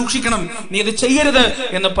 അല്ലാഹനെ നീ സൂക്ഷിക്കണം, നീ ഇത് ചെയ്യരുത്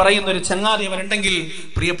എന്ന് പറയുന്ന ഒരു ചങ്ങാതി അവനുണ്ടെങ്കിൽ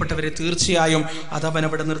പ്രിയപ്പെട്ടവരെ തീർച്ചയായും അതവൻ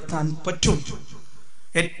അവിടെ നിർത്താൻ പറ്റും.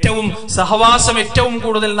 ഏറ്റവും സഹവാസം ഏറ്റവും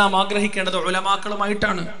കൂടുതൽ നാം ആഗ്രഹിക്കേണ്ടത്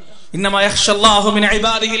ഉലമാക്കളുമായിട്ടാണ്. ഇന്നമാ യഖ്ഷല്ലാഹു മിൻ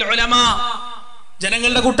ഇബാദിഹിൽ ഉലമാ.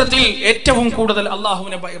 ജനങ്ങളുടെ കൂട്ടത്തിൽ ഏറ്റവും കൂടുതൽ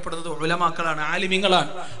അള്ളാഹുവിനെ ഭയപ്പെടുന്നത് ഉലമാക്കളാണ്, ആലിമീങ്ങളാണ്.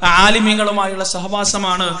 ആ ആലിമീങ്ങളുമായുള്ള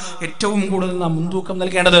സഹവാസമാണ് ഏറ്റവും കൂടുതൽ നാം മുൻതൂക്കം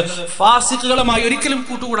നൽകേണ്ടത്. ഫാസിഖുകളുമായി ഒരിക്കലും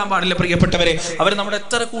കൂട്ടുകൂടാൻ പാടില്ല പ്രിയപ്പെട്ടവരെ. അവർ നമ്മുടെ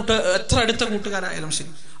എത്ര അടുത്ത കൂട്ടുകാരായാലും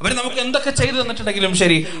ശരി, അവർ നമുക്ക് എന്തൊക്കെ ചെയ്തു തന്നിട്ടുണ്ടെങ്കിലും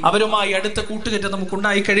ശരി, അവരുമായി അടുത്ത കൂട്ടുകെട്ട് നമുക്ക്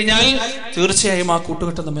ഉണ്ടായി കഴിഞ്ഞാൽ തീർച്ചയായും ആ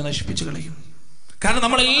കൂട്ടുകെട്ട് നമ്മെ നശിപ്പിച്ചു കളയും. കാരണം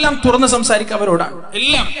നമ്മളെല്ലാം തുറന്ന് സംസാരിക്കുക അവരോടാണ്.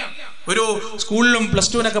 എല്ലാം ഒരു സ്കൂളിലും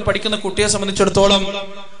പ്ലസ് ടുവിനൊക്കെ പഠിക്കുന്ന കുട്ടിയെ സംബന്ധിച്ചിടത്തോളം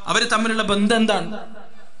അവർ തമ്മിലുള്ള ബന്ധം എന്താണ്?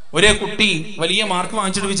 ഒരേ കുട്ടി വലിയ മാർക്ക്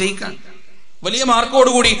വാങ്ങിച്ചിട്ട് വിജയിക്കാൻ, വലിയ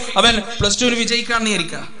മാർക്കോടുകൂടി അവൻ പ്ലസ് ടുവിൽ വിജയിക്കാന്ന്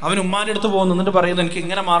വിചാരിക്കുക. അവൻ ഉമ്മാന്റെ അടുത്ത് പോകുന്നു, എന്നിട്ട് പറയുന്നു എനിക്ക്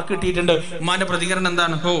ഇങ്ങനെ മാർക്ക് കിട്ടിയിട്ടുണ്ട്. ഉമ്മാന്റെ പ്രതികരണം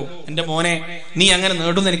എന്താണ്? ഹോ എന്റെ മോനെ, നീ അങ്ങനെ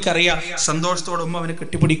നേടുന്ന എനിക്കറിയാം. സന്തോഷത്തോടെ ഉമ്മ അവനെ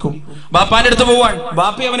കെട്ടിപ്പിടിക്കും. ബാപ്പാന്റെ അടുത്ത് പോവാൻ,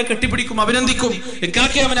 ബാപ്പയെ അവനെ കെട്ടിപ്പിടിക്കും, അഭിനന്ദിക്കും.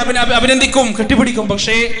 ഇക്കാക്കി അവനെ അഭിനന്ദിക്കും, കെട്ടിപ്പിടിക്കും.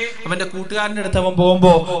 പക്ഷേ അവന്റെ കൂട്ടുകാരന്റെ അടുത്ത് അവൻ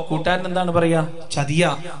പോകുമ്പോ കൂട്ടുകാരൻ എന്താണ് പറയാ? ചതിയ,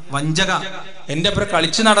 വഞ്ചക, എന്റെ പേരെ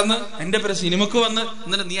കളിച്ചു നടന്ന് എന്റെ പേരെ സിനിമക്ക് വന്ന്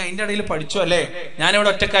എന്നിട്ട് നീ അതിന്റെ ഇടയിൽ പഠിച്ചു അല്ലേ, ഞാനിവിടെ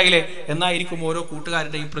ഒറ്റക്കായില്ലേ എന്നായിരിക്കും ഓരോ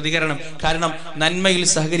കൂട്ടുകാരുടെയും പ്രതികരണം. കാരണം നന്മയിൽ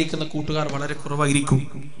സഹകരിക്കുന്ന കൂട്ടുകാർ വളരെ കുറവായിരിക്കും.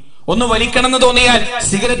 ഒന്ന് വലിക്കണമെന്ന് തോന്നിയാൽ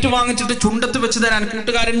സിഗരറ്റ് വാങ്ങിച്ചിട്ട് ചുണ്ടത്ത് വെച്ച് തരാൻ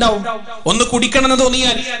കൂട്ടുകാരുണ്ടാവും. ഒന്ന് കുടിക്കണമെന്ന്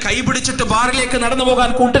തോന്നിയാൽ കൈ പിടിച്ചിട്ട് ബാറിലേക്ക് നടന്നു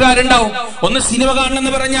പോകാൻ കൂട്ടുകാരുണ്ടാവും. ഒന്ന് സിനിമ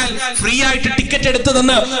കാണണമെന്ന് പറഞ്ഞാൽ ഫ്രീ ആയിട്ട് ടിക്കറ്റ് എടുത്തു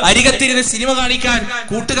തന്ന് അരികത്തിരുന്ന് സിനിമ കാണിക്കാൻ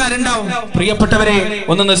കൂട്ടുകാരുണ്ടാവും. പ്രിയപ്പെട്ടവരെ,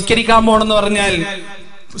 ഒന്ന് നിസ്കരിക്കാൻ പോകണമെന്ന് പറഞ്ഞാൽ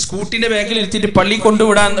സ്കൂട്ടിന്റെ ബാഗിൽ ഇരുത്തിയിട്ട് പള്ളി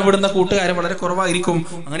വിടുന്ന കൂട്ടുകാരെ വളരെ കുറവായിരിക്കും.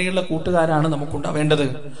 അങ്ങനെയുള്ള കൂട്ടുകാരാണ് നമുക്കുണ്ടാവേണ്ടത്.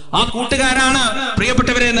 ആ കൂട്ടുകാരാണ്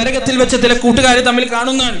പ്രിയപ്പെട്ടവരെ നരകത്തിൽ വെച്ച് ചില കൂട്ടുകാർ തമ്മിൽ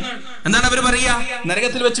കാണുന്നതാണ്. എന്താണ് അവർ പറയാ?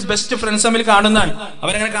 നരകത്തിൽ വെച്ച് ബെസ്റ്റ് ഫ്രണ്ട്സ് തമ്മിൽ കാണുന്നതാണ്.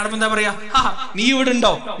 അവരങ്ങനെ കാണുമ്പോൾ എന്താ പറയാ? നീ ഇവിടെ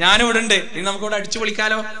ഉണ്ടോ, ഞാനും ഇവിടെ ഉണ്ട്, ഇനി നമുക്കിവിടെ അടിച്ചു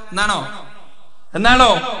പൊളിക്കാലോ എന്നാണോ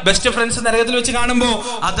ബെസ്റ്റ് ഫ്രണ്ട്സ് നരകത്തിൽ വെച്ച് കാണുമ്പോ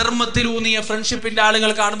അധർമ്മത്തിലൂന്നിയ ഫ്രണ്ട്ഷിപ്പിന്റെ ആളുകൾ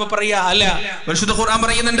കാണുമ്പോ പറയാ അല്ല. പരിശുദ്ധ ഖുർആൻ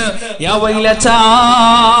പറയുന്നുണ്ട്, യാ വൈലതാ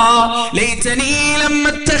ലൈതനി ലം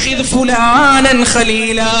അത്തഖിദ് ഫുലാനൻ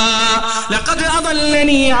ഖലീലാ ലഖദ്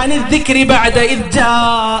അദല്ലനി അനി ദിക്രി ബഅദ ഇദ്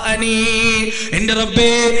ജാഅനി. എന്റെ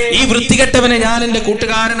റബ്ബേ, ഈ വൃത്തികെട്ടവനെ ഞാൻ എന്റെ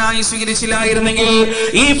കൂട്ടുകാരനായി സ്വീകരിച്ചില്ലായിരുന്നെങ്കിൽ,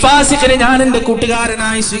 ഈ ഫാസിഖിനെ ഞാൻ എന്റെ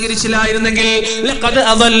കൂട്ടുകാരനായി സ്വീകരിച്ചില്ലായിരുന്നെങ്കിൽ, ലഖദ്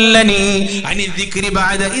അദല്ലനി അനി ദിക്രി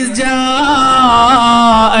ബഅദ ഇദ് ജാഅനി,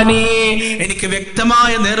 എനിക്ക്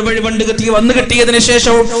വ്യക്തമായ നേർവഴി വന്നു കിട്ടിയതിനു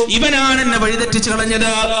ശേഷവും ഇവനാണ് എന്നെ വഴിതെറ്റിച്ച്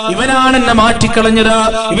കളഞ്ഞത്, ഇവനാണ് എന്നെ മാറ്റിക്കളഞ്ഞത്,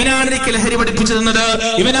 ഇവനാണ് എനിക്ക് ലഹരി പഠിപ്പിച്ചു തന്നത്,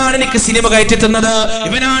 ഇവനാണ് എനിക്ക് സിനിമ കയറ്റി തന്നത്,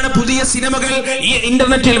 ഇവനാണ് പുതിയ സിനിമകൾ ഈ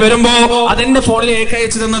ഇന്റർനെറ്റിൽ വരുമ്പോ അതെന്റെ ഫോണിലേക്ക്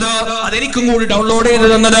അയച്ചു തന്നത്, അതെനിക്കും കൂടി ഡൗൺലോഡ് ചെയ്ത്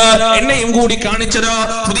തന്നത്, എന്നെയും കൂടി കാണിച്ചത്,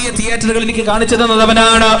 പുതിയ തിയേറ്ററുകൾ എനിക്ക് കാണിച്ചു തന്നത്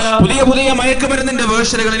അവനാണ്, പുതിയ മയക്കുമരുന്നിന്റെ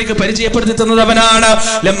വേർഷനുകൾ എനിക്ക് പരിചയപ്പെടുത്തി തന്നത് അവനാണ്.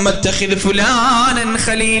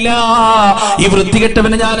 ഈ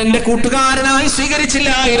വൃത്തികെട്ടവനെ ഞാൻ എന്റെ കൂട്ടുകാരനായി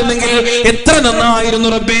സ്വീകരിച്ചില്ലായിരുന്നെങ്കിൽ എത്ര നന്നായിരുന്നു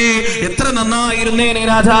റബ്ബേ, എത്ര നന്നായിരുന്നേനെ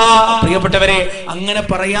രാജാ. പ്രിയപ്പെട്ടവരെ, അങ്ങനെ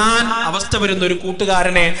പറയാൻ അവസ്ഥ വരുന്ന ഒരു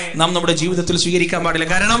കൂട്ടുകാരനെ നാം നമ്മുടെ ജീവിതത്തിൽ സ്വീകരിക്കാൻ പാടില്ല.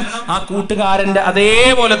 കാരണം ആ കൂട്ടുകാരന്റെ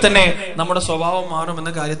അതേപോലെ തന്നെ നമ്മുടെ സ്വഭാവം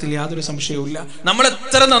മാറുമെന്ന കാര്യത്തിൽ യാതൊരു സംശയവുമില്ല. നമ്മൾ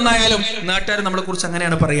എത്ര നന്നായാലും നാട്ടുകാർ നമ്മളെ കുറിച്ച്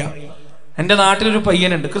അങ്ങനെയാണ് പറയാ. എന്റെ നാട്ടിലൊരു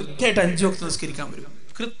പയ്യനുണ്ട്, കൃത്യമായിട്ട് 5 വക്ത് നിസ്കരിക്കാൻ വരും,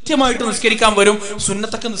 കൃത്യമായിട്ട് നിസ്കരിക്കാൻ വരും.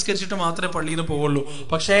 സുന്നത്തൊക്കെ നിസ്കരിച്ചിട്ട് മാത്രമേ പള്ളിയിൽ നിന്ന് പോവുള്ളൂ.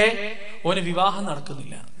 പക്ഷേ ഓന് വിവാഹം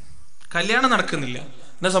നടക്കുന്നില്ല, കല്യാണം നടക്കുന്നില്ല.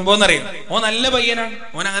 എന്താ സംഭവം എന്നറിയാം? ഓൻ നല്ല പയ്യനാണ്,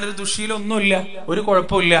 ഓൻ അങ്ങനെ ഒരു ദുശ്ശീലൊന്നുമില്ല, ഒരു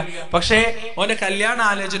കുഴപ്പമില്ല. പക്ഷേ ഓന്റെ കല്യാണ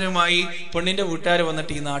ആലോചനയുമായി പെണ്ണിന്റെ വീട്ടുകാർ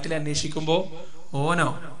വന്നിട്ട് ഈ നാട്ടിൽ അന്വേഷിക്കുമ്പോ ഓനോ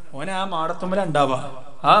ഓനെ ആ മാടത്തുമ്മല ഉണ്ടാവുക,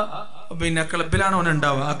 ആ പിന്നെ ക്ലബിലാണ് ഓൻ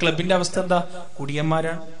ഉണ്ടാവുക. ആ ക്ലബിന്റെ അവസ്ഥ എന്താ?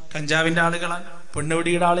 കുടിയന്മാരാണ്, കഞ്ചാവിന്റെ ആളുകളാണ്,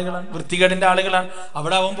 പെണ്ണുപിടിയുടെ ആളുകളാണ്, വൃത്തികേടിന്റെ ആളുകളാണ്.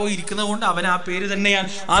 അവിടെ അവൻ പോയി ഇരിക്കുന്നത് കൊണ്ട് അവൻ ആ പേര് തന്നെയാണ്.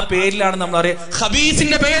 ആ പേരിലാണ് നമ്മൾ അറിയാം.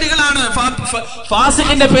 ഖബീസിന്റെ പേരുകളാണ്,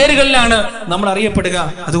 ഫാസിഖിന്റെ പേരുകളിലാണ് നമ്മൾ അറിയപ്പെടുക.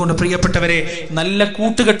 അതുകൊണ്ട് പ്രിയപ്പെട്ടവരെ, നല്ല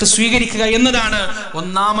കൂട്ടുകെട്ട് സ്വീകരിക്കുക എന്നതാണ്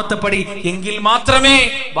ഒന്നാമത്തെ പടി. എങ്കിൽ മാത്രമേ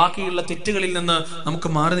ബാക്കിയുള്ള തെറ്റുകളിൽ നിന്ന്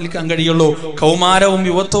നമുക്ക് മാറി നിൽക്കാൻ കഴിയുള്ളൂ. കൗമാരവും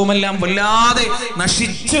യുവത്വവുമെല്ലാം വല്ലാതെ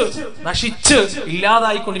നശിച്ച്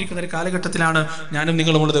ഇല്ലാതായിക്കൊണ്ടിരിക്കുന്ന ഒരു കാലഘട്ടത്തിലാണ് ഞാനും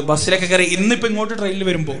നിങ്ങളും ഉള്ളത്. ബസ്സിലൊക്കെ കയറി ഇന്നിപ്പോ ഇങ്ങോട്ട് ട്രെയിനിൽ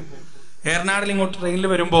വരുമ്പോ, ഏറനാടിൽ ഇങ്ങോട്ട് ട്രെയിനിൽ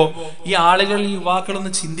വരുമ്പോ ഈ ആളുകൾ, ഈ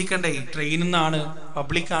യുവാക്കളൊന്ന് ചിന്തിക്കണ്ടേ, ട്രെയിനിൽ നിന്നാണ്,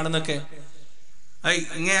 പബ്ലിക് ആണെന്നൊക്കെ.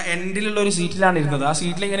 ഇങ്ങനെ എൻഡിലുള്ള ഒരു സീറ്റിലാണ് ഇരുന്നത്. ആ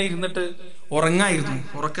സീറ്റിൽ ഇങ്ങനെ ഇരുന്നിട്ട് ഉറങ്ങായിരുന്നു.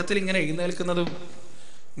 ഉറക്കത്തിൽ ഇങ്ങനെ എഴുന്നേൽക്കുന്നത്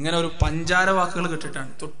ഇങ്ങനെ ഒരു പഞ്ചാര വാക്കുകൾ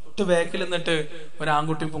കേട്ടിട്ടാണ്. തൊട്ട് ബാക്കിൽ നിന്നിട്ട് ഒരു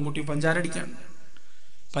ആൺകുട്ടിയും പെൺകുട്ടിയും പഞ്ചാര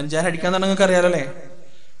അടിക്കാന്ന് നിങ്ങൾക്ക് അറിയാലോ അല്ലേ?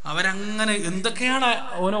 അവരങ്ങനെ എന്തൊക്കെയാണ്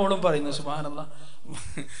ഓനോളും പറയുന്നത്. സുബ്ഹാനല്ലാഹ്.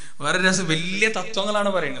 വേറെ രസം, വലിയ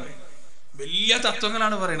തത്വങ്ങളാണ്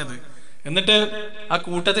പറയുന്നത്. എന്നിട്ട് ആ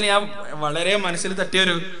കൂട്ടത്തിൽ ഞാൻ വളരെ മനസ്സിൽ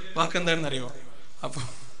തട്ടിയൊരു വാക്ക് എന്താണെന്ന് അറിയോ? അപ്പൊ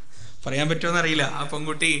പറയാൻ പറ്റുമോന്ന് അറിയില്ല. ആ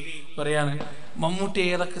പെൺകുട്ടി പറയാണ്, മമ്മൂട്ടി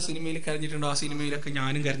ഏതൊക്കെ സിനിമയിൽ കരഞ്ഞിട്ടുണ്ടോ ആ സിനിമയിലൊക്കെ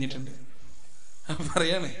ഞാനും കരഞ്ഞിട്ടുണ്ട്.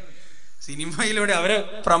 പറയാണ്, സിനിമയിലൂടെ അവരെ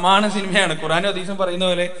പ്രമാണ സിനിമയാണ്. ഖുർആനും ഹദീസും പറയുന്ന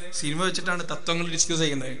പോലെ സിനിമ വെച്ചിട്ടാണ് തത്വങ്ങൾ ഡിസ്കസ്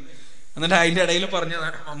ചെയ്യുന്നത്. എന്നിട്ട് അതിന്റെ ഇടയിൽ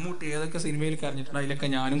പറഞ്ഞതാണ്, മമ്മൂട്ടി ഏതൊക്കെ സിനിമയിൽ കരഞ്ഞിട്ടുണ്ടോ അതിലൊക്കെ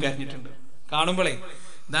ഞാനും കരഞ്ഞിട്ടുണ്ട്. കാണുമ്പോഴേ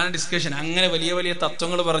ഇതാണ് ഡിസ്കഷൻ. അങ്ങനെ വലിയ വലിയ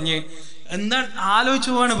തത്വങ്ങൾ പറഞ്ഞ് എന്താ ആലോചിച്ചു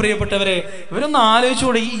പോവാണ് പ്രിയപ്പെട്ടവരെ. ഇവരൊന്ന്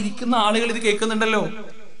ആലോചിച്ചുകൂടെ? ഈ ഇരിക്കുന്ന ആളുകൾ ഇത് കേൾക്കുന്നുണ്ടല്ലോ.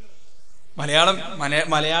 മലയാളം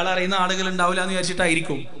അറിയുന്ന ആളുകൾ ഉണ്ടാവില്ല എന്ന്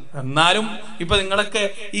വിചാരിച്ചിട്ടായിരിക്കും. എന്നാലും ഇപ്പൊ നിങ്ങളൊക്കെ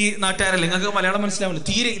ഈ നാട്ടുകാരല്ലേ, നിങ്ങൾക്ക് മലയാളം മനസ്സിലാവില്ല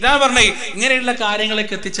തീരെ. ഇതാ പറഞ്ഞേ, ഇങ്ങനെയുള്ള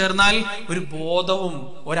കാര്യങ്ങളൊക്കെ എത്തിച്ചേർന്നാൽ ഒരു ബോധവും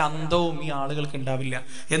ഒരന്തവും ഈ ആളുകൾക്ക് ഉണ്ടാവില്ല.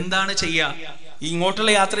 എന്താണ് ചെയ്യുക?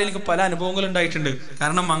 ഇങ്ങോട്ടുള്ള യാത്രയിൽ എനിക്ക് പല അനുഭവങ്ങൾ ഉണ്ടായിട്ടുണ്ട്.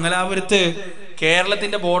 കാരണം മംഗലാപുരത്ത്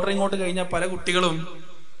കേരളത്തിന്റെ ബോർഡർ ഇങ്ങോട്ട് കഴിഞ്ഞാൽ പല കുട്ടികളും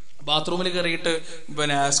ബാത്റൂമിൽ കയറിയിട്ട്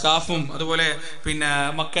പിന്നെ സ്കാഫും അതുപോലെ പിന്നെ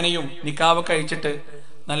മക്കനയും നിക്കാബൊക്കെ അഴിച്ചിട്ട്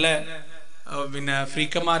നല്ല പിന്നെ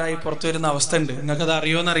ഫ്രീക്കന്മാരായി പുറത്തു വരുന്ന അവസ്ഥ ഉണ്ട്. നിങ്ങൾക്കത്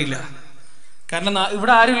അറിയോന്നറിയില്ല. കാരണം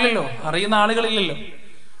ഇവിടെ ആരും ഇല്ലല്ലോ, അറിയുന്ന ആളുകളില്ലല്ലോ.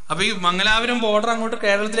 അപ്പൊ ഈ മംഗലാപുരം ബോർഡർ അങ്ങോട്ട്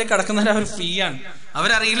കേരളത്തിലേക്ക് കടക്കുന്നവർ അവർ ഫ്രീ ആണ്.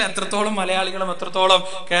 അവരറിയില്ല എത്രത്തോളം മലയാളികളും എത്രത്തോളം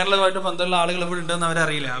കേരളവുമായിട്ട് ബന്ധമുള്ള ആളുകൾ ഇവിടെ ഉണ്ടെന്ന്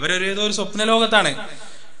അവരറിയില്ല. ഏതോ ഒരു സ്വപ്ന ലോകത്താണ്.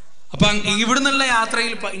 അപ്പൊ ഇവിടുന്നുള്ള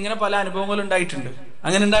യാത്രയിൽ ഇങ്ങനെ പല അനുഭവങ്ങളും ഉണ്ടായിട്ടുണ്ട്.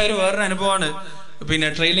 അങ്ങനെ ഉണ്ടായൊരു വേറൊരു അനുഭവമാണ്, പിന്നെ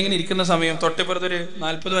ട്രെയിനിങ്ങിന് ഇരിക്കുന്ന സമയം തൊട്ടിപ്പുറത്തൊരു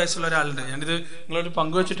 40 വയസ്സുള്ള ഒരാളുണ്ട്. ഞാനിത് നിങ്ങളോട്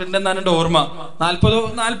പങ്കുവെച്ചിട്ടുണ്ടെന്നാണ് എന്റെ ഓർമ്മ.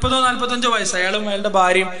 40-45 വയസ്സ്. അയാളും അയാളുടെ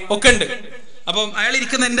ഭാര്യയും ഒക്കെ ഉണ്ട്. അപ്പം അയാൾ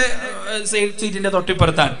ഇരിക്കുന്ന എന്റെ സീറ്റിന്റെ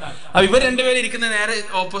തൊട്ടിപ്പുറത്താണ്. അപ്പൊ ഇവർ രണ്ടുപേരും ഇരിക്കുന്ന നേരെ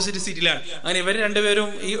ഓപ്പോസിറ്റ് സീറ്റിലാണ്. അങ്ങനെ ഇവർ രണ്ടുപേരും,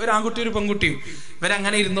 ഈ ഒരു ആൺകുട്ടിയും ഒരു പെൺകുട്ടിയും,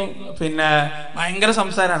 ഇവരങ്ങനെ ഇരുന്നു. പിന്നെ ഭയങ്കര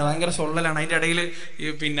സംസാരമാണ്, ഭയങ്കര സൊള്ളലാണ്. അതിന്റെ ഇടയിൽ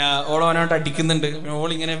പിന്നെ ഓളോനോട്ട് അടിക്കുന്നുണ്ട്.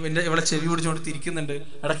 ഓളിങ്ങനെ ഇവളെ ചെവി പിടിച്ചോണ്ട് തിരിക്കുന്നുണ്ട്.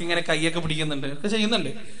 ഇടയ്ക്ക് ഇങ്ങനെ കൈയൊക്കെ പിടിക്കുന്നുണ്ട്, ഒക്കെ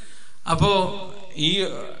ചെയ്യുന്നുണ്ട്. അപ്പോ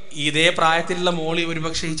ഇതേ പ്രായത്തിലുള്ള മോളി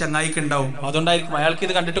ഒരുപക്ഷെ ഈ ചങ്ങായിക്ക് ഉണ്ടാവും. അതുകൊണ്ടായിരിക്കും അയാൾക്ക്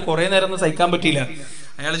ഇത് കണ്ടിട്ട് കുറെ നേരം ഒന്നും സഹിക്കാൻ പറ്റിയില്ല.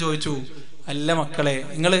 അയാൾ ചോദിച്ചു, അല്ല മക്കളെ,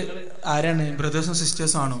 നിങ്ങൾ ആരാണ്? ബ്രദേഴ്സും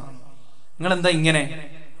സിസ്റ്റേഴ്സും ആണോ? നിങ്ങൾ എന്താ ഇങ്ങനെ?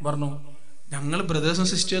 പറഞ്ഞു, ഞങ്ങൾ ബ്രദേഴ്സും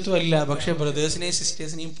സിസ്റ്റേഴ്സും അല്ല, പക്ഷെ ബ്രദേഴ്സിനെയും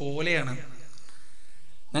സിസ്റ്റേഴ്സിനെയും പോലെയാണ്.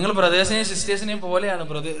 ഞങ്ങൾ ബ്രദേഴ്സിനെയും സിസ്റ്റേഴ്സിനെയും പോലെയാണ്.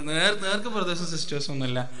 നേർക്ക് ബ്രദേഴ്സും സിസ്റ്റേഴ്സും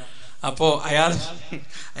ഒന്നുമല്ല. അപ്പോ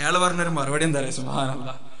അയാൾ പറഞ്ഞൊരു മറുപടി എന്താ പറയുക?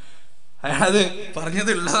 സുബ്ഹാനല്ലാഹ്. അയാളത് പറഞ്ഞത്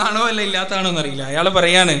ഉള്ളതാണോ അല്ല ഇല്ലാത്തതാണോ എന്നറിയില്ല. അയാൾ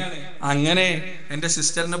പറയാണ്, അങ്ങനെ എന്റെ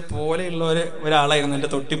സിസ്റ്ററിനെ പോലെയുള്ള ഒരാളായിരുന്നു എന്റെ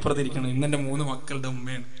തൊട്ടിപ്പുറത്തിരിക്കണം. ഇന്ന് എന്റെ 3 മക്കളുടെ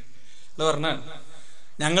ഉമ്മയാണ്. അത് പറഞ്ഞ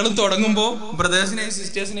ഞങ്ങളും തുടങ്ങുമ്പോ ബ്രദേഴ്സിനെയും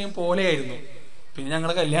സിസ്റ്റേഴ്സിനെയും പോലെയായിരുന്നു. പിന്നെ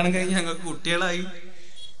ഞങ്ങളെ കല്യാണം കഴിഞ്ഞ് ഞങ്ങൾക്ക് കുട്ടികളായി.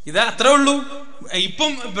 ഇത് അത്രേ ഉള്ളൂ.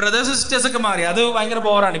 ഇപ്പം ബ്രദേഴ്സ് സിസ്റ്റേഴ്സ് ഒക്കെ മാറി. അത് ഭയങ്കര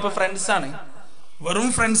ബോറാണ്. ഇപ്പൊ ഫ്രണ്ട്സ് ആണ്, വെറും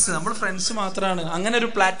ഫ്രണ്ട്സ്. നമ്മൾ ഫ്രണ്ട്സ് മാത്രമാണ്. അങ്ങനെ ഒരു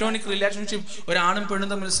പ്ലാറ്റോണിക് റിലേഷൻഷിപ്പ് ഒരാണും പെണ്ണും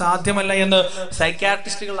തമ്മിൽ സാധ്യമല്ല എന്ന്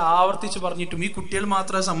സൈക്യാട്രിസ്റ്റുകൾ ആവർത്തിച്ച് പറഞ്ഞിട്ടും ഈ കുട്ടികൾ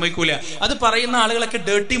മാത്രമേ സമ്മതിക്കൂല. അത് പറയുന്ന ആളുകളൊക്കെ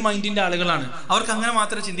ഡേർട്ടി മൈൻഡിന്റെ ആളുകളാണ്. അവർക്ക് അങ്ങനെ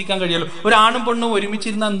മാത്രമേ ചിന്തിക്കാൻ കഴിയുള്ളൂ. ഒരാണും പെണ്ണും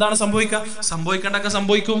ഒരുമിച്ചിരുന്ന എന്താണ് സംഭവിക്കുക? സംഭവിക്കേണ്ടതൊക്കെ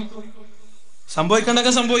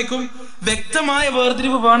സംഭവിക്കും. വ്യക്തമായ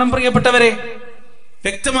വേർതിരിവ് വേണം പ്രിയപ്പെട്ടവരെ.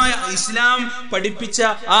 വ്യക്തമായ ഇസ്ലാം പഠിപ്പിച്ച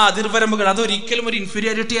ആ അതിർവരമ്പുകൾ, അതൊരിക്കലും ഒരു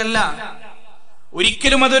ഇൻഫീരിയോറിറ്റി അല്ല.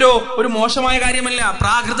 ഒരിക്കലും ഒരു മോശമായ കാര്യമല്ല,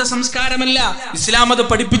 പ്രാകൃത സംസ്കാരമല്ല. ഇസ്ലാം അത്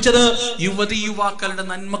പഠിപ്പിച്ചത് യുവാക്കളുടെ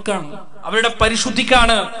നന്മക്കാണ്, അവരുടെ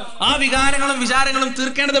പരിശുദ്ധിക്കാണ്. ആ വികാരങ്ങളും വിചാരങ്ങളും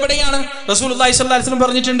തീർക്കേണ്ടത് എവിടെയാണ്? റസൂലുള്ളാഹി സ്വല്ലല്ലാഹു അലൈഹി വസല്ലം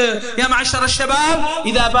പറഞ്ഞിട്ടുണ്ട്, യാ മഅശറ ശബാബ്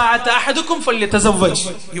ഇദാ ബഅത അഹദുക്കും ഫല്യതസവ്വജ്.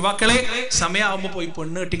 യുവാക്കളെ, സമയമാകുമ്പോൾ പോയി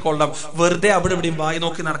പെണ്ണ് കെട്ടിക്കൊള്ളാം. വെറുതെ അവിടെ ഇവിടെയും വായി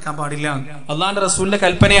നോക്കി നടക്കാൻ പാടില്ല. അള്ളാഹുവിന്റെ റസൂലിന്റെ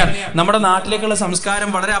കൽപ്പനയാണ്. നമ്മുടെ നാട്ടിലേക്കുള്ള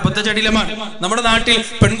സംസ്കാരം വളരെ അബദ്ധജടിലമാണ്. നമ്മുടെ നാട്ടിൽ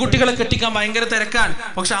പെൺകുട്ടികളെ കെട്ടിക്കാൻ ഭയങ്കര തിരക്കാണ്.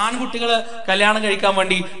 പക്ഷെ ആൺകുട്ടികളെ കല്യാണം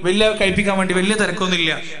കഴിപ്പിക്കാൻ വേണ്ടി വലിയ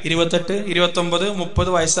തിരക്കൊന്നുമില്ല. 28, 29,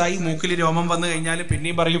 30 വയസ്സായി മൂക്കിൽ രോമം വന്നു കഴിഞ്ഞാൽ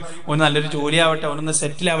പിന്നെയും പറയും, ഒന്ന് നല്ലൊരു ജോലി ആവട്ടെ, അവനൊന്ന്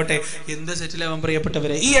സെറ്റിൽ ആവട്ടെ. എന്ത് സെറ്റിലാവാൻ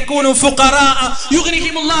പ്രിയപ്പെട്ടവരെ?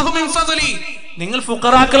 നിങ്ങൾ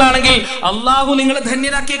ഫുഖറാക്കളാണെങ്കിൽ അള്ളാഹു നിങ്ങളെ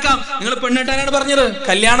ധന്യരാക്കിയേക്കാം. നിങ്ങൾ പെണ്ണിട്ടാനാണ് പറഞ്ഞത്.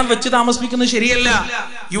 കല്യാണം വെച്ച് താമസിപ്പിക്കുന്നത് ശരിയല്ല.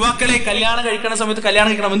 യുവാക്കളെ, കല്യാണം കഴിക്കുന്ന സമയത്ത് കല്യാണം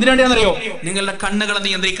കഴിക്കണം. എന്തിനു വേണ്ടിയാണെന്നറിയോ? നിങ്ങളുടെ കണ്ണുകളെ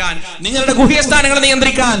നിയന്ത്രിക്കാൻ, നിങ്ങളുടെ ഗുഹ്യസ്ഥാനങ്ങളെ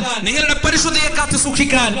നിയന്ത്രിക്കാൻ, നിങ്ങളുടെ പരിശുദ്ധിയെ കാത്തു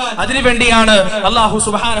സൂക്ഷിക്കാൻ. അതിനു വേണ്ടിയാണ് അള്ളാഹു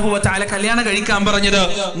സുബ്ഹാനഹു വ തആല കല്യാണം കഴിക്കാൻ പറഞ്ഞത്.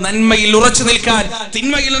 നന്മയിൽ ഉറച്ചു നിൽക്കാൻ,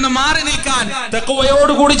 തിന്മയിൽ നിന്ന് മാറി നിൽക്കാൻ,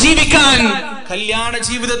 തഖ്വയോടുകൂടി ജീവിക്കാൻ കല്യാണ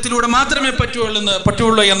ജീവിതത്തിലൂടെ മാത്രമേ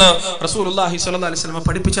പറ്റുള്ളൂ എന്ന് റസൂലുള്ളാഹി സ്വല്ലല്ലാഹി അലൈഹി വസല്ലം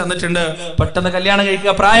പഠിപ്പിച്ചു തന്നിട്ടുണ്ട്. പെട്ടെന്ന് കല്യാണം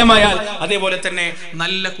കഴിക്കുക പ്രായമായാൽ. അതേപോലെ തന്നെ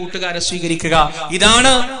നല്ല കൂട്ടുകാരെ സ്വീകരിക്കുക.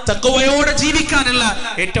 ഇതാണ് തഖ്വയോടെ ജീവിക്കാനുള്ള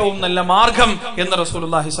ഏറ്റവും നല്ല മാർഗം എന്ന്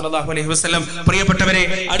റസൂലുള്ളാഹി സ്വല്ലല്ലാഹു അലൈഹി വസല്ലം. പ്രിയപ്പെട്ടവരെ,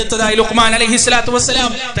 അടുത്തതായി ലുഖ്മാൻ അലൈഹിസ്സലാത്തു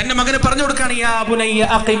വസ്സലാം തന്റെ മകന് പറഞ്ഞു കൊടുക്കുകയാണ്, യാ ബുനയ്യ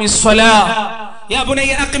അഖിമിസ്സലാ, യാ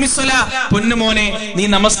ബുനയ്യ അഖിമിസ്സലാ, പൊന്നുമോനെ നീ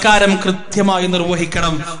നമസ്കാരം കൃത്യമായി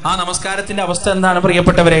നിർവഹിക്കണം. ആ നമസ്കാരത്തിന്റെ അവസ്ഥ എന്താണ്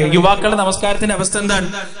പ്രിയപ്പെട്ടവരെ? യുവാക്കളുടെ നമസ്കാരത്തിന്റെ അവസ്ഥ എന്താണ്?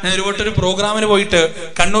 ഞാൻ ഒരു പ്രോഗ്രാമിന് പോയിട്ട്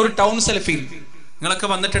കണ്ണൂർ ടൗൺ സെൽഫിൽ നിങ്ങളൊക്കെ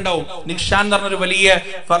വന്നിട്ടുണ്ടാവും. നിക്ഷാൻ എന്ന് പറഞ്ഞൊരു വലിയ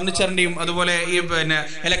ഫർണിച്ചറിന്റെയും അതുപോലെ ഈ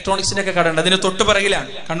ഇലക്ട്രോണിക്സിന്റെ ഒക്കെ കട ഉണ്ട്. അതിന് തൊട്ട് പിറകിലാണ്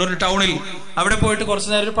കണ്ണൂർ ടൗണിൽ. അവിടെ പോയിട്ട് കുറച്ചു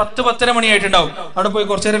നേരം, ഒരു 10-10:30 മണിയായിട്ടുണ്ടാവും. അവിടെ പോയി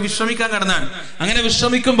കുറച്ചു നേരം വിശ്രമിക്കാൻ കിടന്നാണ്. അങ്ങനെ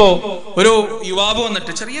വിശ്രമിക്കുമ്പോ ഒരു യുവാവ്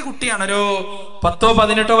വന്നിട്ട്, ചെറിയ കുട്ടിയാണ്, ഒരു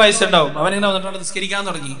 10-18 വയസ്സുണ്ടാവും. അവനിങ്ങനെ വന്നിട്ട് നിസ്കരിക്കാൻ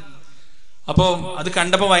തുടങ്ങി. അപ്പൊ അത്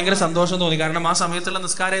കണ്ടപ്പോ ഭയങ്കര സന്തോഷം തോന്നി. കാരണം ആ സമയത്തുള്ള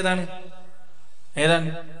നിസ്കാരം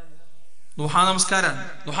ഏതാണ്? ദുഹാ നമസ്കാരാണ്.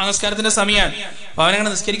 ദുഹാ നമസ്കാരത്തിന്റെ സമയമാണ്. അപ്പൊ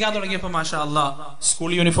അവനങ്ങനെ നിസ്കരിക്കാൻ തുടങ്ങിയപ്പോ മാഷാ അല്ലാ,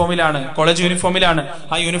 സ്കൂൾ യൂണിഫോമിലാണ്, കോളേജ് യൂണിഫോമിലാണ്.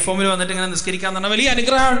 ആ യൂണിഫോമിൽ വന്നിട്ട് ഇങ്ങനെ നിസ്കരിക്കാൻ പറഞ്ഞാൽ വലിയ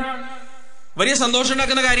അനുഗ്രഹമാണ്, വലിയ സന്തോഷം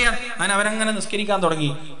ഉണ്ടാക്കുന്ന കാര്യമാണ്. അങ്ങനെ അവരങ്ങനെ നിസ്കരിക്കാൻ തുടങ്ങി.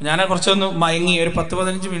 ഞാൻ കുറച്ചൊന്ന് മയങ്ങി. ഒരു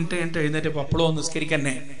 10-15 മിനിറ്റ് കഴിഞ്ഞിട്ട് എഴുന്നേറ്റ് അപ്പോഴും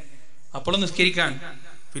നിസ്കരിക്കന്നെ, അപ്പോഴും നിസ്കരിക്കാൻ.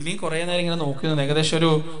 പിന്നെയും കുറെ നേരം ഇങ്ങനെ നോക്കി നിന്ന് ഏകദേശം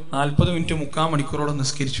ഒരു 40 മിനിറ്റ് 3/4 മണിക്കൂറോളം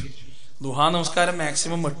നിസ്കരിച്ചു. ദുഹാ നമസ്കാരം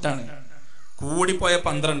മാക്സിമം 8ആണ്, കൂടിപ്പോയ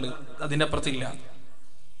 12, അതിന്റെ അപ്പുറത്തില്ല.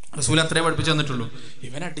 റസൂൽ അത്രേ പഠിപ്പിച്ചു തന്നിട്ടുള്ളൂ.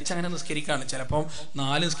 ഇവൻ അടിച്ചങ്ങനെ നിസ്കരിക്കാണ്. ചിലപ്പോൾ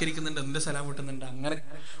 4 നിസ്കരിക്കുന്നുണ്ട്, എന്ത് സലാം കിട്ടുന്നുണ്ട്. അങ്ങനെ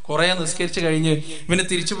കുറെ നിസ്കരിച്ച് കഴിഞ്ഞ് ഇവന്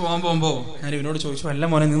തിരിച്ചു പോകുമ്പോ ഞാൻ ഇവനോട് ചോദിച്ചു, അല്ല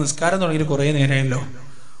മോനെ നീ നിസ്കാരം തുടങ്ങിയിട്ട് കുറെ നേരമായല്ലോ,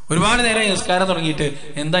 ഒരുപാട് നേരമായി നിസ്കാരം തുടങ്ങിയിട്ട്,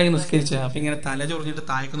 എന്തായി നിസ്കരിച്ച? അപ്പൊ ഇങ്ങനെ തല ചൊറിഞ്ഞിട്ട്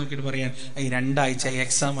താഴേക്ക് നോക്കിയിട്ട് പറയാൻ, 2 ആഴ്ച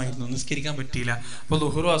എക്സാം ആയിരുന്നു, നിസ്കരിക്കാൻ പറ്റിയില്ല. അപ്പൊ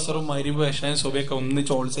ളുഹ്റും അസറും മഗ്‌രിബും ഇശായും സുബഹിയൊക്കെ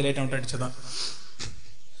ഒന്നിച്ച് ഹോൾസെയിലായിട്ട് അങ്ങോട്ട് അടിച്ചതാ.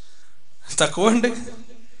 തഖ്വയുണ്ട്,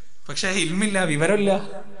 പക്ഷെ ഇൽമില്ല, വിവരമില്ല.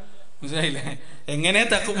 മനസ്സിലായില്ലേ? എങ്ങനെ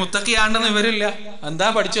മുത്തക്കിയാണ്ടെന്ന് വിവരമില്ല. എന്താ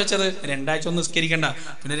പഠിച്ചു വെച്ചത്? 2 ആഴ്ച ഒന്നും നിസ്കരിക്കണ്ട,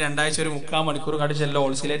 പിന്നെ 2 ആഴ്ച ഒരു 3/4 മണിക്കൂർ കടിച്ചല്ലോ,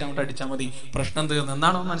 ഹോൾസെയിലായിട്ട് അങ്ങോട്ട് അടിച്ചാൽ മതി, പ്രശ്നം തീർന്നു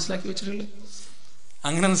എന്നാണോ മനസ്സിലാക്കി വെച്ചിട്ടുള്ളത്?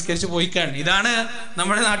 അങ്ങനെ നിസ്കരിച്ച് പോയിക്കാണ്. ഇതാണ്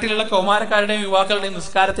നമ്മുടെ നാട്ടിലുള്ള കൗമാരക്കാരുടെയും യുവാക്കളുടെയും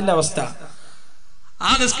നിസ്കാരത്തിന്റെ അവസ്ഥ.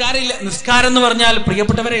 ആ നിസ്കാരം എന്ന് പറഞ്ഞാൽ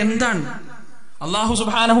പ്രിയപ്പെട്ടവരെ എന്താണ്? അല്ലാഹു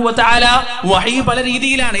സുബ്ഹാനഹു വ തആല വഹി പല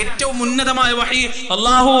രീതിയിലാണ്. ഏറ്റവും ഉന്നതമായ വഹി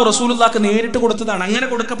അല്ലാഹു റസൂലുള്ളാഹിക്ക് നേരിട്ട് കൊടുത്തതാണ്. അങ്ങനെ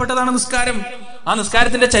കൊടുക്കപ്പെട്ടതാണ് നിസ്കാരം. ആ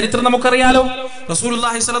നിസ്കാരത്തിന്റെ ചരിത്രം നമുക്കറിയാലോ.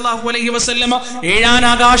 റസൂലുള്ളാഹി സ്വല്ലല്ലാഹു അലൈഹി വസല്ലമ 7ാം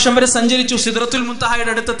ആകാശം വരെ സഞ്ചരിച്ചു. സിദ്റത്തുൽ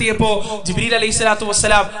മുൻതഹയുടെ അടുത്തെത്തിയപ്പോ ജിബ്രീൽ അലൈഹിസ്സലാത്തു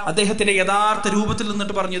വസ്സലാം അദ്ദേഹത്തിന്റെ യഥാർത്ഥ രൂപത്തിൽ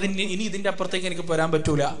നിന്നിട്ട് പറഞ്ഞു, ഇനി ഇതിന്റെ അപ്പുറത്തേക്ക് എനിക്ക് വരാൻ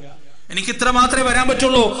പറ്റൂല, എനിക്ക് ഇത്ര മാത്രമേ വരാൻ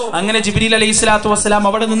പറ്റുള്ളൂ. അങ്ങനെ ജിബ്രീൽ അലൈഹിസ്സലാത്തു വസ്സലാം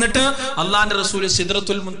അവിടെ നിന്നിട്ട് അള്ളാന്റെ റസൂൽ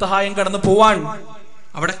സിദ്റത്തുൽ മുൻതഹയും കടന്നു പോവാൻ.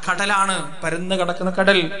 അവിടെ കടലാണ്, പരന്ന് കിടക്കുന്ന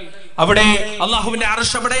കടൽ. അവിടെ അള്ളാഹുവിന്റെ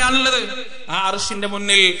അർശ് അവിടെയാണുള്ളത്. ആ അർശിന്റെ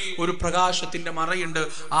മുന്നിൽ ഒരു പ്രകാശത്തിന്റെ മറയുണ്ട്.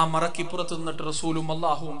 ആ മറക്കിപ്പുറത്ത് നിന്നിട്ട് റസൂലും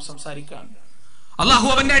അള്ളാഹുവും സംസാരിക്കാൻ. അള്ളാഹു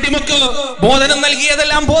അവന്റെ അടിമക്ക് ബോധനം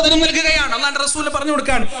നൽകിയതെല്ലാം ബോധനം നൽകുകയാണ്. അള്ളാന്റെ റസൂൽ പറഞ്ഞു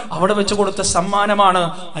കൊടുക്കാൻ അവിടെ വെച്ച് കൊടുത്ത സമ്മാനമാണ്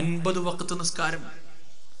 50 വഖ്ത് നിസ്കാരം.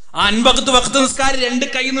 ആ 50 വഖ്ത് നിസ്കാരം 2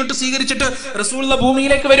 കൈ നീട്ട് സ്വീകരിച്ചിട്ട് റസൂലുള്ള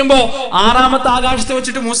ഭൂമിയിലേക്ക് വരുമ്പോ 6ാമത്തെ ആകാശത്തെ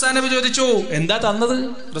വെച്ചിട്ട് മൂസാ നബി ചോദിച്ചു, എന്താ തന്നത്?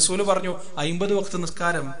 റസൂല് പറഞ്ഞു 50 വഖ്ത്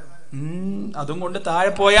നിസ്കാരം. അതും കൊണ്ട്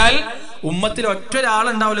താഴെ പോയാൽ ഉമ്മത്തിൽ ഒറ്റ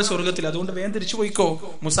ഒരാളുണ്ടാവില്ല സ്വർഗത്തിൽ, അതുകൊണ്ട് വേഗം തിരിച്ചു പോയിക്കോ.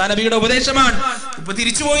 മൂസാ നബിയുടെ ഉപദേശമാണ്. ഇപ്പൊ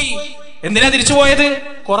തിരിച്ചുപോയി. എന്തിനാ തിരിച്ചുപോയത്?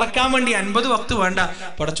 കുറക്കാൻ വേണ്ടി. 50 വഖ്ത് വേണ്ട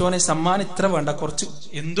പടച്ചോനെ, സമ്മാനം ഇത്ര വേണ്ട, കുറച്ച്.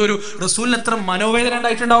 എന്തൊരു റസൂലിന് എത്ര മനോവേദന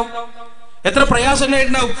ഉണ്ടായിട്ടുണ്ടാവും, എത്ര പ്രയാസം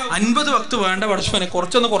ഉണ്ടായിട്ടുണ്ടാവും. 50 വഖ്ത് വേണ്ട പടച്ചോനെ,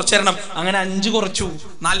 കുറച്ചൊന്ന് കുറച്ചു തരണം. അങ്ങനെ 5 കുറച്ചു.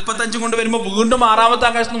 45 കൊണ്ട് വരുമ്പോ വീണ്ടും 6ാമത്തെ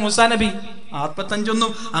ആകാശത്ത് മൂസാ നബി. 45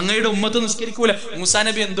 അങ്ങയുടെ ഉമ്മത്ത് നിസ്കരിക്കൂല. മൂസാ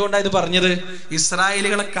നബി എന്തുകൊണ്ടാണ് ഇത് പറഞ്ഞത്?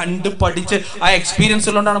 ഇസ്രായേലികളെ കണ്ട് പഠിച്ച് ആ എക്സ്പീരിയൻസ്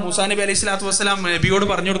ഉള്ളതുകൊണ്ടാണ് മൂസാ നബി അലൈഹി സ്വലാത്തു വസ്സലാം നബിയോട്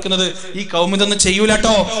പറഞ്ഞു കൊടുക്കുന്നത്, ഈ കൗം ഇതൊന്നും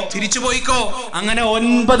ചെയ്യൂലട്ടോ, തിരിച്ചു പോയിക്കോ. അങ്ങനെ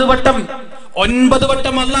 9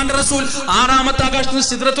 വട്ടം അള്ളാന്റെ റസൂൽ 6ാമത്തെ ആകാശത്ത്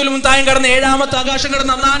സിദ്റത്തുൽ മുൻതഹയും കടന്ന് 7ാമത്തെ ആകാശം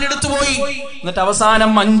കടന്ന് അള്ളാൻ എടുത്തു പോയി. എന്നിട്ട്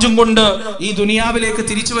അവസാനം 5 കൊണ്ട് ഈ ദുനിയാവിലേക്ക്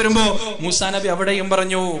തിരിച്ചു വരുമ്പോ മൂസാ നബി അവിടെയും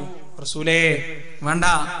പറഞ്ഞു, റസൂലേ വേണ്ട,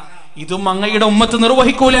 ഇതും അങ്ങയുടെ ഉമ്മത്ത്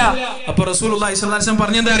നിർവഹിക്കൂല. അപ്പൊ റസൂലുള്ളാഹി സ്വല്ലല്ലാഹു അലൈഹി വസല്ലം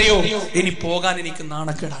പറഞ്ഞെന്താ അറിയോ? ഇനി പോകാൻ എനിക്ക്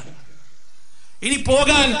നാണക്കേടാണ്, ഇനി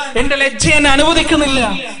പോകാൻ എന്റെ ലജ്ജ എന്നെ അനുവദിക്കുന്നില്ല,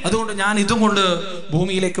 അതുകൊണ്ട് ഞാൻ ഇതും കൊണ്ട്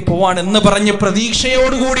ഭൂമിയിലേക്ക് പോവാൻ എന്ന് പറഞ്ഞ്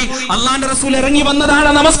പ്രതീക്ഷയോടുകൂടി അള്ളാന്റെ റസൂൽ ഇറങ്ങി വന്നതാണ്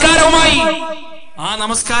നമസ്കാരവുമായി. ആ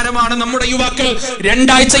നമസ്കാരമാണ് നമ്മുടെ യുവാക്കൾ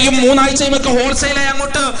 2 ആഴ്ചയും 3 ആഴ്ചയും ഒക്കെ ഹോൾസെയിലായി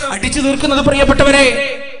അങ്ങോട്ട് അടിച്ചു തീർക്കുന്നത്. പ്രിയപ്പെട്ടവരെ,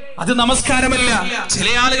 അത് നമസ്കാരമല്ല. ചില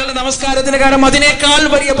ആളുകളുടെ നമസ്കാരത്തിന്റെ കാര്യം അതിനേക്കാൾ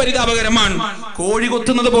വലിയ പരിതാപകരമാണ്. കോഴി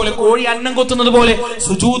കൊത്തുന്നത് പോലെ, കോഴി അന്നം കൊത്തുന്നത് പോലെ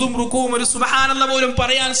സുജൂദും റുക്കുവും ഒരു സുബ്ഹാനല്ലാഹ് പോലും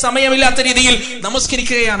പറയാൻ സമയമില്ലാത്ത രീതിയിൽ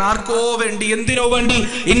നമസ്കരിക്കുകയാണ്. ആർക്കോ വേണ്ടി, എന്തിനോ വേണ്ടി.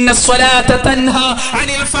 ഇന്നസ്സലാത തൻഹാ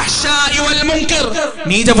അനിൽ ഫഹ്ശാഇ വൽ മുൻകർ.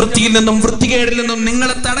 നീചവൃത്തിയിൽ നിന്നും വൃത്തികേടിൽ നിന്നും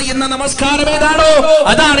നിങ്ങളെ തടയുന്ന നമസ്കാരം ഏതാണോ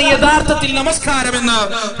അതാണ് യഥാർത്ഥത്തിൽ നമസ്കാരമെന്ന്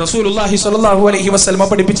റസൂലുള്ളാഹി സ്വല്ലല്ലാഹു അലൈഹി വസല്ലം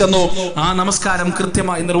പഠിപ്പിച്ചെന്നു. ആ നമസ്കാരം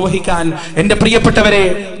കൃത്യമായി നിർവഹിക്കാൻ എന്റെ പ്രിയപ്പെട്ടവരെ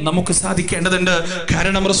നമുക്ക് സാധിക്കേണ്ടതുണ്ട്.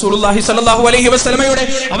 കാരണം റസൂലുള്ളാഹി സ്വല്ലല്ലാഹു അലൈഹി വസല്ലമയുടെ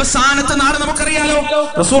അവസാനത്തെ നാൾ നമുക്കറിയാലോ.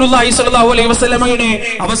 റസൂലുള്ളാഹി സ്വല്ലല്ലാഹു അലൈഹി വസല്ലമയുടെ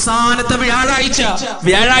അവസാനത്തെ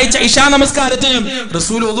വ്യാഴാഴ്ച ഇശാ നമസ്കാരത്തിന്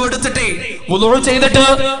റസൂൽ വുളു എടുത്തിട്ട് വുളു ചെയ്തിട്ട്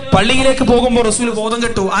പള്ളിയിലേക്ക് പോകുമ്പോൾ റസൂൽ ബോധം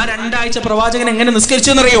കെട്ടു. ആ 2 ആഴ്ച പ്രവാചകൻ എങ്ങനെ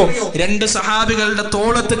നിസ്കരിച്ചെന്നറിയോ? 2 സഹാബികളുടെ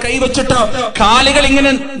തോളത്ത് കൈവച്ചിട്ട് കാലുകൾ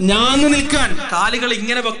ഇങ്ങനെ ഞാന്നു നിൽക്കാൻ, കാലുകൾ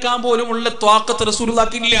ഇങ്ങനെ വെക്കാൻ പോലും ഉള്ള ത്വാഖത്ത്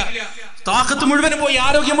റസൂലുള്ളാഹിക്കില്ല. താക്കത്ത് മുഴുവനും പോയി,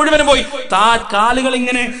 ആരോഗ്യം മുഴുവനും പോയി. കാലുകൾ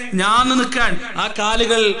ഇങ്ങനെ ഞാന്ന് നിൽക്കാൻ, ആ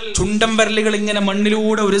കാലുകൾ ചുണ്ടൻ വിരലുകൾ ഇങ്ങനെ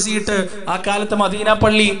മണ്ണിലൂടെ ഉരസിയിട്ട്, ആ കാലത്തെ മദീന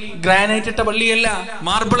പള്ളി ഗ്രാനൈറ്റ് ഇട്ട പള്ളിയല്ല,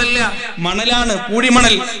 മാർബിൾ അല്ല, മണലാണ്,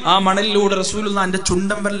 പൂഴിമണൽ. ആ മണലിലൂടെ റസൂലുള്ളാഹിന്റെ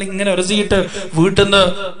ചുണ്ടൻ വിരൽ ഇങ്ങനെ ഉരസിയിട്ട് വീട്ടിൽ നിന്ന്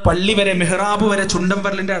പള്ളി വരെ, മെഹ്റാബ് വരെ ചുണ്ടൻ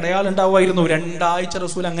വിരലിന്റെ അടയാളം ഉണ്ടാവുമായിരുന്നു. 2 ആഴ്ച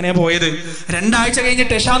റസൂൽ അങ്ങനെ പോയത്. 2 ആഴ്ച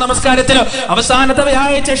കഴിഞ്ഞിട്ട് ഇശാ നമസ്കാരത്തിന്, അവസാനത്തെ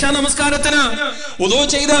വ്യാഴാഴ്ച ഇശാ നമസ്കാരത്തിന് വുളു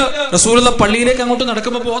ചെയ്ത് റസൂലുള്ള പള്ളിയിലേക്ക് അങ്ങോട്ട്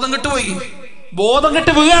നടക്കുമ്പോൾ ബോധം കെട്ടുപോയി. ബോധം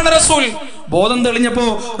കെട്ട് വീഴാണ് റസൂൽ. ബോധം തെളിഞ്ഞപ്പോ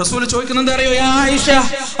റസൂൽ ചോദിക്കുന്നത് അറിയോ? യാ ആയിഷ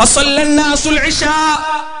അസ്സല്ലന്നാസുൽ ഇശാ,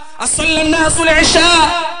 അസ്സല്ലന്നാസുൽ ഇശാ.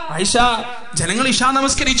 ആയിഷ, ജനങ്ങൾ ഇശാ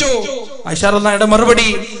നമസ്കരിച്ചോ? ആയിഷ റളിയല്ലാഹുഅൻഹയുടെ മറുപടി,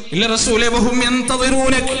 ഇല്ല റസൂലേ, വഹും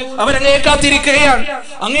യന്തദിറൂനക. അവരങ്ങേ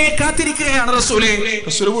കാത്തിരിക്കുകയാണ് റസൂലേ.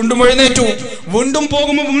 റസൂൽ വീണ്ടും എഴുന്നേറ്റു. വീണ്ടും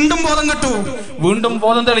പോകുമ്പോൾ വീണ്ടും ബോധം കെട്ടു. വീണ്ടും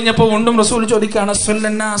ബോധം തെളിഞ്ഞപ്പോ വീണ്ടും റസൂൽ ചോദിക്കുകയാണ്,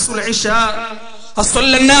 അസ്സല്ലന്നാസുൽ ഇശാ,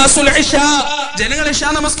 ജനങ്ങൾ ഇശാ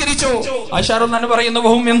നമസ്കരിച്ചോ? ആയിഷ റളിയല്ലാഹു പറയുന്നു,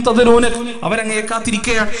 വഹും യന്തദിറൂനക. അവരങ്ങേ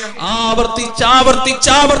കാത്തിരിക്കുകയാണ്.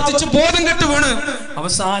 ആവർത്തിച്ച് ബോധം കെട്ട് വീണ്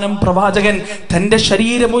അവസാനം പ്രവാചകൻ തന്റെ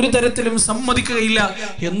ശരീരം ഒരു തരത്തിലും സമ്മതിക്കുകയില്ല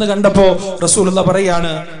എന്ന് കണ്ടപ്പോ റസൂലുള്ളാഹി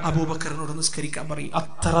പറയാണ്, അബൂബക്കറിനോട് നിസ്കരിക്കാൻ പറയും.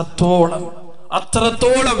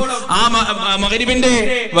 അത്രത്തോളം ആ മഗ്രിബിന്റെ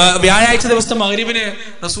വ്യാഴാഴ്ച ദിവസത്തെ മഗ്രിബിന്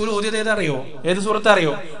റസൂൽ ഓതിയത് ഏതറിയോ? ഏത് സൂറത്ത്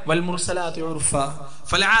അറിയോ? വൽ മുർസലാത്തി ഉർഫ.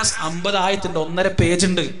 ഫലാസ് 50 ആയത്തുണ്ട്, 1.5 പേജ്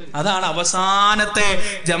ഉണ്ട്. അതാണ് അവസാനത്തെ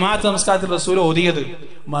ജമാഅത്ത് നമസ്കാരത്തിൽ റസൂൽ ഓതിയത്.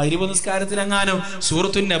 മഗ്രിബ് നിസ്കാരത്തിലെങ്ങാനും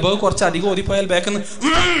സൂറത്തുൻ നബവ് കുറച്ച് അധികം ഓതിപ്പോയാൽ ബാക്കിന്ന്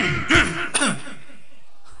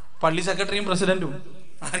പള്ളി സെക്രട്ടറിയും പ്രസിഡന്റും,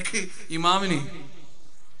 ആർക്ക്? ഇമാമിന്.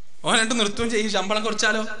 ഓനായിട്ട് നിർത്തുകയും ചെയ്യും, ശമ്പളം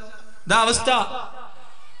കുറച്ചാലോ. ഇതാ അവസ്ഥ.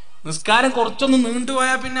 നിസ്കാരം കുറച്ചൊന്ന്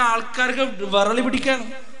നീണ്ടുപോയാൽ പിന്നെ ആൾക്കാർക്ക് വിറളി പിടിക്കാണ്.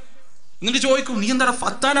 എന്നിട്ട് ചോദിക്കും, നീ എന്താ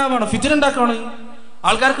ഫത്താനാവാണ്, ഫിത്ന ഉണ്ടാക്കാണ്,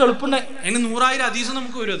 ആൾക്കാർക്ക് എളുപ്പമുണ്ട്. അതിന് 100,000 ഹദീസ്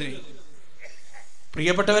നമുക്ക് വരും അതിന്.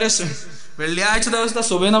 പ്രിയപ്പെട്ടവരെ, വെള്ളിയാഴ്ച ദിവസത്തെ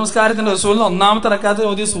സുബഹി നമസ്കാരത്തിന്റെ റസൂലിന് 1-ാമത്തെ റക്അത്തിൽ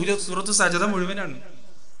ഓതിയ സൂറത്ത് സജദ മുഴുവനാണ്.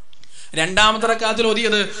 2-ാമത്തെ റക്അത്തിൽ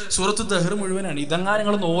ഓതിയത് സൂറത്ത് ദഹർ മുഴുവനാണ്. ഇതെങ്ങാനും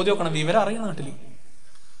നിങ്ങൾ ഓതി നോക്കണം, വിവരം അറിയുന്ന നാട്ടില്.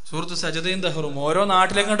 സൂറത്ത് സജദയും ദഹറും ഓരോ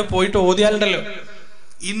നാട്ടിലേക്കങ്ങോട്ട് പോയിട്ട് ഓതിയാലുണ്ടല്ലോ.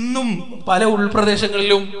 ഇന്നും പല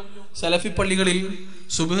ഉൾപ്രദേശങ്ങളിലും സലഫി പള്ളികളിൽ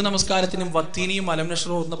സുബ്ഹ് നമസ്കാരത്തിനും വത്തീനിയും അലം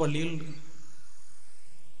നശ്റും ഓതുന്ന പള്ളികളുണ്ട്.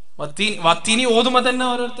 വത്തീനി ഓതുമ്പോ തന്നെ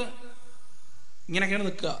ഓരോരുത്തർ ഇങ്ങനെയൊക്കെയാണ്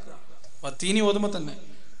നിൽക്കുക. വത്തീനി ഓതുമ്പോ തന്നെ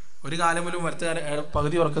ഒരു കാലം പോലും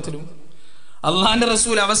പകുതി ഉറക്കത്തിലും. അള്ളാന്റെ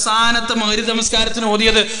റസൂൽ അവസാനത്തെ മഗ്രിബ് നമസ്കാരത്തിന്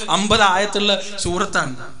ഓതിയത് 50 ആയത്തുള്ള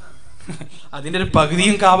സൂറത്താണ്. അതിന്റെ ഒരു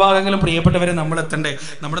പകുതിയും കാഭാഗങ്ങളും പ്രിയപ്പെട്ടവരെ നമ്മൾ എത്തണ്ടേ.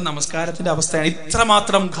 നമ്മുടെ നമസ്കാരത്തിന്റെ അവസ്ഥയാണ്.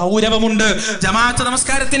 ഇത്രമാത്രം ഗൗരവമുണ്ട് ജമാഅത്ത്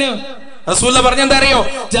നമസ്കാരത്തിന്. റസൂൽ പറഞ്ഞെന്താ അറിയോ?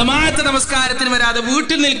 ജമാഅത്ത് നമസ്കാരത്തിന് വരാതെ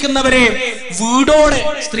വീട്ടിൽ നിൽക്കുന്നവരെ വീടോടെ,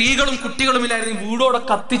 സ്ത്രീകളും കുട്ടികളും ഇല്ലായിരുന്നു, വീടോടെ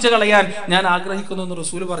കത്തിച്ചു കളയാൻ ഞാൻ ആഗ്രഹിക്കുന്നു എന്ന്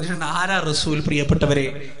റസൂൽ പറഞ്ഞിട്ടുണ്ട്. ആരാ റസൂൽ? പ്രിയപ്പെട്ടവരെ,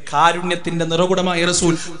 കാരുണ്യത്തിന്റെ നിറകുടമായ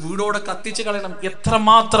റസൂൽ വീടോടെ കത്തിച്ചു കളയണം.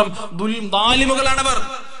 എത്രമാത്രം ദാലിമുകളാണവർ,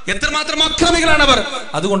 എത്രമാത്രം അക്രമികളാണവർ.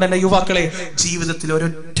 അതുകൊണ്ട് തന്നെ യുവാക്കളെ, ജീവിതത്തിൽ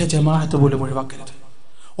ഒരൊറ്റ ജമാഅത്ത് പോലും ഒഴിവാക്കരുത്.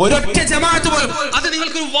 ഒരൊറ്റ ജമാഅത്ത് പോലും. അത്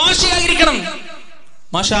നിങ്ങൾക്കൊരു വാശിയായിരിക്കണം.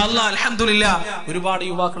 മാഷാ അല്ലാഹ്, അൽഹംദുലില്ലാഹ്, ഒരുപാട്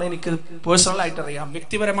യുവാക്കളെ എനിക്ക് പേഴ്സണൽ ആയിട്ട് അറിയാം,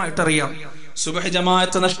 വ്യക്തിപരമായിട്ട് അറിയാം. സുബഹി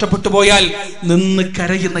ജമാഅത്ത് നഷ്ടപ്പെട്ടു പോയാൽ നിന്ന്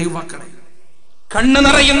കരയുന്ന യുവാക്കളെ, കണ്ണ്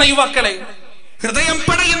നിറയുന്ന യുവാക്കളെ, ഹൃദയം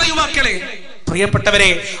പടയുന്ന യുവാക്കളെ. പ്രിയപ്പെട്ടവരെ,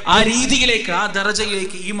 ആ രീതിയിലേക്ക്, ആ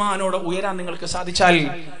ദറജയിലേക്ക് ഈമാനോടെ ഉയരാൻ നിങ്ങൾക്ക് സാധിച്ചാൽ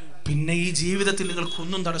പിന്നെ ഈ ജീവിതത്തിൽ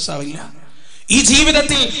നിങ്ങൾക്കൊന്നും തടസ്സാവില്ല. ഈ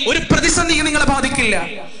ജീവിതത്തിൽ ഒരു പ്രതിസന്ധി നിങ്ങളെ ബാധിക്കില്ല.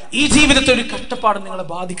 ഈ ജീവിതത്തിൽ ഒരു കഷ്ടപ്പാടും നിങ്ങളെ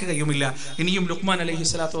ബാധിക്കുകയുമില്ല. ഇനിയും ലുഖ്മാൻ അലൈഹി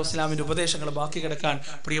സ്വലാത്തു വസ്സലാമിന്റെ ഉപദേശങ്ങൾ ബാക്കി കിടക്കാൻ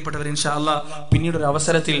പ്രിയപ്പെട്ടവർ ഇൻഷാ അല്ലാഹ് പിന്നീട് ഒരു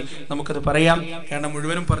അവസരത്തിൽ നമുക്കത് പറയാം. കാരണം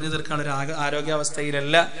മുഴുവനും പറഞ്ഞു തീർക്കാൻ ഒരു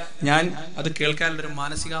ആരോഗ്യാവസ്ഥയിലല്ല ഞാൻ, അത് കേൾക്കാനുള്ള ഒരു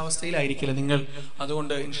മാനസികാവസ്ഥയിലായിരിക്കില്ല നിങ്ങൾ.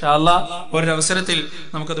 അതുകൊണ്ട് ഇൻഷാ അല്ലാഹ് ഒരവസരത്തിൽ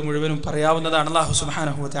നമുക്കത് മുഴുവനും പറയാവുന്നതാണ്. അല്ലാഹു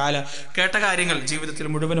സുബ്ഹാനഹു വ തആല കേട്ട കാര്യങ്ങൾ ജീവിതത്തിൽ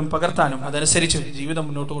മുഴുവനും പകർത്താനും അതനുസരിച്ച് ജീവിതം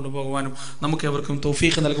മുന്നോട്ട് കൊണ്ടുപോകുവാനും നമുക്ക് എവർക്കും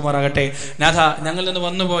തൗഫീഖ് നൽകുമാറാകട്ടെ. നാഥ, ഞങ്ങളിൽ നിന്ന്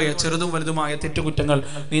വന്നുപോയ ചെറുതും വലുതുമായ തെറ്റുകുറ്റങ്ങൾ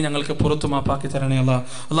നീ ഞങ്ങൾക്ക് പുറത്തു മാപ്പാക്കി തരണേ അല്ലാഹ്.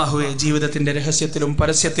 അല്ലാഹുവേ, ജീവിതത്തിന്റെ രഹസ്യത്തിലും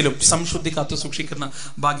പരസ്യത്തിലും സംശുദ്ധി കാത്തു സൂക്ഷിക്കുന്ന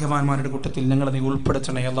ഭാഗ്യവാന്മാരുടെ കൂട്ടത്തിൽ ഞങ്ങളെ നീ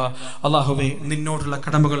ഉൾപ്പെടുത്തണേ അല്ലാഹ്. അല്ലാഹുവേ, നിന്നോടുള്ള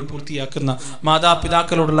കടമകൾ പൂർത്തിയാക്കുന്ന,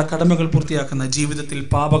 മാതാപിതാക്കളോടുള്ള കടമകൾ പൂർത്തിയാക്കുന്ന, ജീവിതത്തിൽ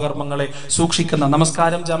പാപകർമ്മങ്ങളെ സൂക്ഷിക്കുന്ന,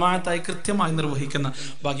 നമസ്കാരം ജമാഅത്തായി കൃത്യമായി നിർവഹിക്കുന്ന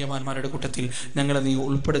ഭാഗ്യവാന്മാരുടെ കൂട്ടത്തിൽ ഞങ്ങളെ നീ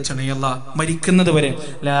ഉൾപ്പെടുത്തണേ അല്ലാഹ്. മരിക്കുന്നത് വരെ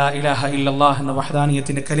ലാ ഇലാഹ ഇല്ലല്ലാഹ് എന്ന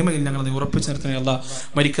വഹദാനിയത്തിന്റെ കലിമയിൽ ഞങ്ങളെ നീ ഉറപ്പിച്ചു നിർത്തണേ അല്ലാഹ്.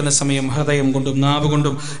 മരിക്കുന്ന സമയം ഹൃദയം കൊണ്ടും നാവ്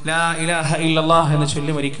കൊണ്ടും ലാ ഇലാഹ ഇല്ലല്ലാഹ് എന്ന്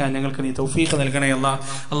ചൊല്ലി മരിക്കാൻ ഞങ്ങൾക്ക് നീ തൗഫീഖ് നൽകണേ അല്ലാഹ്.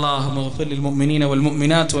 اللهم اغفر للمؤمنين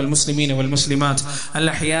والمؤمنات والمسلمين والمسلمات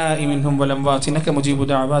الأحياء منهم والأموات إنك مجيب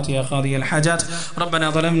دعوات يا قاضي الحاجات. ربنا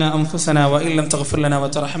ظلمنا أنفسنا وإن لم تغفر لنا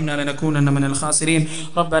وترحمنا لنكونن من الخاسرين.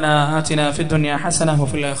 ربنا آتنا في الدنيا حسنة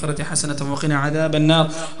وفي الآخرة حسنة وقنا عذاب النار.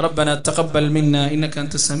 ربنا تقبل منا إنك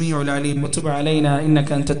أنت السميع العليم وتب علينا إنك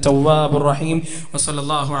أنت التواب الرحيم. وصلى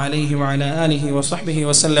الله عليه وعلى آله وصحبه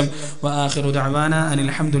وسلم. وآخر دعوانا أن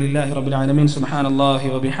الحمد لله رب العالمين. سبحان الله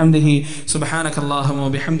وبحمده. سبحانك اللهم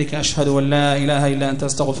وبحمدك أشهد أن لا إله إلا أنت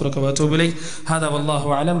أستغفرك وأتوب إليك. هذا والله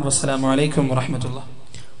أعلم والسلام عليكم ورحمة الله.